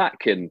much. Now that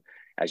can,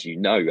 as you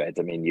know, Ed,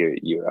 I mean,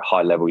 you're a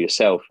high level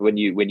yourself. When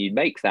you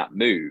make that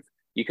move,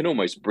 you can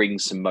almost bring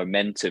some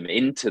momentum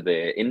into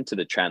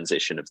the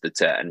transition of the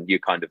turn. You're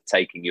kind of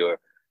taking your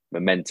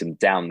momentum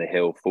down the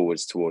hill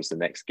forwards towards the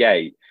next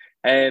gate.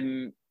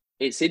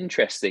 It's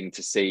interesting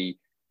to see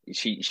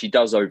she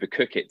does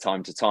overcook it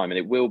time to time, and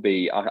it will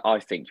be. I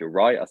think you're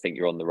right. I think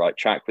you're on the right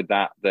track with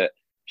that. That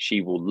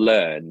she will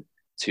learn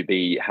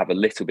to have a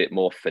little bit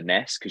more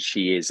finesse because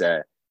she is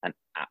an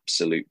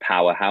absolute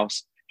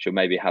powerhouse. She'll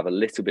maybe have a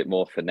little bit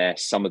more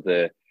finesse. Some of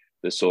the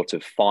sort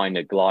of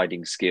finer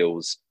gliding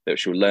skills that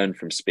she'll learn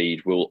from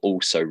speed will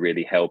also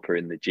really help her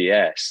in the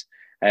GS.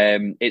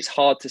 It's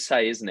hard to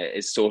say, isn't it?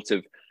 It's sort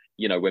of,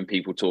 when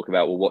people talk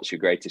about, well, what's your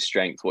greatest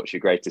strength? What's your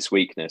greatest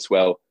weakness?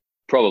 Well,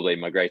 probably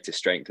my greatest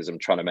strength is I'm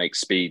trying to make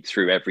speed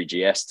through every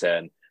GS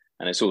turn.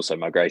 And it's also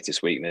my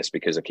greatest weakness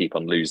because I keep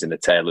on losing the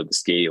tail of the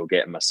ski or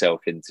getting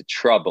myself into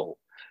trouble.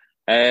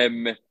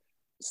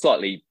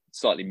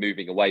 Slightly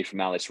moving away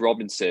from Alice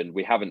Robinson,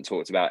 we haven't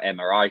talked about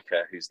Emma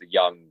Eicher, who's the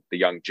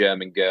young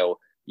German girl.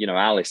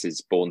 Alice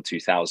is born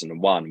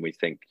 2001. We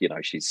think,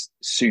 she's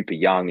super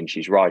young and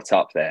she's right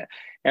up there.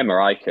 Emma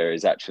Eicher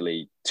is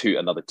actually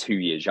another 2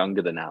 years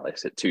younger than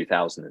Alice at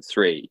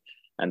 2003.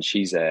 And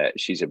she's a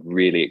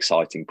really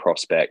exciting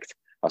prospect.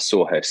 I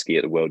saw her ski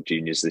at the World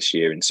Juniors this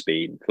year in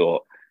speed and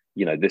thought,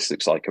 this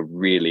looks like a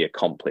really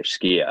accomplished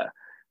skier.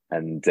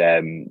 And,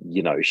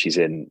 she's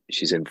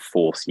in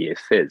fourth year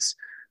phys.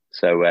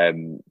 So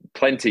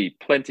plenty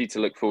to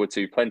look forward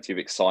to, plenty of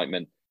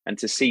excitement, and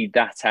to see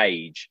that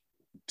age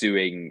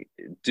doing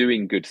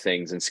good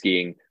things and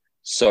skiing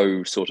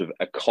so sort of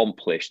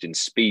accomplished in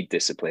speed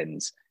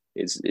disciplines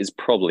is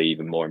probably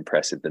even more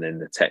impressive than in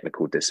the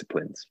technical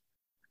disciplines.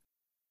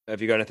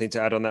 Have you got anything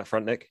to add on that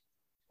front, Nick?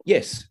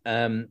 Yes.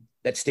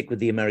 Let's stick with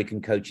the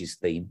American coaches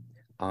theme.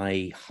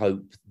 I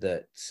hope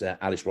that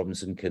Alice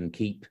Robinson can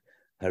keep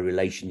her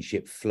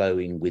relationship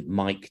flowing with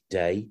Mike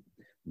Day.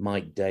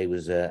 Mike Day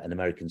was an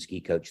American ski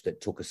coach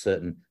that took a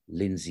certain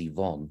Lindsey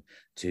Vonn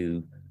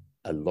to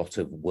a lot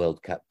of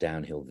World Cup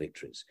downhill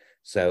victories.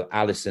 So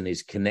Alison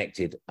is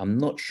connected. I'm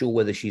not sure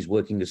whether she's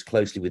working as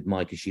closely with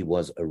Mike as she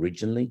was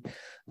originally,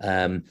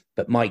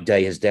 but Mike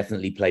Day has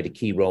definitely played a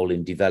key role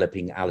in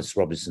developing Alice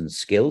Robinson's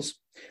skills.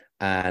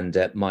 And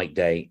Mike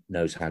Day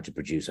knows how to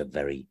produce a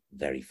very,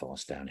 very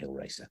fast downhill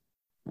racer.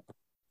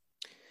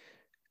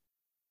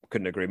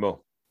 Couldn't agree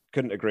more.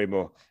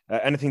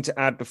 Anything to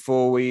add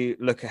before we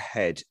look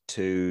ahead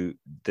to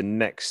the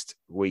next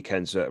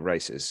weekend's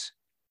races?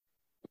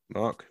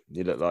 Mark,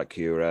 you look like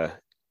you're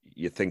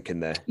thinking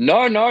there. No.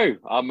 I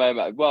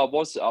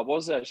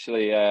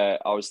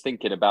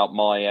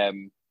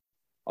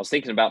was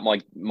thinking about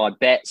my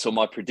bets or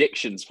my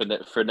predictions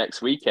for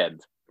next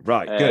weekend.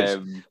 Right,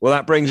 good. Well,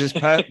 that brings us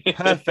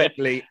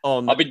perfectly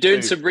on. I've been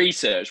doing some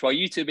research while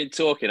you two have been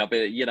talking. I've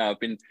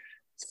been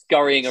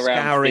scurrying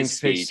around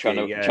Fisky,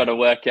 trying to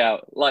work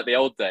out like the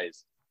old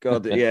days.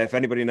 God, yeah. If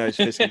anybody knows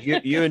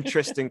Fisky, you and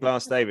Tristan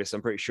Glass Davis,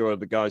 I'm pretty sure are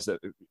the guys that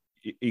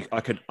I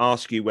could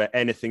ask you where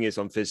anything is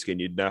on Fisky and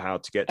you'd know how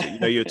to get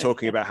to. You were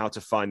talking about how to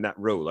find that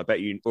rule. I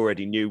bet you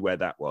already knew where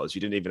that was.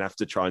 You didn't even have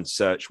to try and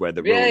search where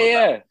the rule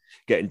about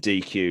getting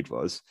DQ'd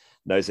was.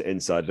 Knows it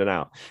inside and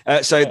out.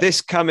 So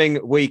this coming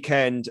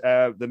weekend,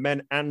 the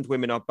men and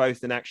women are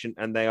both in action,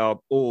 and they are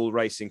all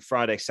racing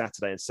Friday,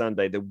 Saturday, and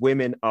Sunday. The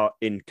women are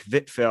in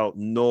Kvitfjell,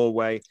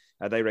 Norway.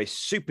 They race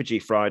Super G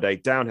Friday,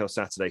 downhill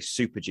Saturday,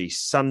 Super G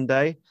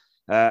Sunday.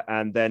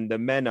 And then the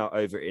men are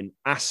over in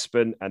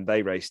Aspen, and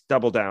they race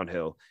double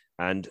downhill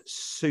and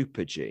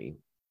Super G.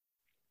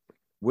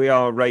 We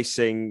are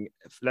racing.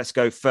 Let's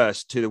go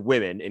first to the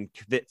women in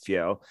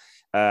Kvitfjell.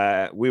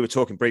 We were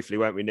talking briefly,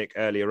 weren't we, Nick,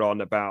 earlier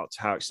on about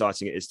how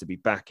exciting it is to be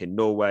back in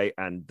Norway,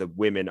 and the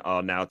women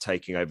are now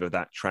taking over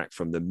that track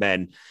from the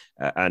men,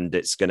 and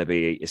it's going to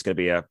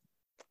be a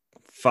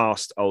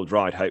fast old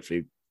ride.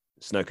 Hopefully,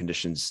 snow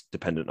conditions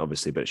dependent,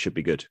 obviously, but it should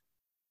be good.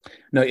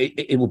 No,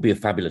 it will be a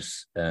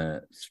fabulous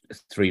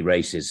 3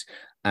 races,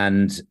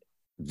 and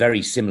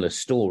very similar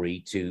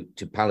story to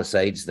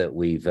Palisades that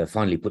we've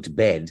finally put to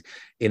bed,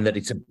 in that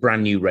it's a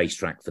brand new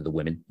racetrack for the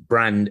women,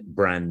 brand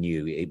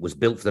new. It was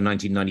built for the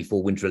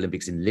 1994 Winter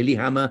Olympics in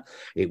Lillehammer.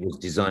 It was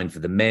designed for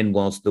the men,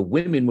 whilst the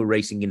women were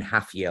racing in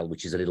Hafjell,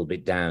 which is a little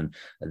bit down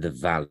the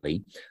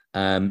valley.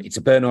 It's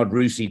a Bernard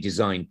Rusi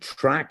designed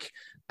track,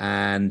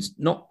 and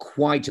not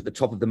quite at the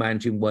top of the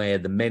mountain where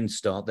the men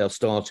start. They'll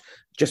start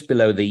just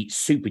below the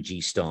Super G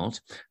start,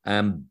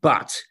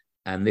 but,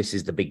 and this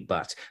is the big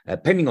but,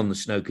 depending on the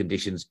snow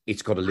conditions,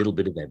 it's got a little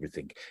bit of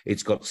everything.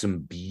 It's got some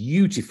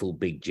beautiful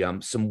big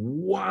jumps, some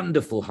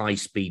wonderful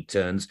high-speed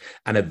turns,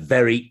 and a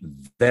very,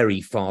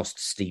 very fast,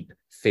 steep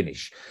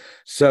finish.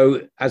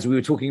 So, as we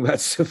were talking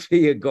about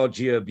Sophia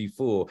Goggia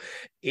before,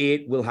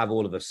 it will have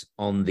all of us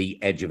on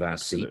the edge of our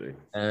seat.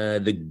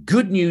 The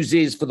good news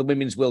is for the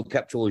Women's World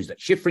Cup Tour is that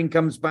Schifrin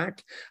comes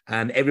back,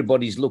 and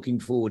everybody's looking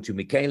forward to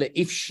Michaela.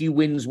 If she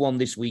wins one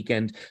this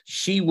weekend,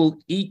 she will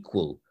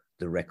equal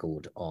the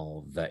record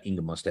of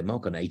Ingemar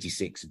Stenmark on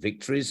 86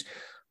 victories.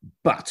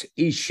 But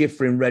is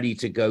Schifrin ready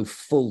to go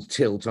full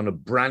tilt on a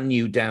brand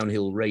new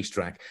downhill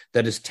racetrack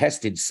that has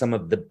tested some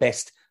of the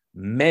best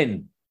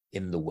men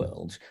in the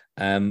world?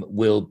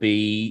 Will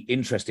be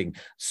interesting.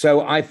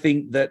 So I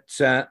think that,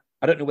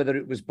 I don't know whether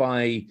it was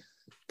by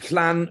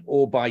plan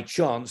or by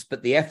chance,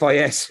 but the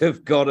FIS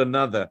have got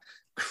another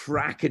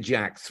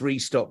crackerjack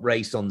 3-stop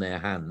race on their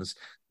hands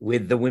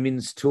with the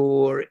Women's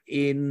Tour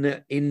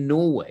in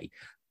Norway.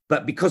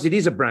 But because it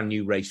is a brand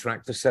new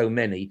racetrack for so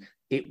many,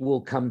 it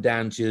will come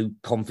down to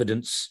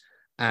confidence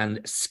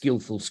and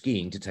skillful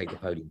skiing to take the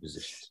podium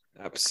positions.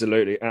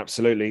 Absolutely,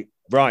 absolutely.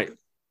 Right.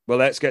 Well,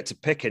 let's get to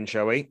picking,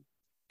 shall we?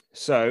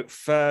 So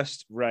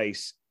first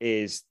race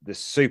is the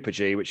Super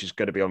G, which is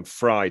going to be on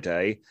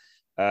Friday.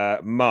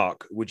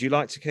 Mark, would you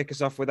like to kick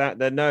us off with that?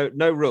 There are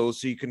no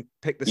rules, so you can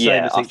pick the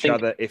same as each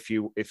other if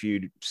you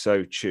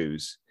so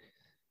choose.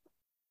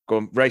 Go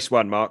on, race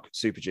 1, Mark,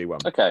 Super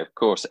G1. Okay, of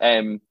course.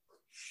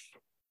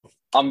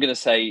 I'm going to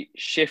say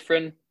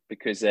Schifrin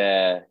because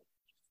I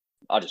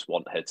just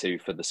want her to,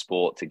 for the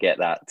sport, to get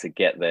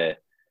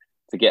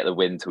the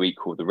win to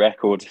equal the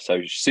record.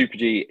 So Super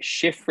G,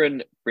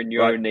 Schifrin,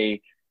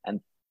 Brignoni,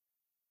 right.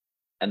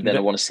 And then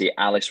I want to see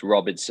Alice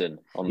Robinson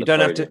on the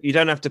podium. You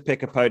don't have to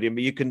pick a podium,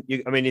 but you can.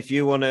 I mean, if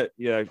you want to,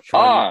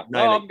 try.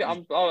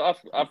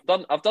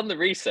 I've done the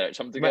research.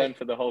 I'm going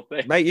for the whole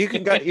thing, mate. You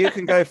can go. You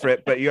can go for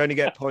it, but you only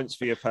get points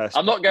for your first.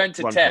 I'm not going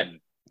to 10.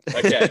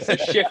 Okay, so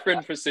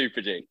Schifrin for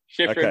Super G.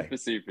 For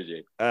Super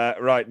G.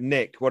 Right,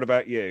 Nick. What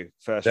about you?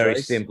 First, very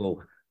race?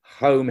 Simple.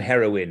 Home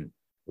heroine.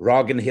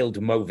 Ragnhild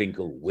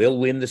Mowinckel will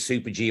win the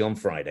Super G on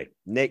Friday.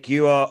 Nick,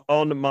 you are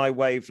on my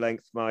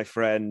wavelength, my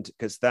friend,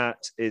 because that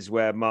is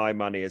where my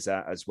money is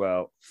at as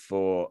well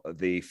for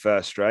the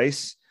first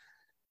race.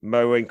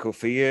 Mowinckel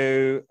for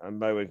you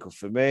and Mowinckel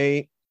for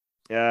me.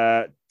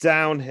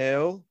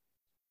 Downhill.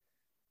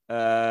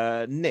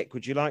 Nick,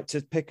 would you like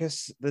to pick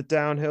us the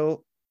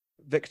downhill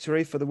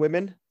victory for the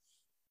women?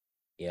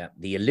 Yeah,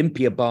 the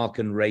Olympia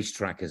Barken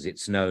racetrack, as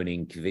it's known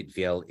in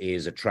Kvitfjell,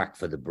 is a track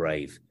for the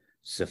brave.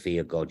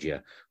 Sophia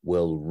Goggia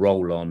will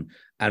roll on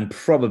and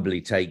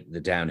probably take the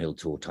downhill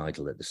tour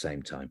title at the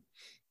same time.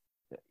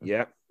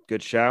 Yeah,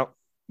 good shout.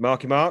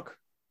 Marky Mark?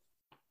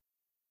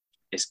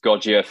 It's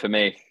Goggia for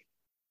me.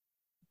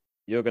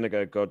 You're going to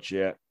go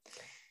Goggia.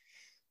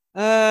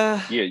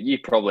 You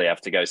probably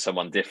have to go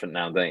someone different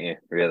now, don't you?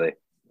 Really?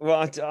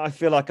 Well, I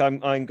feel like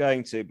I'm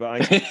going to, but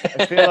I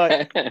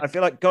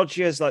feel like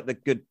Goggia is like the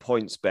good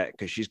points bet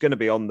because she's going to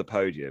be on the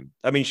podium.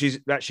 I mean, she's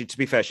actually, to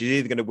be fair, she's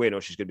either going to win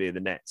or she's going to be in the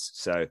nets.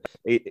 So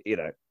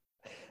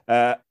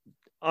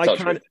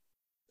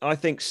I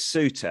think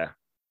Suter.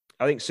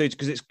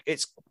 Because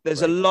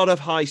there's a lot of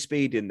high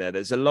speed in there.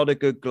 There's a lot of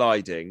good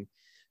gliding,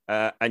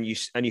 and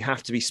you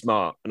have to be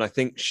smart. And I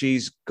think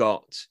she's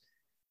got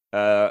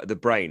the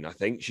brain. I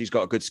think she's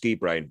got a good ski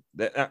brain.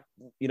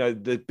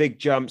 The big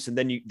jumps and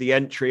then the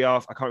entry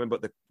off. I can't remember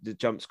what the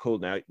jump's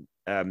called now.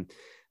 The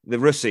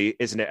Russi,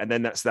 isn't it? And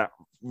then that's that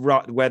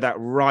right where that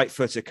right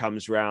footer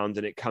comes round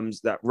and it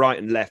comes that right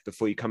and left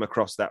before you come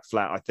across that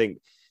flat. I think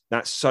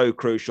that's so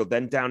crucial.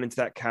 Then down into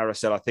that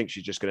carousel, I think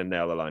she's just going to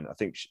nail the line. I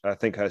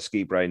think her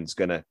ski brain's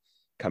going to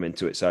come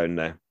into its own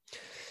there.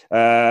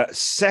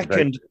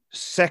 Second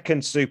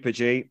Super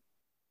G.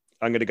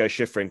 I'm going to go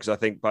Schifrin because I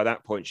think by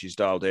that point she's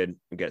dialed in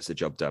and gets the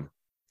job done.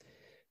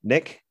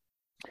 Nick?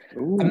 I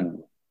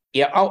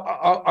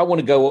want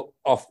to go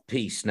off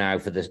piece now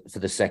for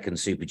the second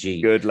Super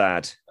G. Good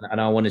lad.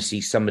 And I want to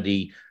see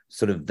somebody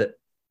sort of that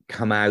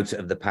come out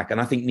of the pack. And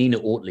I think Nina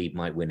Ortlieb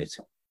might win it.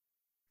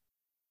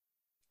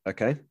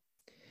 Okay.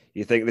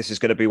 You think this is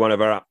going to be one of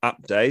our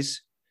up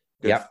days?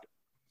 Yeah.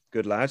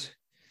 Good lad.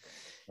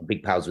 I'm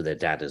big pals with their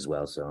dad as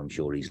well, so I'm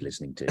sure he's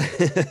listening too.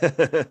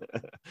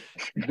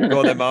 Go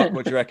on then, Mark.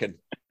 What do you reckon?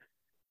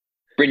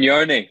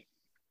 Brignoni.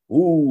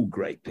 Ooh,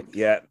 great pick.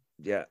 Yeah.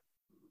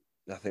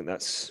 I think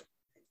that's...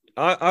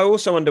 I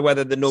also wonder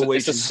whether the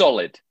Norwegians... It's a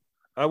solid.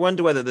 I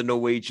wonder whether the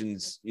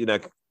Norwegians,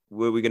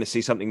 were we going to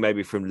see something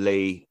maybe from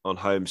Lee on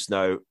home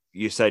snow?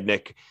 You said,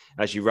 Nick,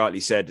 as you rightly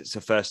said, it's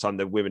the first time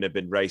the women have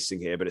been racing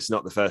here, but it's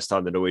not the first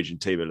time the Norwegian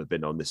team will have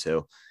been on this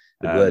hill.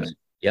 Good words.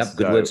 Yep,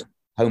 good words.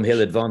 Home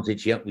hill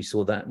advantage. Yep, we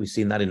saw that. We've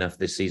seen that enough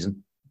this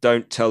season.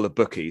 Don't tell the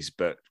bookies,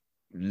 but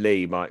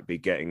Lee might be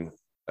getting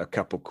a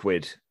couple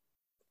quid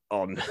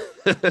on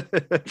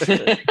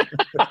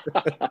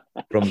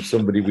from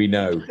somebody we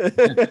know.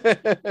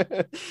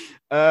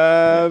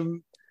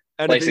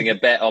 Placing a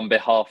bet on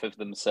behalf of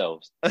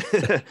themselves.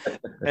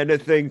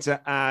 Anything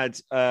to add,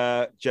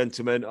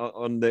 gentlemen,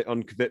 on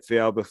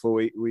Kvitfjell before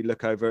we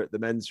look over at the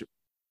men's,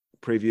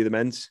 preview the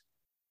men's?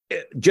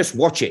 Just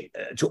watch it.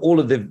 To all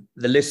of the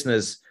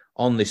listeners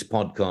on this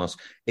podcast,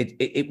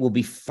 it will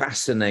be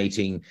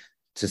fascinating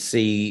to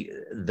see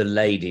the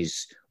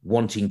ladies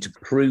wanting to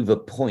prove a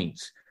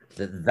point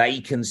that they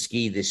can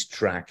ski this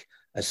track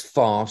as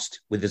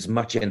fast with as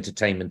much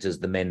entertainment as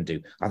the men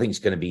do. I think it's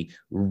going to be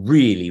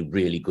really,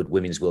 really good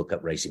Women's World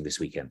Cup racing this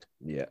weekend.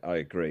 Yeah, I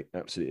agree.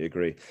 Absolutely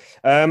agree.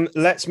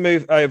 Let's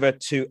move over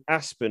to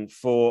Aspen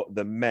for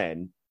the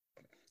men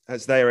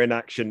as they are in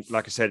action.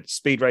 Like I said,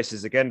 speed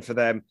races again for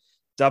them,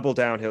 double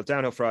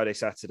downhill Friday,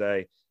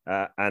 Saturday,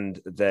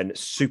 and then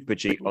Super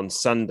G on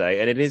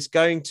Sunday. And it is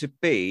going to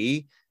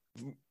be...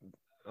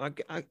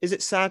 is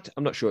it sad?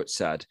 I'm not sure it's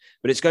sad,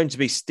 but it's going to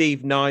be Steve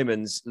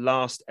Nyman's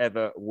last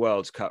ever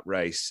World Cup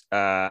race.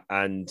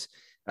 And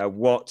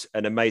what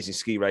an amazing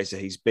ski racer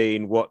he's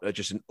been. What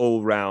just an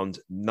all-round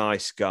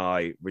nice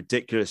guy,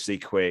 ridiculously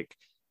quick,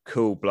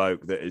 cool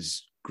bloke that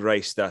has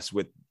graced us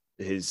with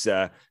his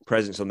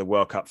presence on the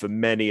World Cup for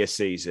many a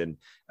season.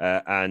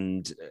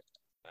 And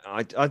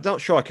I'm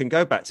not sure I can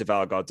go back to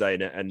Val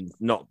Gardena and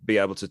not be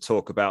able to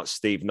talk about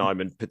Steve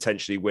Nyman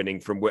potentially winning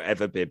from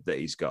whatever bib that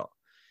he's got.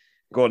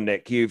 Go on,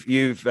 Nick. You've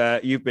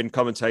been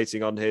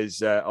commentating on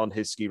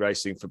his ski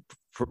racing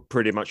for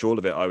pretty much all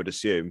of it, I would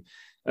assume.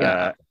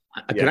 Yeah,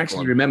 I can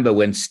actually remember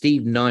when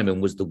Steve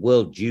Nyman was the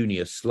world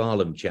junior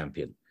slalom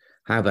champion.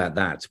 How about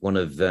that? One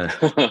of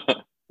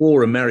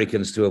 4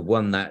 Americans to have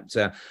won that.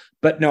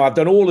 But no, I've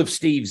done all of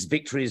Steve's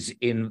victories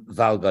in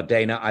Val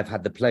Gardena. I've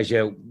had the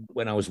pleasure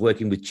when I was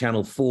working with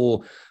Channel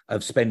 4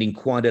 of spending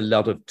quite a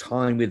lot of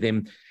time with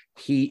him.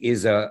 He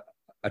is a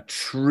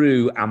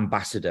true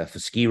ambassador for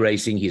ski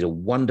racing. He's a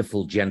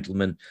wonderful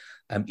gentleman.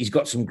 He's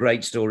got some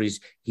great stories.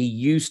 He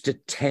used to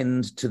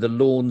tend to the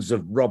lawns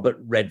of Robert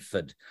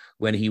Redford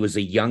when he was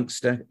a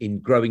youngster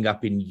growing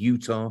up in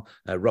Utah.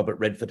 Robert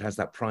Redford has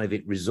that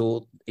private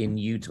resort in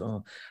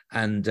Utah.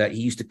 And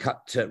he used to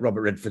cut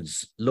Robert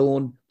Redford's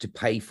lawn to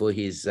pay for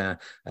his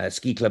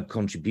ski club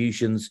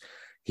contributions.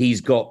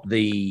 He's got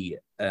the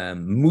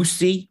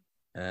Musi,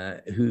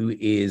 who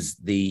is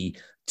the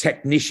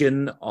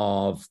technician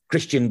of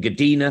Christian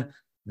Gadina,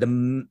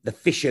 the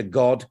Fisher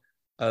god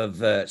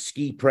of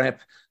ski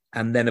prep.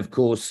 And then, of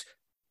course,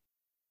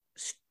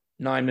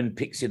 Nyman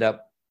picks it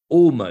up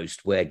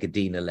almost where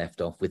Gadina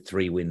left off with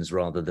 3 wins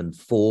rather than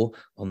 4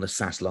 on the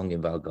Saslong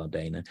in Val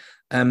Gardena.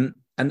 And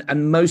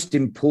most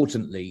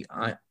importantly,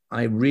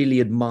 I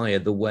really admire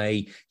the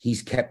way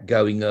he's kept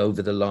going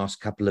over the last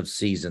couple of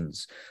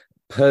seasons.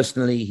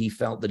 Personally, he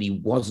felt that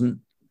he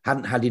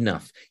hadn't had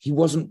enough. He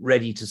wasn't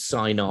ready to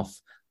sign off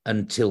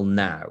until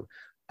now.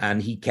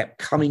 And he kept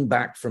coming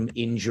back from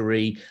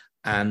injury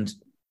and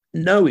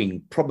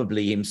knowing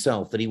probably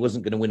himself that he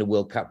wasn't going to win a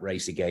World Cup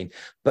race again.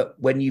 But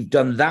when you've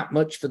done that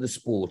much for the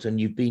sport and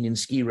you've been in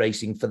ski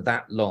racing for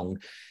that long,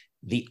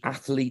 the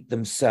athlete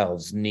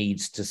themselves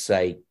needs to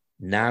say,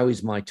 now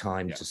is my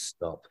time to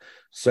stop.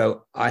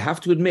 So I have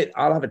to admit,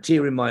 I'll have a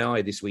tear in my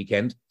eye this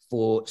weekend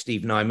for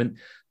Steve Nyman,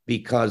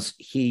 because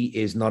he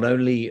is not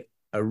only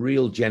a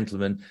real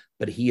gentleman,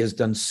 but he has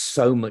done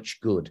so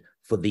much good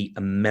for the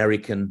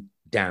American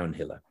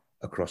downhiller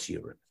across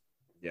Europe.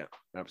 Yeah,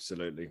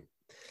 absolutely.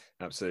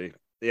 Absolutely.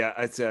 Yeah,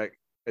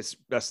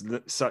 that's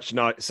such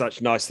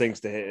nice things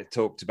to hear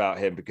talked about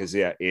him, because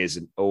he is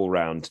an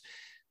all-round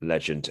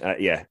legend.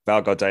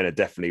 Val Gardena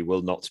definitely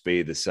will not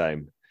be the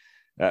same.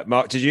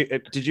 Mark, did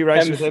you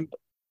race with him?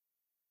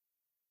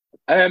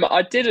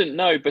 I didn't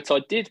know, but I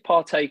did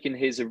partake in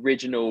his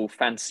original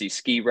Fantasy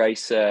Ski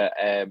Racer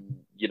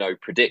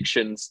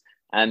predictions,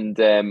 and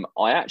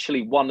I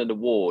actually won an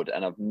award,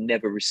 and I've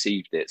never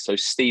received it. So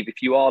Steve,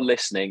 if you are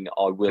listening,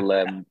 I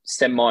will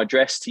send my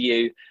address to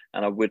you,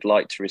 and I would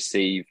like to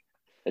receive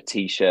a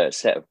T-shirt, a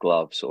set of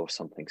gloves, or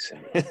something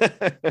similar.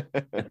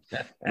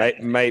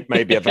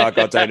 maybe a Val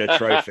Gardena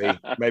trophy.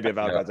 Maybe a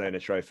Val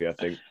Gardena trophy, I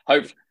think.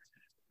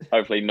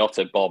 Hopefully not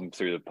a bomb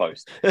through the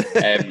post.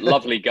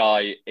 Lovely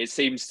guy. It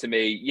seems to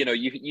me,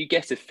 you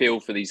get a feel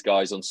for these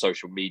guys on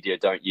social media,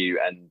 don't you?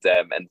 And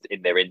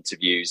in their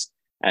interviews.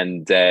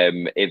 And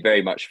it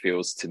very much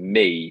feels to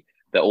me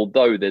that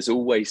although there's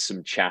always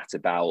some chat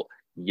about,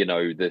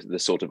 the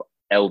sort of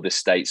elder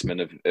statesmen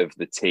of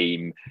the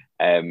team,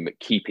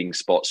 keeping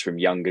spots from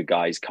younger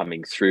guys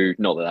coming through.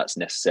 Not that that's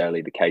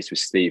necessarily the case with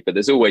Steve, but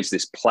there's always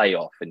this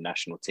playoff in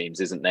national teams,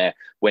 isn't there?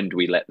 When do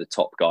we let the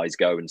top guys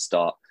go and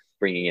start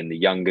bringing in the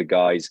younger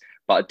guys?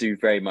 But I do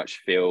very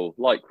much feel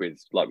like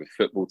with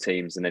football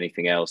teams and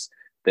anything else,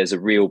 there's a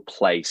real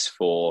place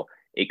for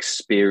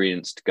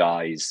experienced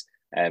guys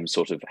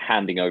sort of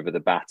handing over the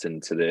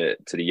baton to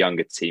the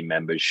younger team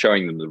members,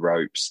 showing them the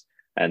ropes.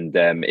 And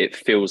it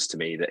feels to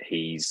me that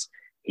he's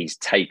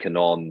taken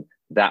on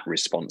that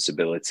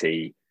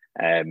responsibility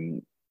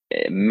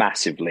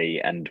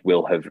massively, and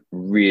will have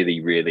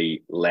really,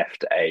 really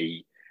left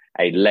a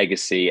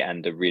legacy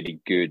and a really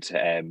good,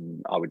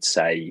 I would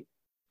say,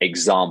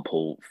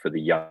 example for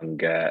the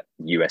younger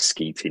US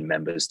ski team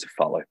members to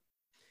follow.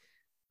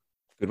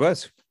 Good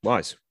words.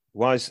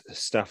 Wise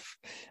stuff.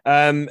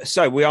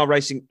 So we are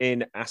racing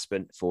in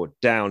Aspen for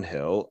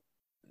downhill.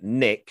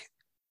 Nick,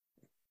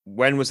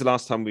 when was the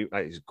last time it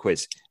was a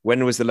quiz?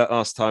 When was the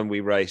last time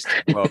we raced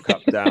World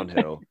Cup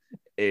downhill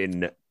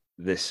in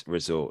this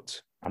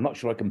resort? I'm not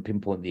sure I can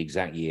pinpoint the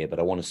exact year, but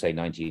I want to say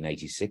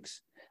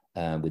 1986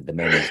 with the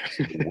men's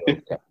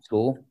World Cup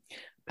tour.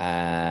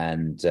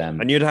 And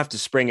you'd have to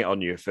spring it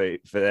on you for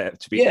there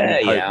to be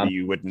any hope that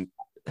you wouldn't.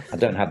 I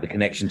don't have the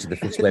connection to the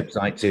FIS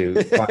website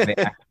to find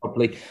it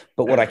properly.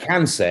 But what I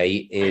can say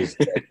is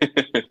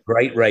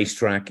great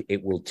racetrack.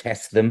 It will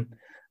test them.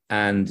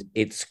 And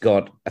it's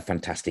got a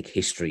fantastic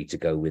history to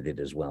go with it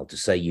as well. To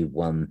say you've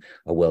won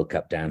a World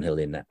Cup downhill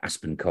in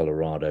Aspen,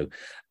 Colorado,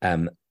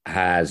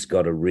 has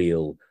got a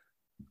real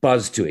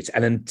buzz to it.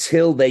 And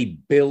until they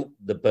built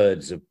the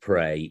Birds of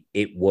Prey,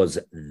 it was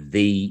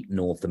the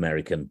North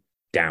American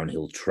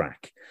downhill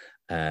track.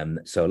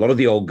 So a lot of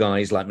the old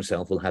guys like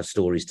myself will have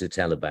stories to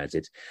tell about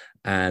it.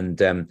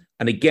 And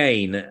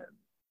again,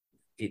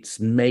 it's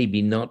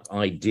maybe not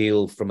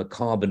ideal from a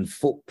carbon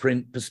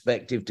footprint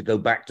perspective to go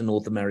back to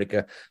North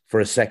America for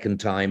a second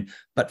time,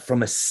 but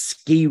from a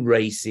ski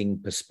racing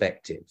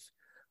perspective,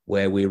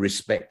 where we're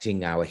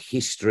respecting our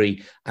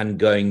history and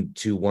going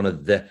to one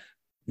of the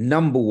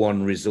number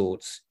one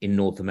resorts in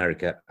North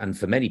America, and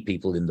for many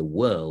people in the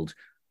world,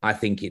 I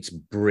think it's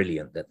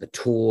brilliant that the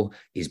tour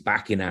is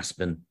back in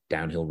Aspen,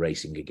 downhill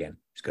racing again.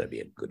 It's going to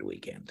be a good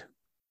weekend.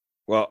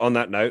 Well, on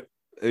that note,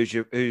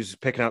 who's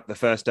picking up the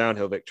first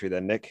downhill victory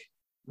then, Nick?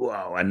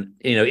 Wow, and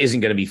isn't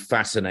going to be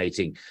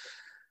fascinating.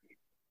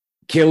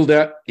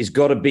 Kilde has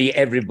got to be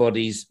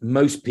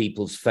most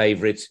people's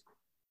favourite.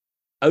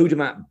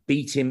 Odermatt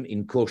beat him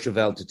in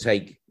Courchevel to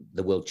take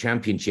the World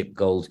Championship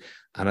gold,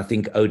 and I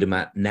think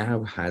Odermatt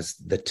now has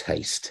the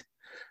taste.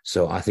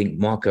 So I think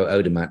Marco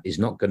Odermatt is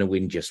not going to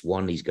win just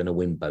one; he's going to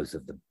win both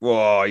of them.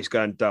 Whoa, he's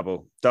going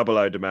double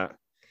Odermatt.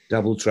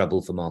 Double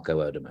trouble for Marco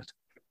Odermatt.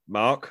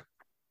 Mark?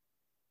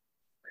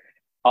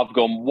 I've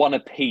gone one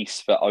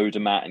apiece for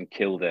Odermatt and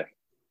Kilde.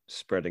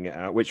 Spreading it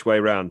out. Which way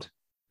round?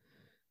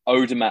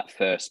 Odermatt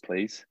first,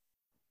 please.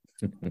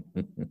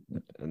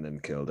 And then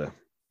Kilde.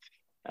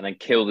 And then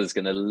Kilde's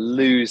going to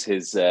lose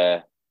his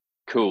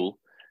cool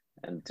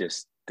and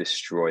just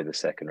destroy the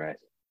second race.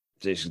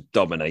 Just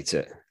dominate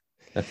it.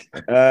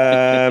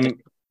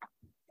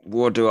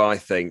 What do I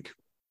think?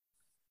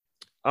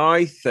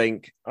 I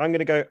think I'm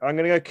going to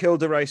go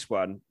Kilde race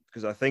one,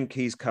 because I think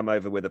he's come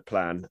over with a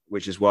plan,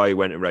 which is why he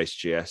went and raced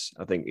GS.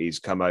 I think he's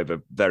come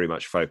over very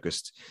much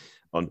focused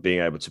on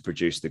being able to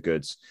produce the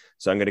goods.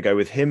 So I'm going to go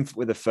with him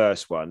with the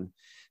first one.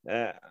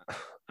 And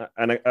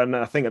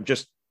I think I'm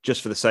just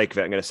for the sake of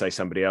it, I'm going to say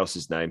somebody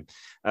else's name.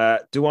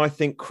 Do I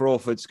think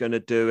Crawford's going to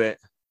do it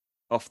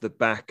off the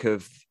back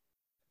of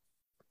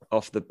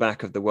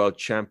the World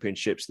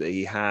Championships that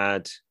he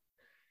had?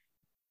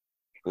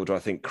 Or do I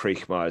think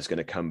Kriechmeyer is going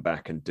to come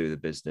back and do the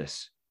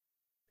business?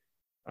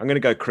 I'm going to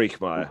go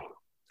Kriechmeyer.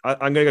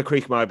 I'm going to go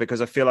Kriechmeyer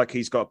because I feel like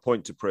he's got a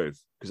point to prove,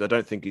 because I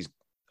don't think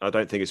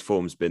his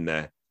form's been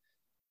there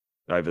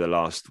over the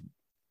last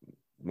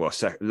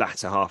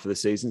latter half of the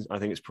season. I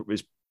think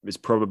it's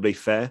probably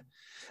fair.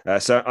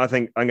 So I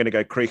think I'm going to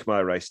go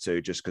Kriechmeyer race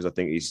 2, just because I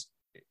think he's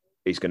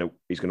going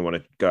to want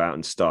to go out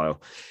in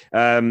style.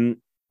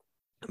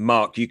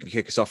 Mark, you can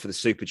kick us off for the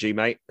Super G,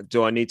 mate.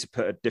 Do I need to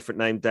put a different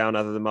name down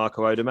other than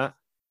Marco Odermatt?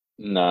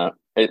 No,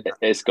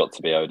 it's got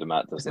to be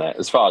Odermatt, doesn't it?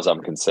 As far as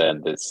I'm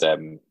concerned,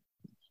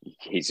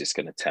 he's just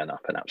going to turn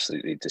up and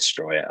absolutely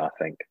destroy it, I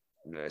think.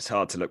 It's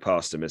hard to look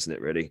past him, isn't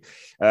it, really?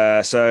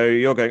 So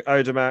you're going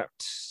Odermatt.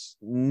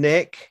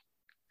 Nick?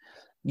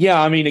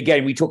 Yeah, I mean,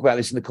 again, we talk about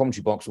this in the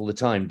commentary box all the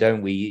time,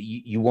 don't we?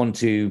 You want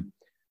to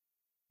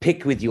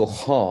pick with your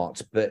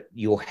heart, but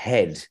your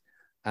head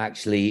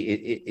actually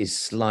is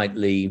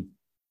slightly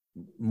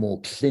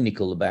more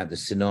clinical about the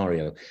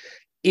scenario.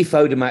 If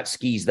Odermatt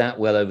skis that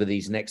well over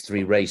these next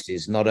 3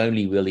 races, not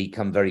only will he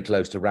come very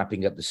close to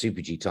wrapping up the Super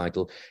G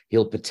title,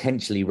 he'll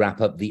potentially wrap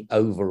up the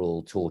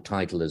overall Tour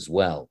title as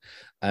well.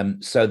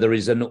 So there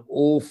is an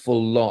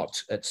awful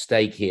lot at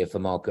stake here for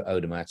Marco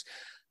Odermatt.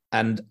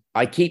 And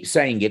I keep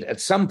saying it,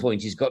 at some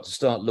point, he's got to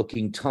start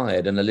looking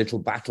tired and a little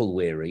battle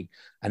weary.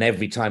 And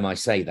every time I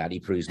say that, he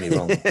proves me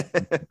wrong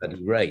that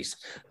he race.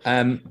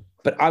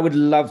 But I would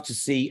love to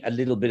see a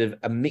little bit of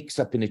a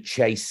mix-up in a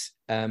chase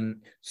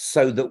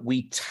so that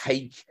we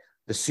take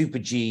the Super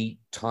G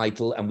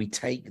title and we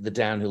take the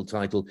downhill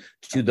title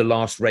to the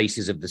last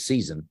races of the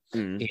season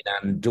in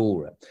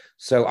Andorra.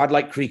 So I'd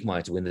like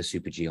Kriechmeyer to win the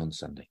Super G on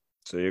Sunday.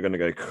 So you're going to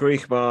go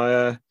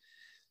Kriechmeyer.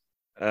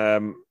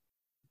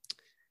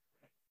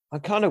 I'm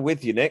kind of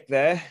with you, Nick.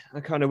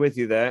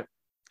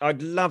 I'm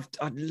love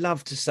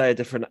to say a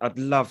different. I'd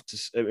love to.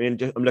 I mean,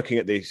 I'm looking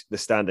at the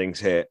standings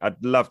here.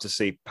 I'd love to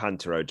see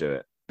Pantero do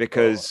it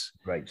because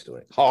great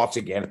story. Heart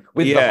again.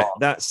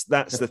 That's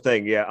the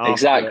thing. Yeah,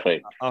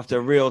 exactly. After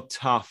a real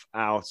tough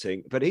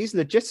outing, but he's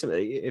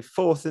legitimately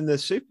fourth in the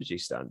Super G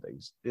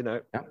standings.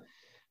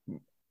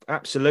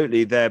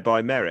 Absolutely there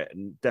by merit,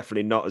 and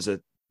definitely not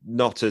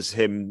as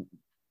him.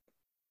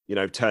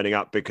 Turning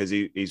up because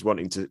he's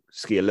wanting to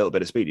ski a little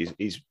bit of speed.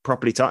 He's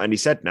properly and he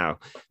said now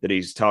that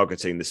he's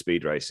targeting the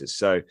speed races.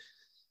 So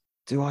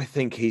do I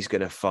think he's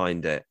going to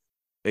find it?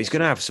 He's going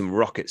to have some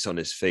rockets on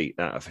his feet,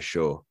 that for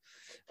sure.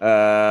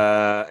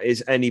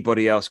 Is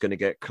anybody else going to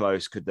get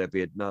close? Could there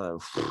be another?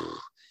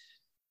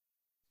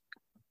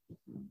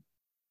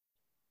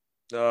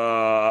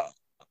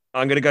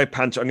 I'm going to go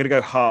Pantero. I'm going to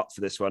go Hart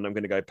for this one. I'm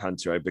going to go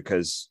Pantero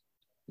because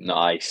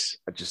nice.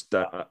 I just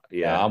don't.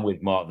 I'm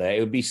with Mark there.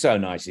 It would be so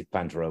nice if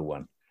Pantero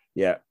won.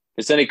 Yeah. If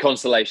it's any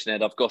consolation,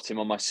 Ed, I've got him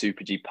on my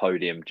Super G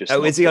podium.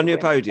 Is he on your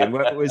podium?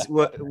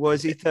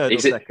 Was he third or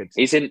second?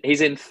 He's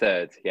in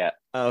third. Yeah.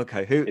 Oh,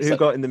 okay. Who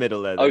got in the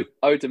middle there?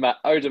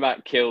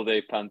 Odermatt killed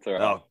the Panther.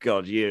 Oh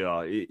God, you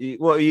are.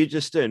 What are you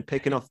just doing?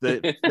 Picking off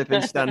the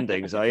flipping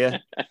standings, are you?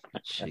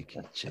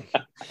 Cheeky.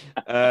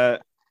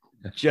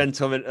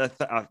 Gentlemen,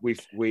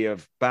 we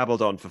have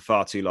babbled on for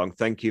far too long.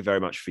 Thank you very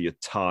much for your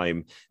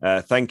time.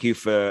 Thank you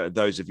for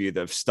those of you that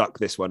have stuck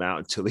this one out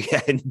until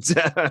the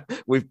end.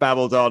 We've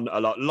babbled on a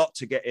lot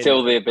to get in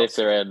till the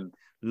bitter end.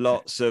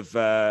 Lots of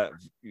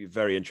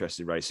very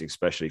interesting racing,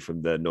 especially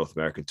from the North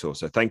American Tour.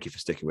 So thank you for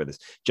sticking with us,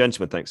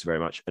 gentlemen. Thanks very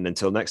much, and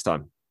until next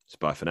time, it's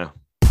bye for now.